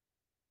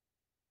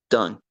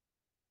 Done.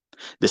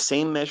 The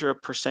same measure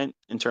of percent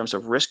in terms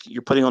of risk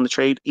you're putting on the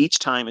trade each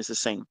time is the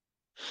same.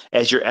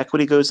 As your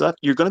equity goes up,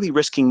 you're going to be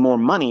risking more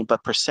money,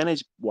 but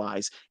percentage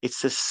wise,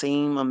 it's the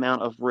same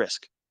amount of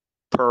risk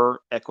per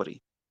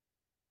equity.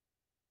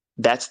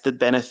 That's the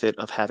benefit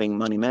of having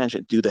money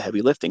management do the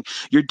heavy lifting.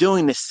 You're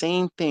doing the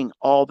same thing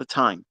all the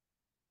time.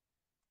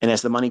 And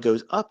as the money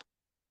goes up,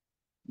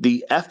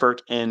 the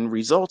effort and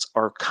results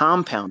are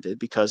compounded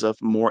because of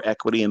more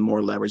equity and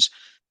more leverage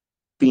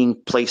being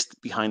placed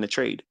behind the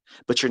trade.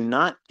 But you're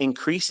not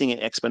increasing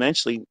it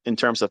exponentially in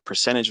terms of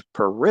percentage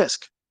per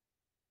risk.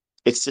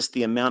 It's just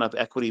the amount of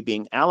equity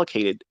being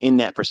allocated in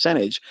that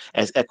percentage.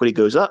 As equity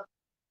goes up,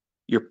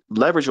 your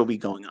leverage will be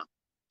going up.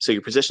 So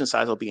your position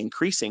size will be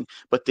increasing,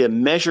 but the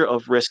measure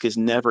of risk is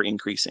never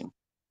increasing.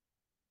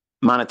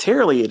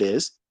 Monetarily, it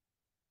is,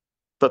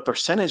 but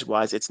percentage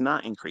wise, it's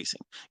not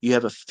increasing. You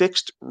have a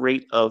fixed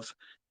rate of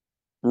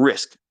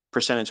risk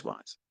percentage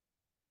wise.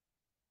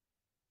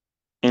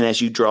 And as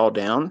you draw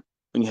down,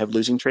 when you have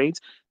losing trades,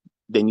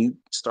 then you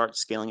start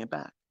scaling it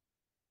back.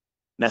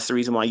 And that's the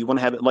reason why you want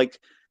to have it like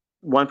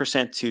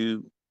 1%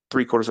 to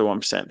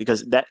 0.75%,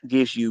 because that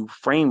gives you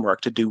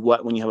framework to do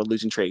what when you have a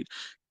losing trade?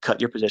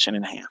 Cut your position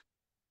in half.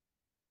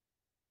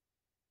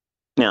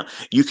 Now,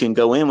 you can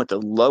go in with the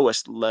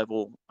lowest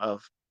level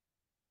of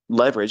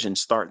leverage and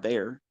start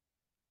there.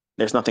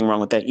 There's nothing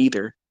wrong with that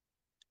either.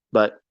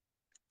 But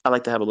I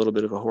like to have a little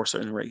bit of a horse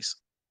in the race.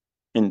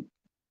 And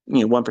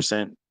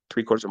 1%,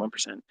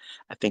 0.75%,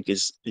 I think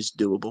is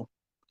doable.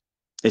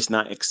 It's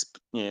not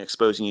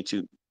exposing you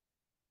to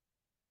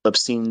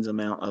obscene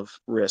amount of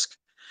risk,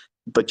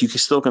 but you can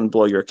still can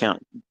blow your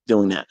account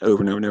doing that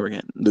over and over and over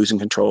again, losing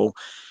control,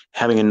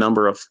 having a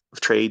number of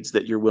trades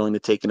that you're willing to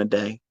take in a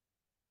day,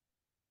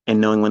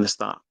 and knowing when to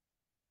stop.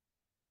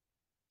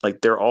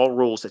 Like they're all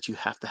rules that you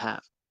have to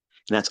have.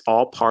 And that's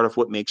all part of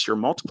what makes your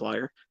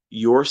multiplier,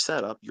 your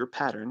setup, your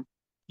pattern,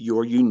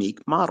 your unique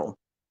model.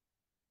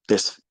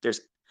 There's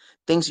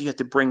things you have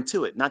to bring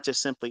to it, not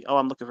just simply, oh,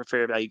 I'm looking for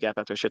fair value gap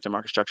after a shift in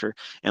market structure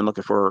and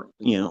looking for,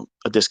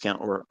 a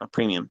discount or a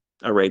premium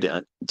array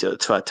to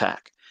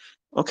attack.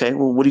 Okay,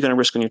 well, what are you going to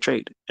risk on your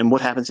trade? And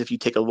what happens if you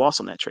take a loss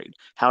on that trade?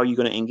 How are you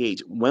going to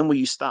engage? When will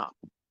you stop?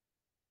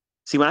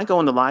 See, when I go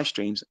into live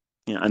streams,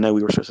 I know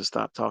we were supposed to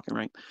stop talking,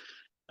 right?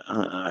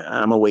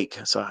 I'm awake,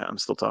 so I'm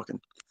still talking.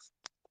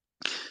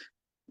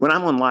 When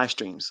I'm on live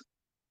streams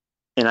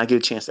and I get a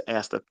chance to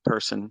ask the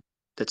person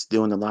that's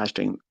doing the live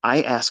stream,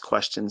 I ask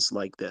questions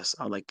like this.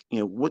 I'm like,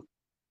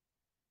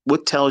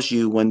 what tells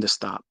you when to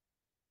stop?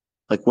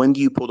 Like, when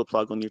do you pull the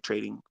plug on your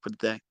trading for the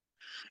day?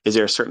 Is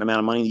there a certain amount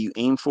of money that you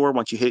aim for?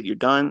 Once you hit it, you're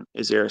done.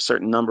 Is there a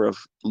certain number of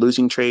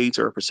losing trades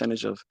or a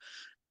percentage of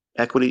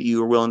equity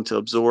you are willing to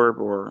absorb?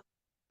 Or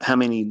how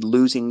many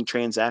losing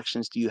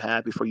transactions do you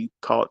have before you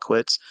call it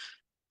quits?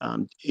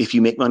 If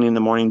you make money in the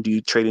morning, do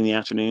you trade in the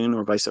afternoon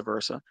or vice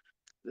versa?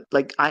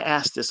 Like, I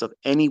ask this of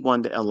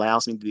anyone that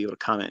allows me to be able to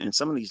comment. And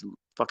some of these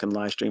fucking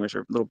live streamers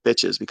are little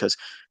bitches because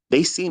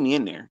they see me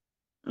in there.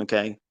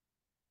 Okay.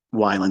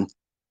 Wyland.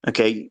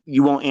 Okay.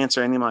 You won't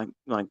answer any of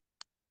my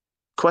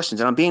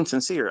questions. And I'm being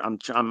sincere.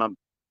 I'm a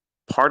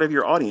part of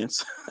your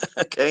audience.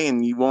 Okay.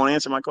 And you won't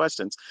answer my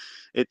questions.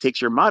 It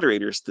takes your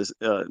moderators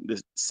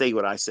to say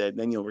what I said,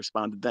 then you'll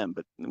respond to them,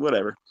 but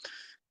whatever.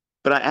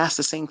 But I ask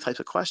the same types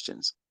of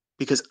questions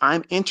because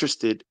I'm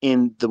interested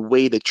in the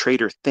way the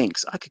trader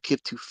thinks. I could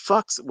give two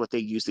fucks what they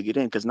use to get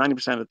in, because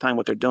 90% of the time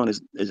what they're doing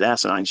is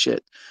asinine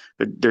shit.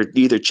 They're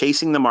either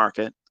chasing the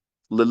market,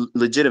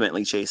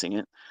 legitimately chasing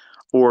it,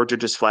 or they're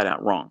just flat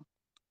out wrong.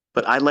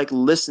 but I like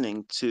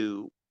listening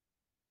to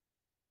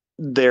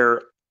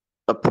their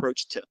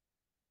approach to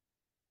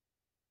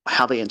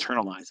how they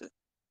internalize it.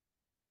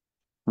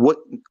 What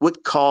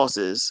what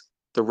causes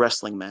the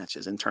wrestling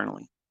matches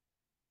internally?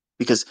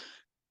 Because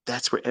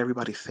that's where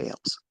everybody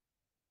fails.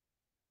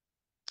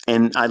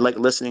 And I like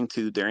listening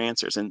to their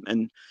answers.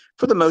 And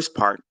for the most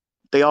part,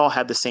 they all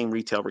have the same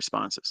retail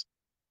responses.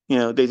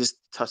 They just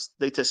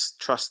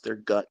trust their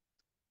gut.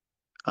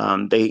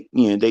 They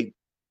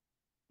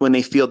when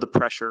they feel the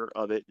pressure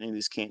of it and they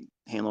just can't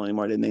handle it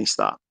anymore, then they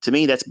stop. To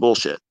me, that's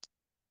bullshit.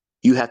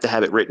 You have to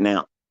have it written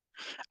out.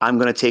 I'm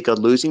going to take a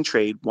losing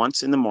trade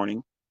once in the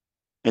morning.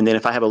 And then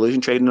if I have a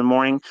losing trade in the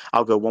morning,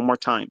 I'll go one more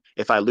time.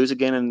 If I lose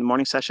again in the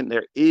morning session,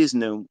 there is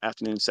no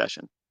afternoon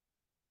session.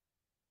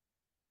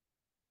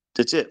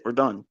 That's it. We're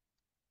done.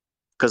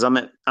 Because I'm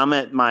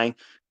at my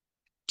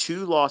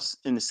two loss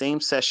in the same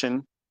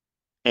session,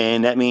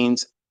 and that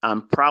means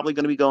I'm probably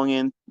going to be going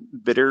in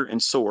bitter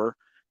and sore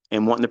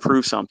and wanting to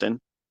prove something,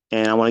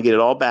 and I want to get it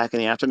all back in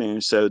the afternoon.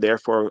 So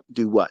therefore,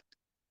 do what?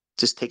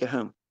 Just take it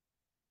home.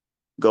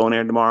 Go in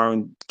there tomorrow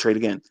and trade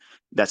again.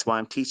 That's why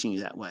I'm teaching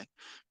you that way.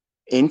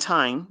 In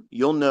time,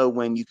 you'll know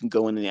when you can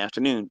go in the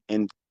afternoon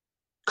and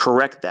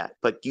correct that.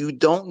 But you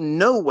don't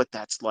know what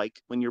that's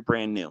like when you're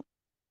brand new.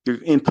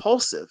 You're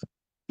impulsive.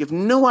 You have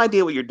no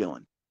idea what you're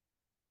doing.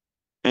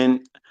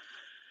 And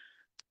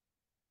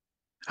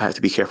I have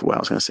to be careful what I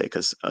was going to say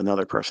because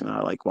another person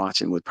I like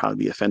watching would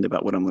probably be offended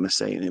about what I'm going to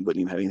say and it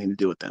wouldn't even have anything to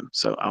do with them.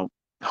 So I'll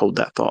hold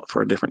that thought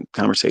for a different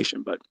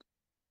conversation. But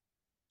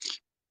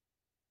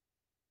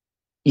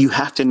you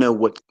have to know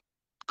what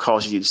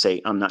causes you to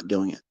say, I'm not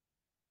doing it.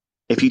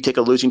 If you take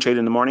a losing trade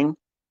in the morning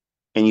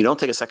and you don't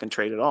take a second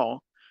trade at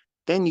all,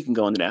 then you can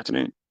go in the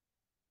afternoon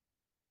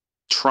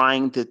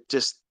trying to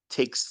just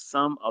take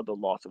some of the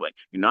loss away.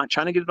 You're not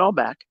trying to get it all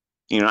back.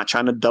 You're not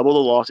trying to double the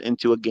loss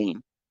into a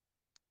gain.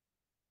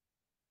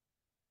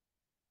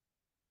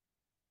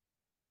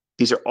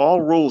 These are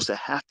all rules that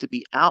have to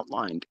be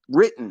outlined,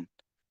 written,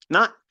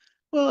 not,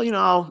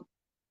 well,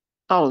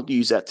 I'll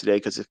use that today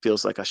because it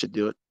feels like I should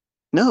do it.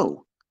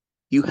 No,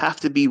 you have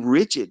to be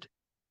rigid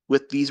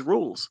with these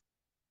rules.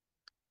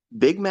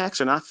 Big Macs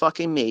are not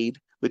fucking made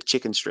with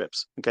chicken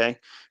strips, okay?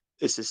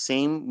 It's the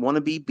same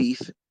wannabe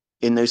beef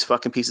in those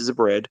fucking pieces of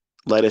bread,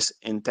 lettuce,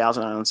 and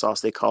Thousand Island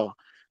sauce they call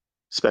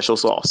special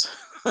sauce.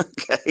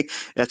 Okay,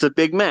 that's a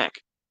Big Mac.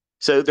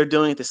 So they're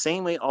doing it the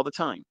same way all the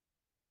time.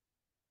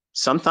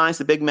 Sometimes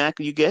the Big Mac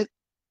you get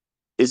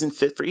isn't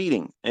fit for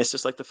eating. And it's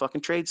just like the fucking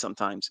trade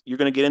sometimes. You're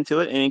going to get into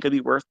it and it ain't going to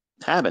be worth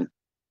having.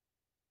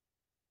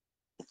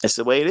 That's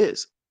the way it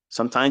is.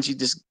 Sometimes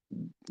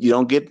you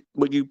don't get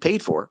what you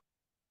paid for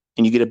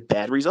and you get a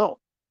bad result.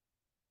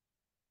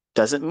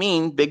 Doesn't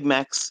mean Big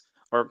Macs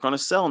are going to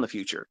sell in the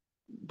future.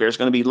 There's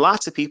going to be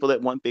lots of people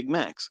that want Big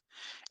Macs.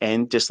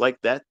 And just like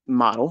that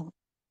model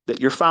that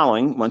you're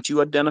following, once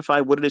you identify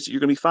what it is that you're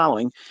going to be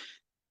following,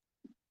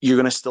 you're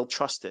going to still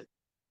trust it,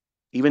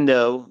 even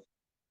though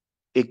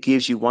it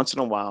gives you once in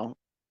a while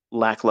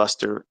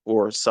lackluster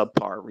or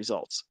subpar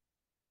results.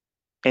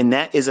 And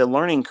that is a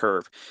learning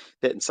curve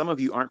that some of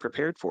you aren't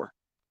prepared for.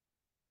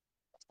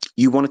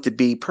 You want it to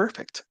be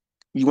perfect.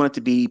 You want it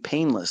to be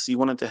painless. You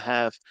want it to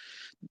have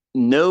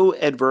no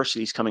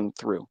adversities coming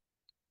through.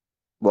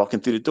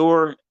 Walking through the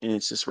door and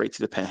it's just right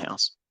to the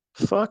penthouse.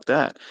 Fuck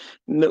that.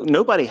 No,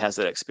 nobody has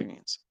that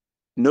experience.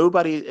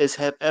 Nobody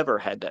have ever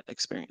had that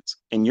experience.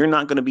 And you're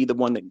not going to be the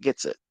one that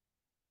gets it.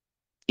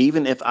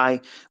 Even if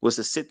I was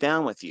to sit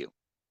down with you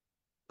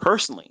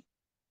personally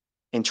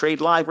and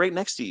trade live right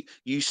next to you,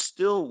 you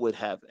still would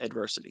have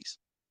adversities.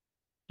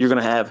 You're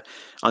going to have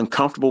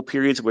uncomfortable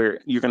periods where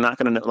you're not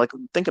going to know. Like,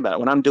 think about it.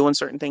 When I'm doing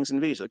certain things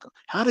in videos, like,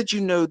 how did you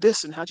know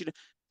this? And how'd you know?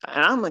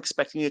 And I'm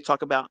expecting you to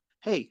talk about,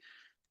 hey,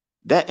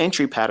 that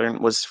entry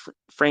pattern was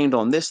framed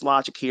on this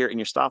logic here, and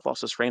your stop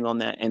loss was framed on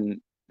that.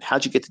 And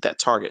how'd you get to that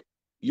target?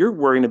 You're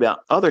worrying about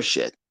other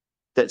shit.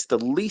 That's the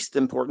least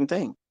important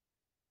thing.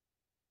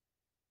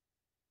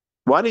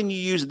 Why didn't you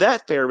use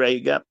that fair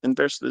value gap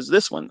versus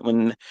this one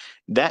when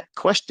that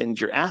question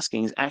you're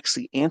asking is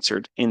actually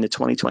answered in the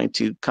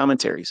 2022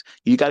 commentaries?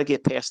 You got to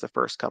get past the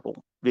first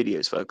couple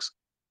videos, folks.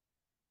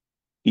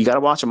 You got to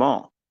watch them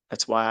all.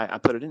 That's why I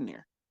put it in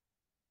there.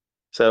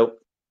 So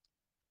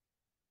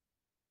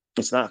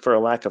it's not for a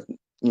lack of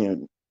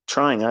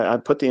trying. I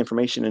put the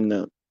information in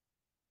the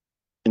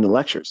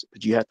lectures,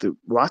 but you have to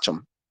watch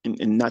them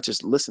and not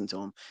just listen to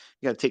them.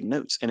 You got to take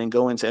notes and then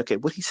go and say, okay,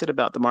 what he said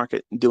about the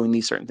market doing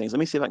these certain things. Let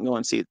me see if I can go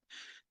and see it.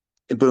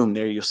 And boom,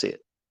 there you'll see it.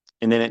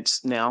 And then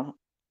it's now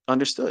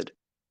understood.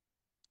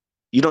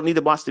 You don't need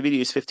to watch the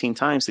videos 15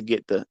 times to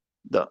get the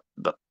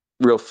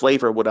real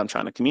flavor of what I'm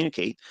trying to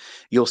communicate.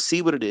 You'll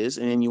see what it is,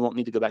 and then you won't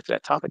need to go back to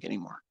that topic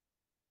anymore.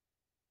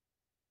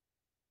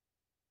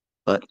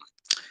 But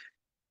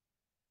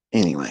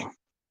anyway,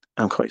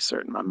 I'm quite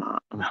certain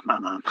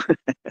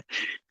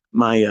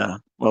my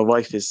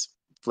wife is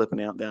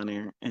flipping out down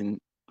there, and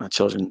my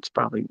children's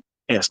probably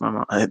asked my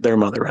mom, their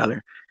mother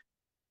rather.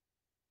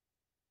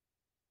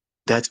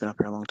 Dad's been up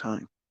here a long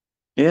time.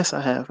 Yes,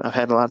 I have. I've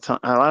had a lot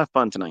of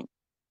fun tonight.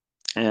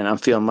 And I'm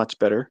feeling much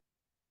better.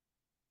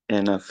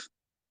 And I've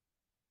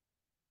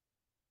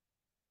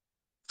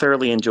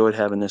thoroughly enjoyed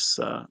having this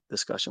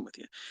discussion with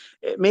you.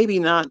 It maybe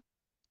not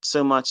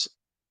so much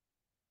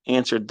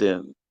answered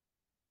the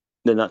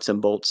nuts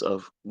and bolts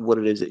of what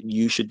it is that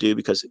you should do,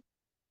 because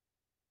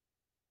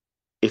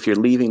if you're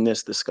leaving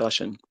this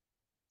discussion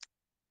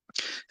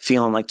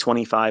feeling like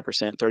 25%,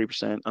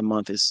 30% a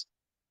month is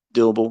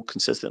doable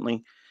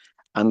consistently,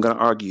 I'm going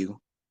to argue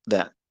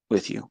that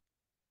with you.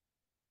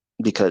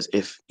 Because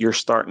if you're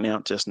starting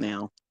out just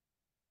now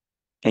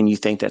and you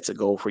think that's a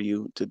goal for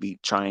you to be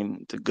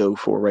trying to go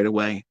for right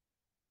away,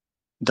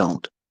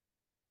 don't.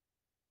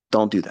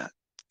 Don't do that.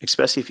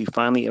 Especially if you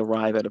finally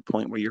arrive at a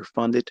point where you're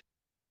funded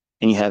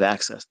and you have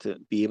access to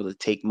be able to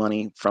take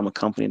money from a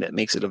company that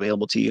makes it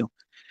available to you.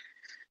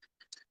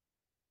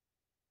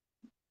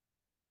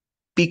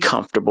 Be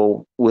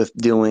comfortable with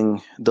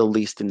doing the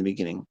least in the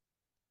beginning,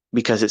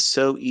 because it's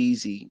so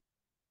easy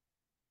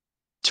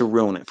to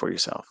ruin it for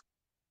yourself.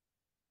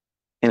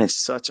 And it's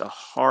such a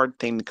hard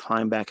thing to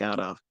climb back out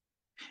of.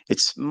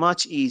 It's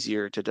much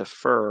easier to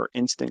defer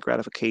instant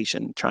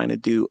gratification trying to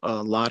do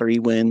a lottery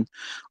win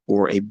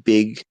or a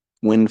big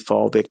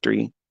windfall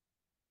victory,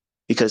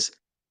 because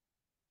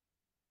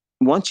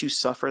once you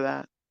suffer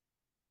that,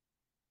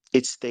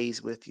 it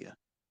stays with you.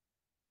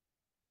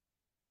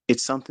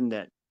 It's something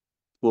that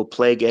will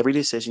plague every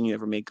decision you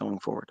ever make going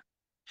forward.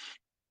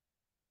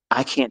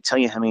 I can't tell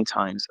you how many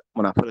times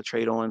when I put a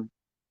trade on,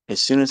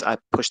 as soon as I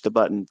push the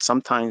button,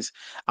 sometimes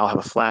I'll have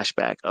a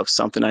flashback of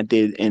something I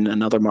did in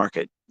another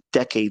market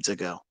decades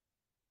ago.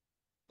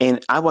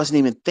 And I wasn't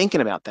even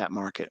thinking about that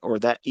market or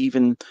that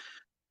even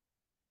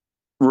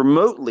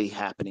remotely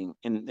happening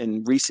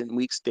in recent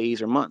weeks,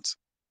 days, or months.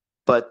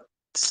 But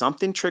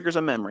something triggers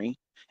a memory,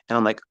 and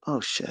I'm like, oh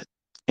shit.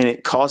 And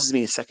it causes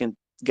me to second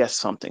guess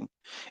something,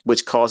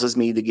 which causes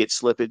me to get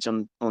slippage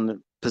on the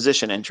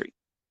position entry.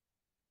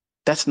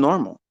 That's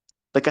normal.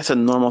 Like that's a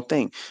normal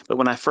thing. But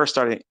when I first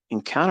started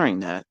encountering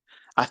that,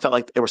 I felt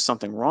like there was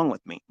something wrong with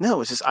me.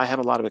 No, it's just I have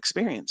a lot of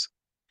experience.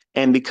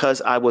 And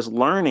because I was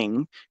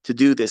learning to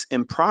do this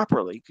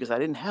improperly, because I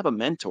didn't have a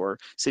mentor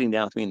sitting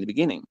down with me in the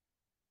beginning.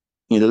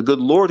 The good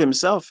Lord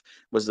himself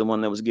was the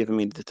one that was giving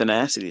me the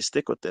tenacity to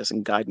stick with this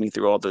and guide me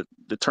through all the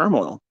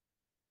turmoil.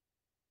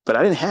 But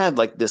I didn't have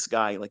like this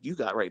guy like you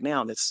got right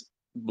now that's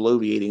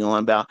bloviating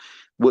on about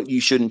what you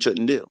should and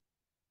shouldn't do.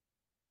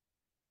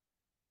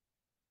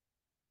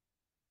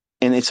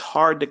 And it's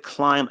hard to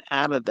climb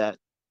out of that,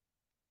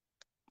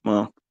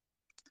 well,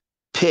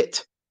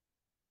 pit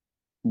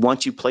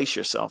once you place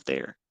yourself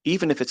there.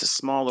 Even if it's a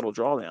small little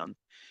drawdown,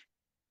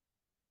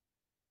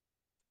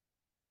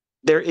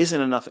 there isn't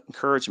enough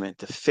encouragement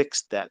to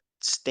fix that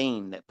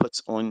stain that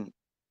puts on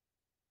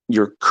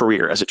your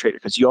career as a trader,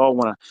 because you all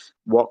want to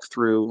walk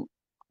through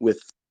with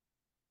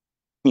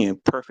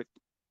perfect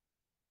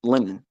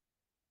linen,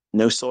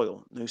 no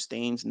soil, no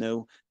stains,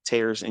 no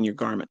tears in your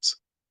garments.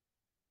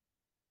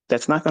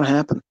 That's not going to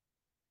happen.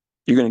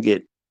 You're going to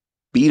get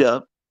beat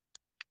up.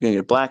 You're going to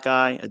get a black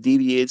eye, a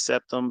deviated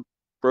septum,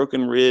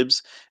 broken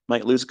ribs,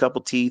 might lose a couple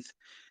teeth.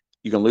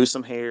 You're going to lose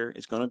some hair.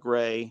 It's going to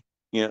gray.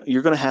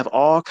 You're going to have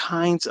all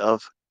kinds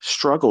of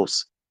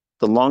struggles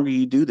the longer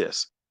you do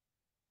this.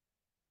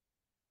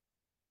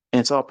 And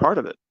it's all part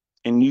of it.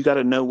 And you got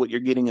to know what you're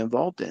getting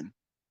involved in,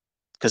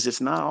 because it's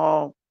not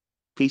all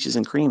peaches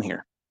and cream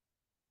here.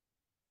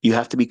 You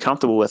have to be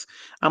comfortable with,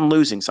 I'm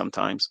losing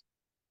sometimes.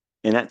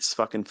 And that's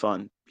fucking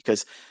fun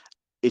because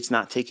it's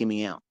not taking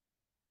me out.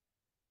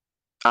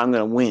 I'm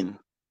going to win.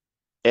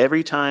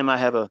 Every time I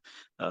have a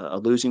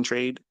losing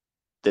trade,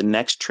 the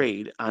next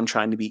trade, I'm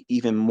trying to be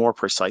even more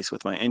precise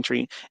with my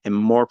entry and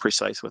more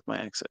precise with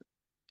my exit.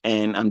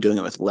 And I'm doing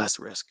it with less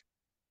risk.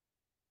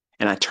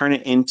 And I turn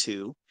it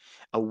into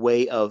a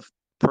way of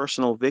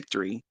personal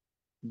victory,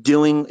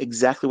 doing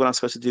exactly what I'm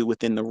supposed to do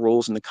within the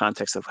rules and the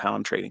context of how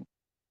I'm trading.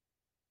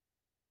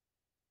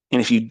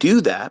 And if you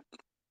do that,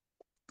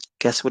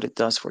 guess what it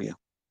does for you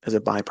as a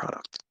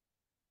byproduct?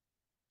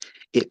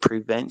 It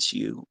prevents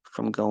you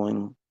from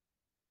going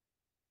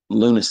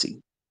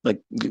lunacy,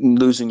 like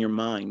losing your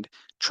mind,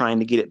 trying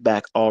to get it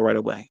back all right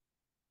away.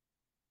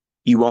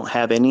 You won't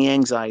have any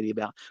anxiety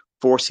about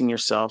forcing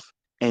yourself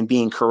and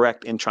being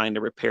correct in trying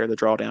to repair the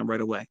drawdown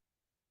right away.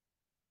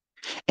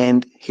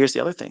 And here's the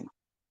other thing.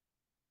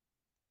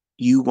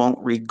 You won't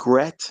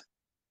regret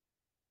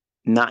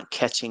not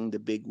catching the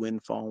big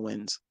windfall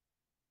wins.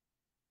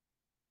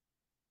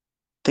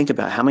 Think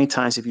about how many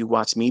times have you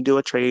watched me do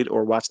a trade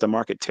or watch the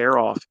market tear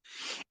off,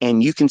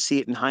 and you can see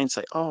it in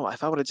hindsight. Oh,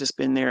 if I would have just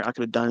been there, I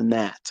could have done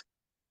that.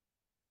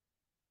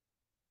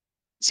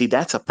 See,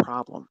 that's a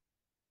problem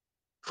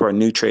for a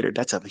new trader.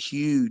 That's a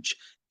huge,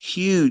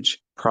 huge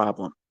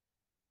problem.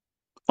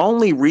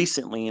 Only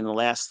recently in the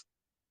last,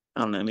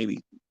 I don't know, maybe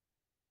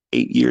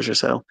 8 years or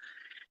so,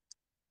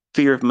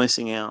 fear of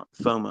missing out,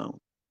 FOMO,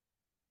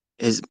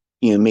 has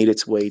made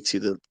its way to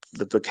the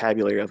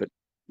vocabulary of a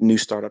new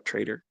startup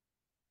trader.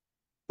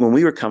 When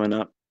we were coming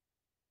up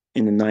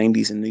in the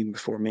 90s and even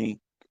before me,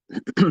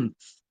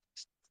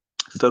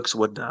 folks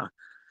would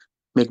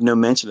make no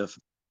mention of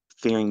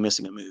fearing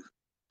missing a move.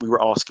 we were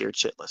all scared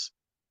shitless.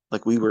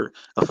 Like we were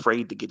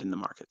afraid to get in the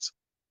markets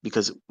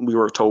because we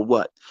were told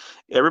what?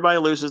 Everybody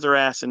loses their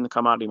ass in the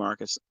commodity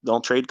markets.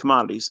 Don't trade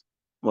commodities.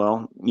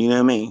 Well, you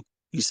know me.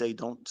 You say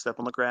don't step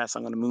on the grass,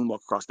 I'm going to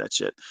moonwalk across that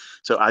shit.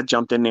 So I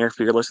jumped in there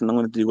fearless and I'm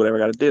going to do whatever I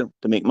got to do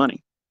to make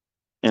money,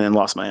 and then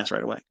lost my ass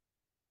right away.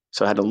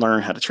 So I had to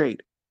learn how to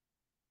trade.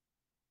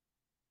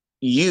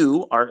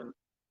 You are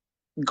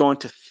going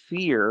to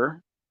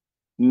fear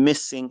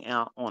missing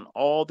out on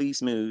all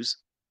these moves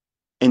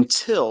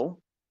until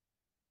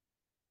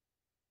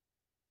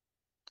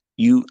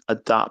you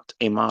adopt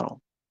a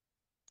model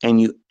and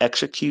you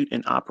execute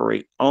and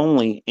operate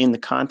only in the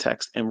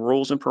context and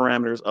rules and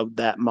parameters of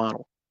that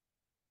model.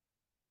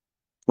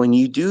 When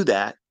you do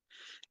that,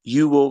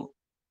 you will,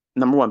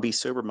 number one, be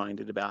sober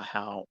minded about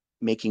how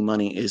making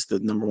money is the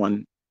number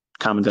one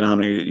common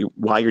denominator,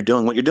 why you're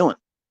doing what you're doing.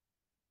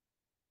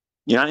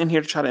 You're not in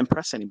here to try to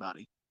impress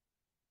anybody.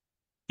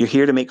 You're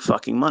here to make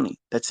fucking money.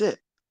 That's it.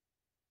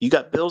 You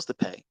got bills to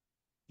pay.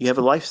 You have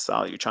a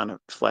lifestyle you're trying to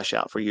flesh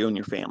out for you and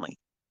your family.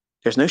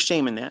 There's no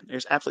shame in that.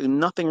 There's absolutely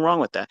nothing wrong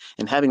with that.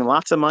 And having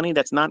lots of money,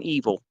 that's not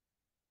evil.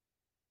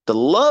 The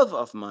love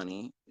of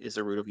money is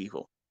the root of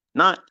evil.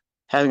 Not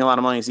having a lot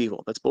of money is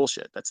evil. That's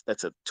bullshit.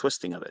 That's a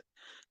twisting of it.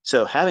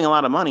 So having a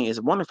lot of money is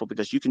wonderful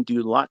because you can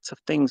do lots of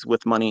things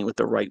with money with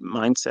the right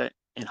mindset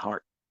and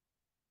heart.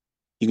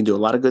 You can do a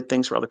lot of good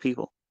things for other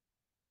people.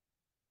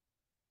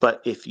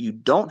 But if you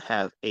don't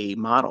have a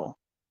model,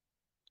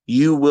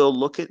 you will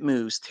look at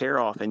moves, tear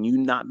off, and you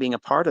not being a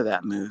part of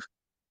that move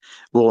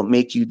will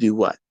make you do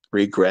what?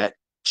 Regret,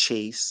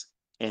 chase,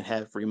 and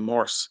have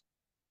remorse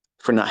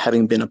for not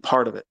having been a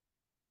part of it.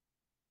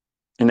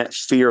 And that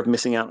fear of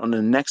missing out on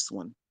the next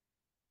one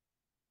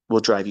will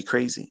drive you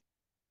crazy.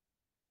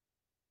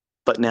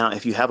 But now,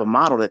 if you have a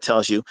model that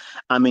tells you,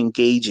 I'm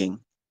engaging,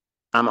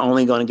 I'm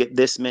only going to get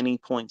this many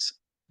points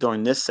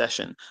during this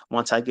session.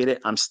 Once I get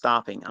it, I'm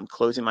stopping. I'm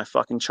closing my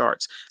fucking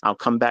charts. I'll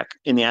come back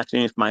in the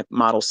afternoon if my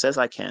model says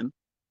I can.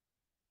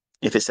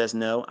 If it says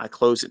no, I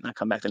close it and I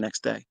come back the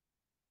next day.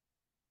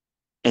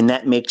 And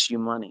that makes you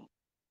money.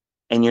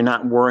 And you're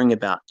not worrying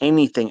about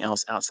anything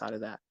else outside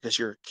of that because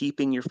you're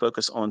keeping your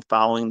focus on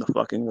following the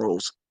fucking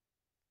rules.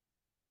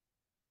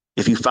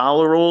 If you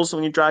follow the rules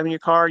when you're driving your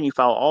car and you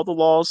follow all the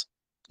laws,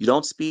 you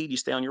don't speed, you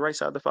stay on your right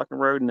side of the fucking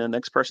road, and the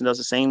next person does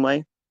the same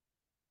way.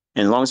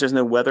 And as long as there's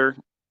no weather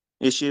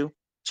issue,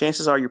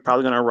 chances are you're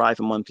probably going to arrive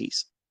in one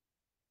piece.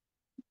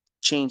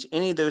 Change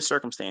any of those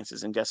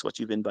circumstances, and guess what?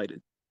 You've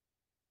invited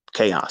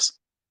chaos.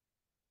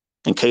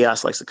 And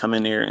chaos likes to come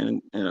in there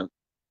in an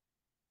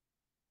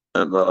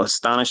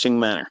astonishing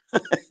manner,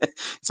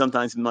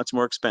 sometimes much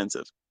more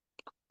expensive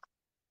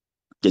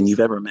than you've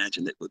ever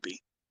imagined it would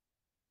be.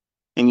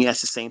 And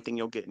that's the same thing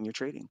you'll get in your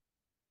trading.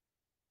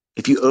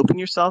 If you open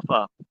yourself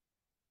up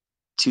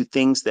to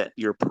things that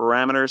your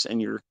parameters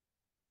and your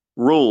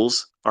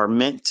rules are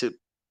meant to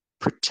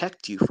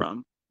protect you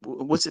from,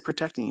 what's it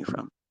protecting you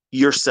from?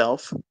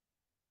 Yourself.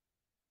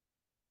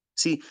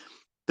 See,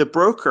 the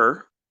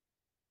broker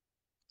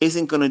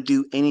isn't going to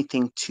do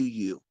anything to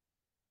you.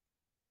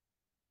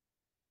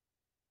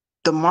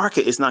 The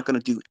market is not going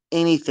to do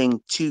anything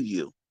to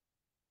you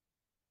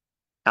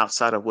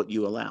outside of what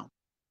you allow.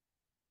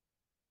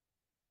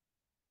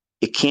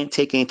 It can't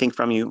take anything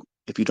from you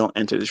if you don't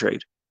enter the trade.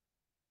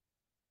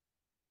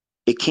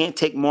 It can't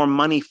take more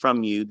money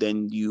from you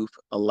than you've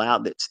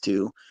allowed it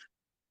to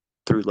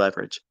through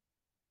leverage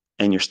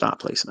and your stop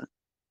placement.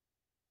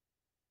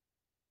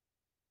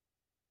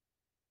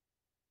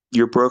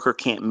 Your broker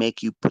can't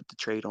make you put the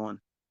trade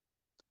on,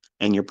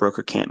 and your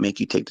broker can't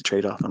make you take the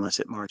trade off unless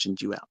it margins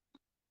you out.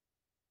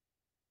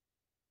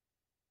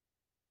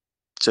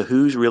 So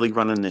who's really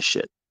running this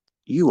shit?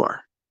 You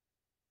are.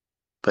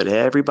 But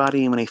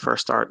everybody, when they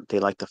first start, they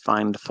like to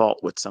find the fault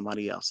with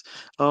somebody else.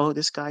 Oh,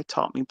 this guy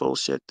taught me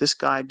bullshit. This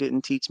guy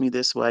didn't teach me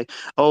this way.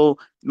 Oh,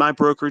 my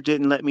broker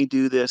didn't let me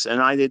do this, and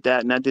I did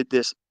that, and I did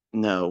this.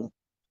 No,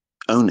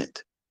 own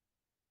it.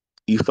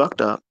 You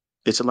fucked up.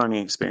 It's a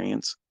learning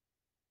experience.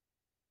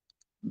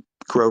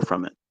 Grow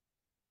from it.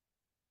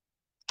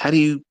 How do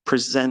you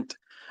present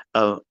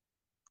a,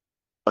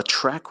 a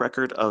track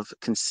record of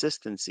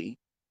consistency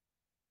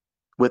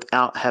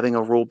without having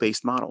a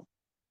rule-based model?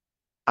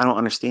 I don't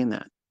understand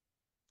that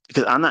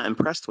because I'm not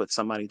impressed with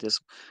somebody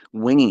just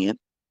winging it,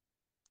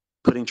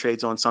 putting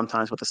trades on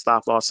sometimes with a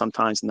stop loss,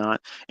 sometimes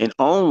not, and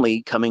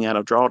only coming out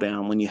of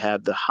drawdown when you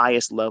have the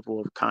highest level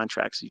of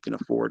contracts you can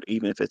afford,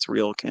 even if it's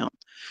real account.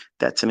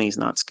 That to me is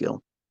not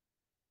skill.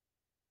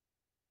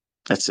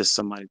 That's just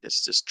somebody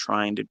that's just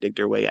trying to dig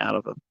their way out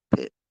of a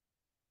pit.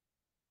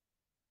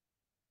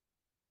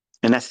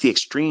 And that's the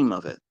extreme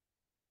of it.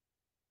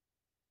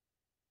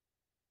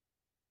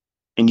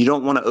 And you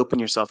don't want to open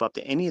yourself up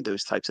to any of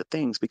those types of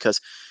things because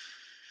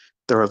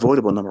they're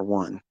avoidable, number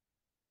one.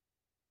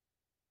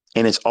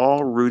 And it's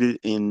all rooted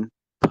in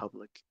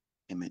public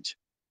image,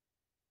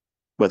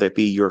 whether it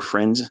be your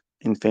friends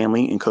and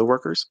family and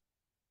coworkers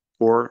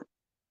or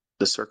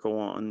the circle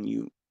on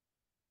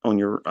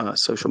your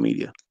social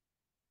media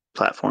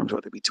platforms,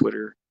 whether it be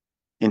Twitter,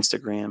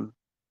 Instagram,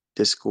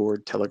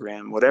 Discord,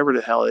 Telegram, whatever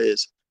the hell it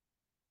is,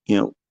 you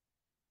know,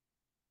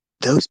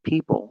 those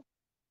people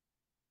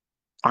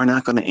are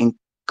not going to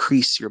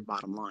increase your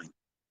bottom line.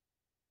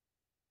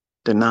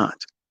 They're not.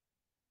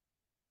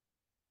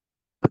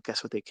 But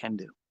guess what they can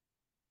do?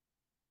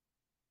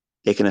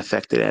 They can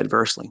affect it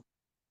adversely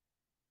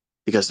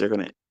because they're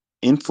going to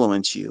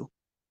influence you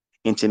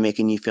into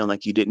making you feel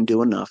like you didn't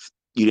do enough.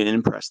 You didn't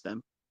impress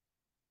them.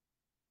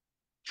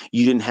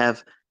 You didn't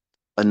have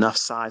enough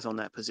size on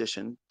that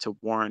position to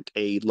warrant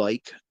a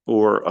like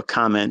or a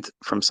comment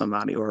from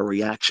somebody or a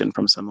reaction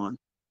from someone.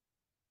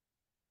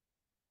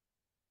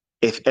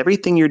 If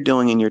everything you're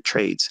doing in your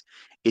trades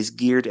is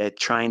geared at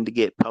trying to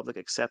get public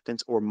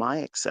acceptance or my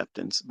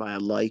acceptance by a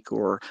like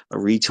or a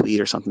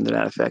retweet or something to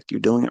that effect, you're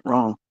doing it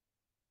wrong.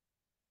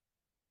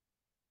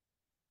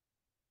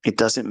 It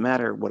doesn't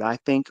matter what I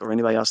think or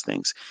anybody else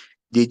thinks.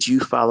 Did you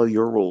follow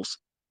your rules?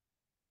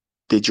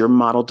 Did your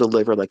model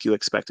deliver like you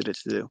expected it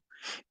to do?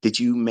 Did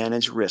you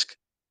manage risk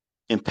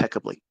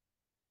impeccably?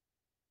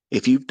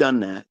 If you've done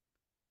that,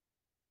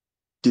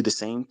 do the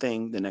same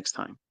thing the next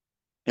time.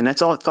 And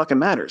that's all it fucking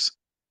matters.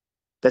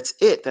 That's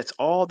it. That's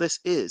all this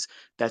is.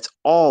 That's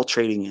all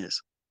trading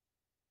is.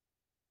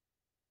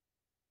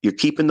 You're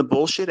keeping the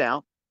bullshit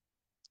out.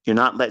 You're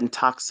not letting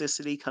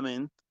toxicity come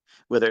in,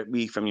 whether it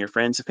be from your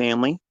friends and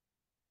family,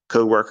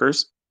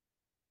 coworkers,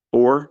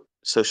 or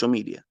social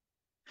media.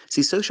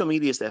 See, social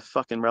media is that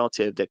fucking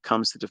relative that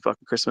comes to the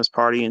fucking Christmas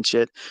party and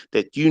shit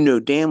that you know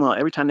damn well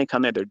every time they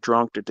come there, they're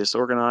drunk, they're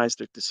disorganized,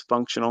 they're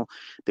dysfunctional.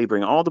 They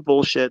bring all the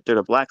bullshit. They're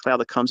the black cloud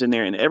that comes in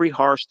there, and every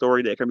horror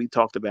story that can be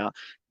talked about,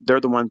 they're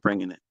the one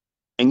bringing it.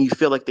 And you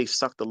feel like they've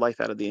sucked the life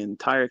out of the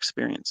entire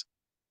experience.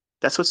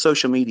 That's what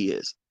social media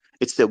is.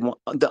 It's the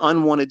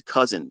unwanted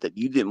cousin that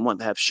you didn't want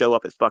to have show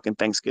up at fucking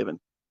Thanksgiving.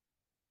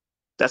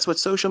 That's what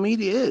social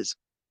media is.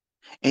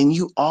 And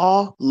you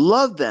all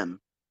love them.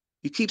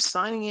 You keep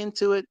signing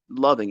into it,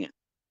 loving it,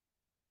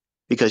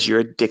 because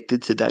you're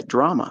addicted to that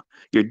drama.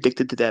 You're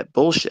addicted to that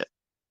bullshit.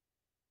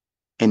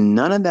 And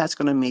none of that's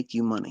going to make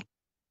you money.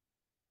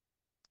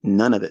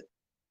 None of it.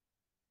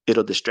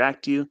 It'll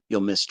distract you.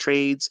 You'll miss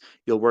trades.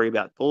 You'll worry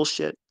about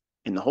bullshit.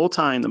 And the whole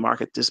time, the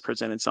market just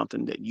presented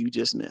something that you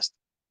just missed.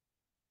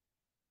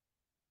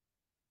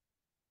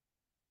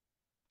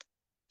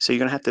 So you're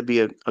going to have to be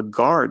a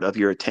guard of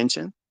your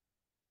attention.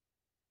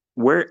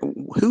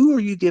 Who are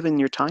you giving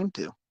your time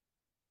to?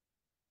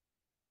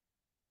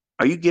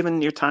 Are you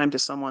giving your time to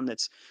someone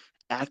that's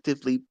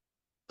actively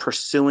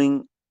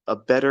pursuing a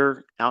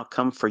better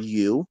outcome for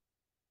you?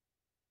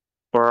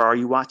 Or are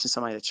you watching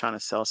somebody that's trying to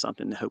sell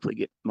something to hopefully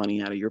get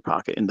money out of your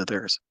pocket into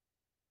theirs?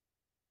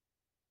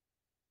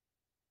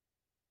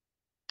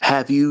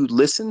 Have you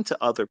listened to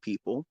other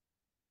people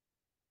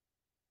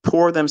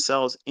pour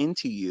themselves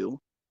into you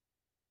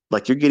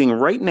like you're getting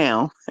right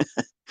now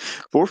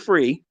for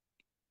free?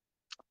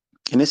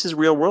 And this is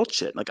real world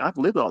shit. Like I've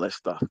lived all this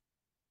stuff.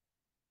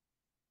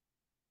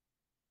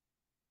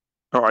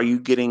 Or are you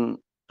getting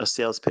a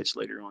sales pitch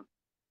later on?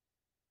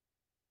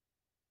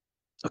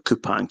 A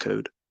coupon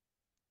code,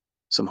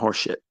 some horse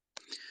shit,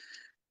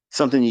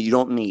 something you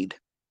don't need.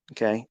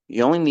 Okay.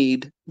 You only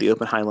need the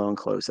open, high, low, and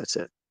close. That's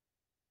it.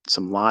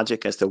 Some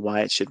logic as to why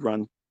it should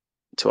run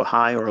to a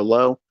high or a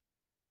low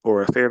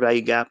or a fair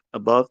value gap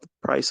above the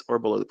price or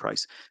below the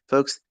price.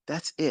 Folks,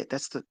 that's it.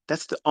 That's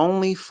the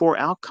only four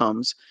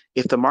outcomes.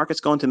 If the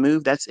market's going to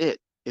move, that's it.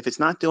 If it's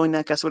not doing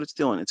that, guess what it's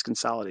doing? It's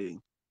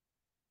consolidating.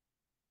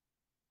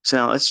 So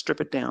now let's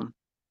strip it down.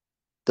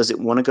 Does it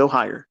want to go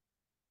higher?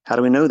 How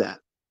do we know that?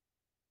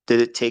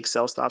 Did it take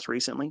sell stops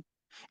recently?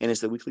 And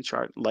is the weekly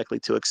chart likely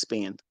to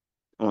expand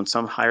on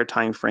some higher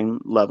time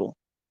frame level?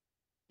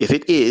 If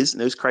it is,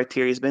 and those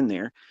criteria has been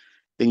there,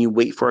 then you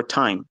wait for a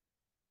time,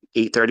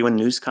 8:30 when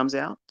news comes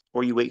out,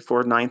 or you wait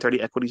for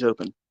 9:30 equities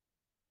open,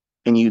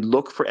 and you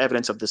look for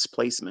evidence of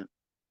displacement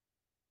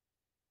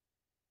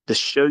to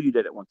show you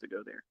that it wants to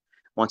go there.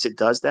 Once it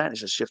does that,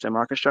 it's a shift in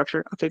market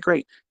structure. Okay,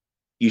 great.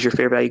 Use your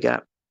fair value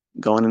gap.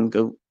 Go in and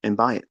go and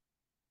buy it.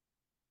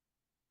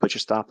 Put your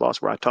stop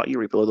loss where I taught you,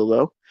 right below the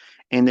low.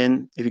 And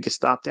then if you get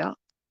stopped out,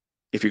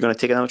 if you're going to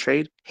take another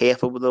trade,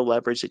 half of the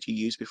leverage that you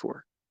used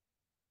before.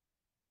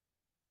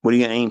 What are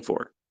you going to aim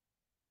for?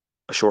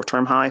 A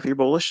short-term high if you're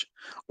bullish,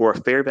 or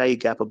a fair value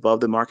gap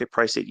above the market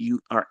price that you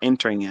are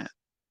entering at.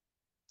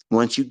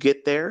 Once you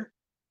get there,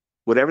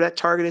 whatever that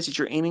target is that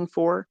you're aiming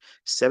for,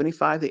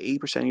 75 to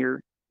 80% of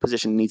your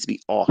position needs to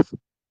be off.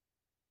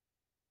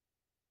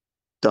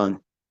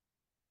 Done.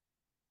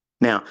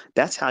 Now,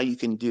 that's how you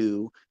can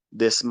do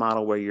this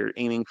model where you're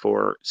aiming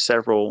for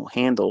several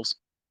handles.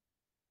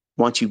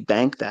 Once you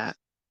bank that,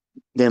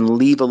 then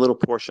leave a little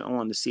portion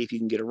on to see if you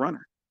can get a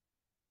runner.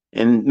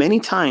 And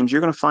many times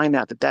you're going to find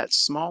out that that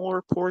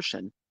smaller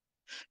portion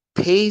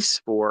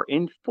pays for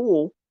in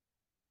full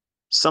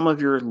some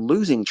of your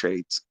losing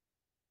trades.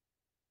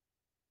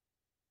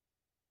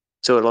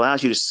 So it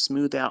allows you to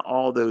smooth out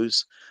all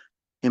those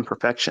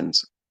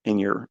imperfections in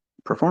your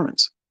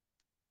performance.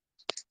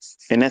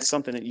 And that's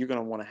something that you're going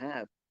to want to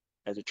have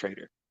as a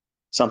trader,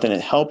 something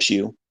that helps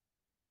you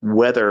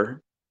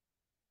weather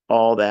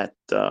all that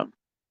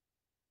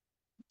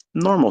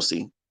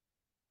normalcy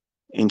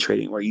in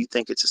trading where you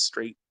think it's a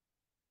straight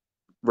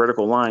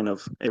vertical line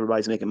of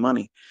everybody's making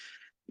money.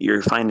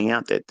 You're finding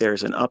out that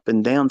there's an up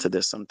and down to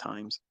this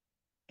sometimes.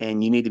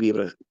 And you need to be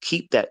able to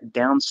keep that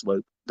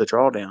downslope, the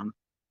drawdown,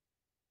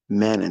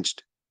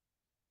 managed.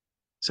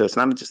 So it's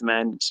not just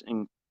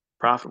managing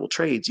profitable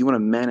trades. You want to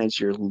manage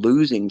your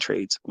losing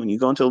trades. When you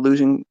go into a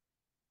losing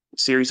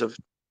series of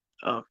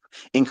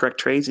incorrect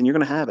trades, and you're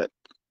going to have it,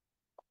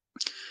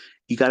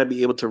 you got to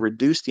be able to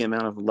reduce the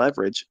amount of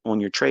leverage on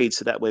your trades.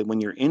 So that way, when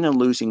you're in a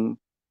losing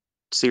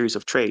series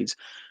of trades,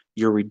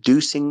 you're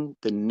reducing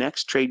the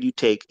next trade you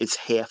take. It's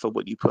half of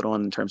what you put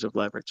on in terms of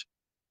leverage.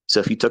 So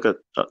if you took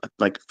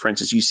like for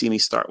instance, you see me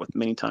start with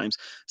many times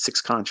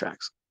 6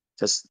 contracts.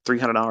 That's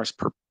 $300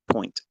 per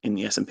point in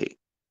the S&P.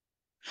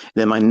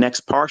 Then my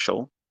next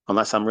partial,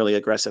 unless I'm really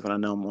aggressive and I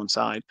know I'm on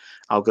side,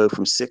 I'll go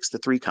from 6 to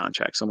 3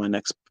 contracts on my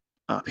next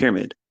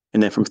pyramid,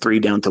 and then from 3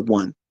 down to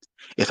 1.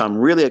 If I'm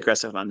really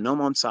aggressive and I know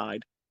I'm on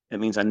side, it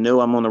means I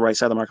know I'm on the right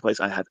side of the marketplace.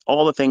 I had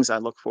all the things I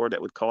look for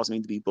that would cause me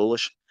to be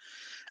bullish.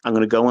 I'm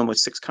going to go in with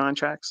 6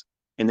 contracts,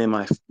 and then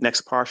my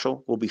next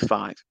partial will be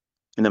 5.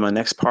 And then my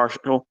next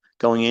partial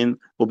going in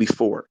will be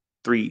 4,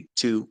 3,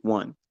 2,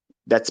 1.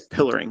 That's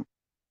pillaring.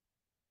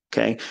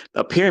 Okay.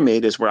 A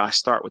pyramid is where I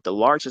start with the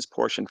largest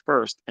portion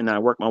first, and then I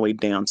work my way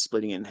down,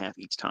 splitting it in half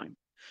each time.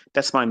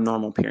 That's my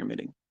normal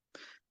pyramiding.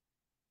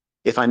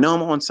 If I know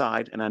I'm on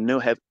side and I know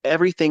I have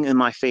everything in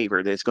my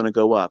favor that's going to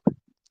go up,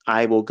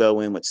 I will go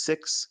in with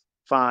 6,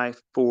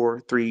 5,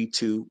 4, 3,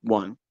 2,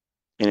 1.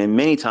 And then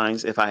many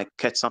times, if I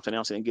catch something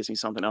else and it gives me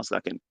something else that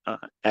I can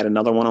add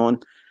another one on,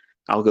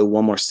 I'll go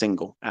one more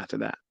single after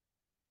that.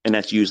 And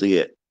that's usually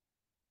it.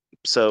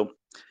 So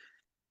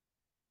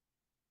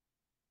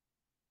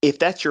if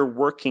that's your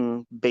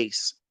working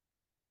base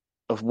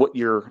of what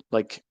your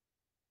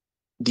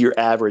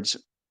average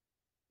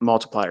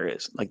multiplier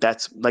is,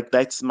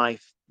 that's my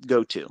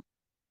go-to.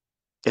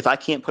 If I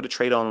can't put a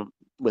trade on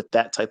with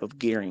that type of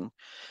gearing,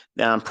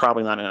 then I'm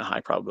probably not in a high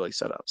probability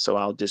setup. So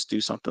I'll just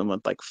do something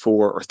with like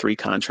 4 or 3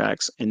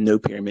 contracts and no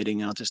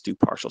pyramiding. I'll just do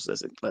partials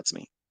as it lets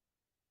me.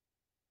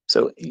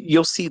 So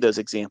you'll see those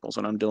examples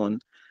when I'm doing,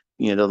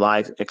 the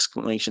live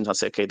explanations. I'll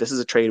say, okay, this is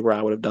a trade where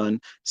I would have done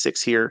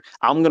 6 here.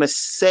 I'm going to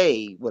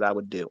say what I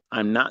would do.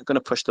 I'm not going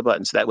to push the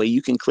button. So that way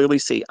you can clearly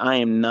see I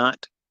am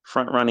not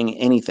front running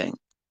anything,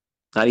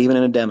 not even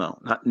in a demo,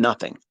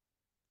 nothing.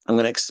 I'm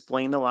going to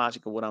explain the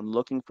logic of what I'm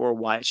looking for,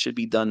 why it should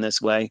be done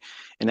this way,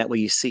 and that way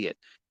you see it.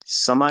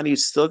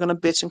 Somebody's still going to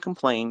bitch and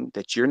complain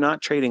that you're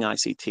not trading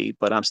ICT,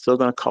 but I'm still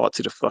going to call it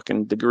to the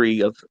fucking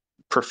degree of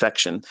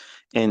perfection,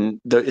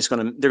 and they're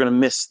going to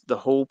miss the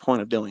whole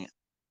point of doing it.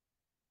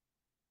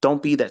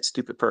 Don't be that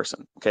stupid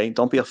person, okay?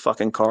 Don't be a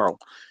fucking Carl.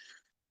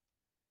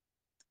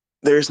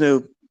 There's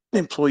no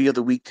Employee of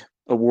the Week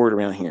award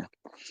around here.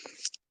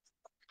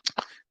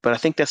 But I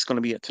think that's going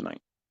to be it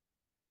tonight.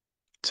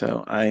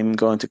 So I'm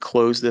going to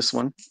close this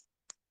one,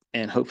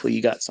 and hopefully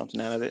you got something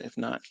out of it. If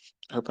not,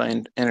 I hope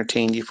I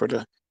entertained you for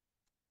the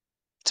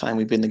time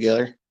we've been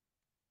together.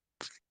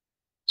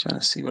 Trying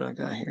to see what I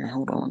got here.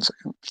 Hold on one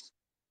second.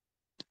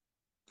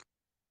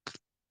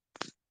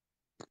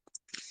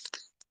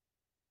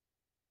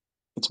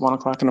 It's 1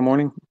 o'clock in the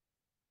morning.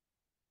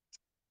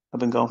 I've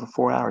been going for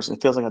 4 hours. It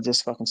feels like I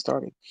just fucking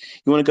started.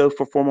 You want to go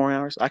for 4 more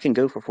hours? I can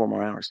go for 4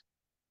 more hours.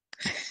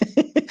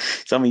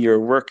 Some of your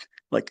work,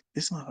 like,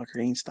 this motherfucker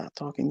ain't stopped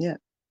talking yet.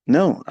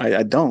 No,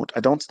 I don't. I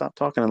don't stop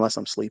talking unless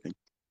I'm sleeping.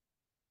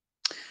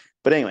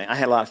 But anyway, I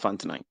had a lot of fun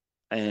tonight,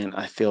 and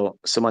I feel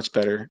so much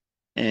better.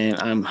 And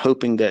I'm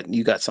hoping that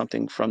you got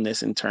something from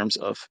this in terms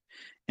of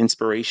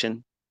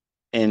inspiration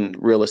and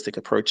realistic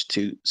approach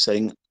to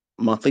setting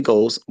monthly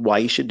goals, why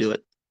you should do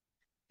it,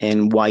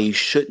 and why you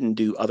shouldn't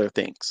do other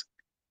things.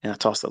 And I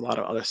tossed a lot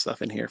of other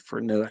stuff in here for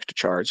no extra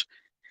charge.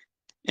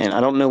 And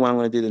I don't know when I'm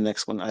going to do the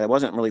next one. I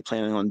wasn't really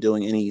planning on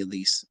doing any of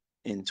these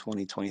in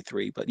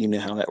 2023, but you know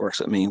how that works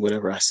with me.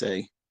 Whatever I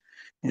say,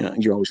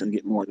 you're always going to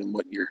get more than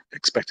what you're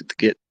expected to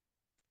get.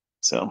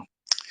 So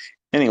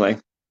anyway,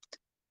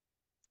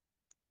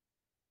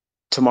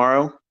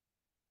 tomorrow,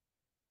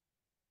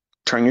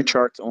 turn your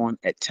charts on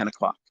at 10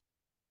 o'clock.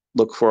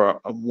 Look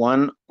for a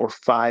 1 or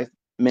 5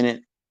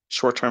 minute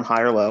short-term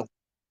high or low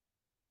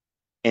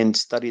and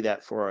study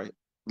that for a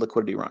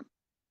liquidity run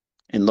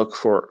and look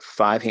for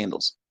 5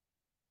 handles.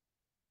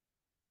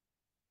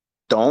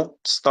 Don't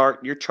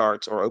start your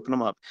charts or open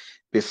them up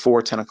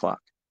before 10 o'clock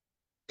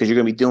because you're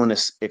going to be doing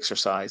this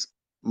exercise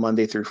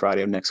Monday through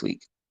Friday of next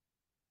week.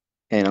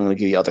 And I'm going to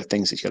give you other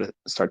things that you got to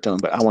start doing.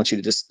 But I want you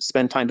to just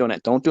spend time doing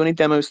that. Don't do any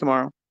demos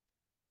tomorrow.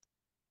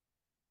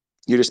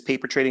 You're just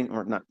paper trading,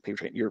 or not paper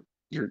trading.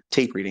 You're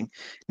tape reading.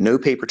 No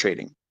paper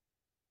trading.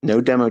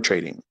 No demo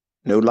trading.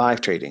 No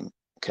live trading.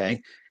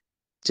 Okay.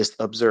 Just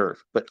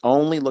observe, but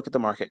only look at the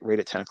market right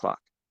at 10 o'clock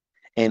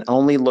and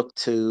only look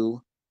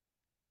to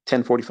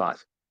 10:45.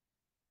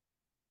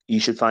 You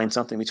should find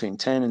something between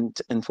 10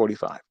 and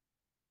 45.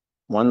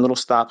 One little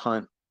stop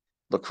hunt,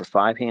 look for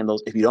 5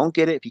 handles. If you don't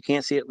get it, if you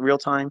can't see it in real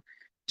time,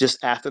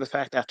 just after the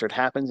fact, after it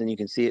happens and you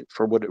can see it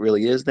for what it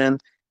really is, then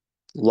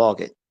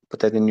log it,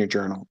 put that in your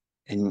journal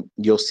and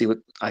you'll see what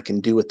I can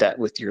do with that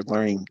with your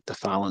learning the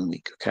following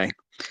week. Okay.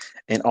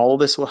 And all of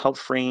this will help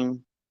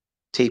frame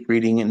tape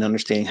reading and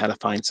understanding how to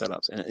find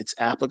setups. And it's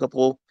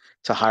applicable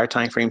to higher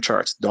time frame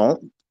charts.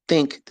 Don't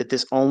think that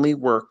this only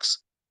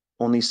works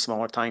on these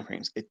smaller time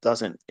frames. It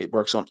doesn't. It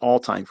works on all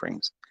time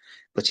frames.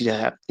 But you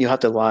have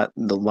the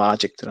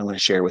logic that I'm going to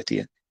share with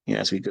you,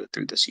 as we go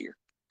through this year.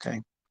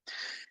 Okay.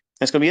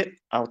 That's going to be it.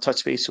 I'll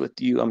touch base with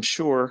you, I'm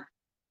sure,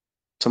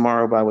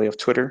 tomorrow by way of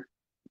Twitter,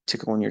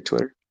 tickle on your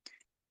Twitter.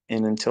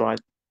 And until I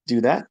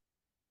do that,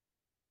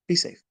 be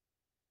safe.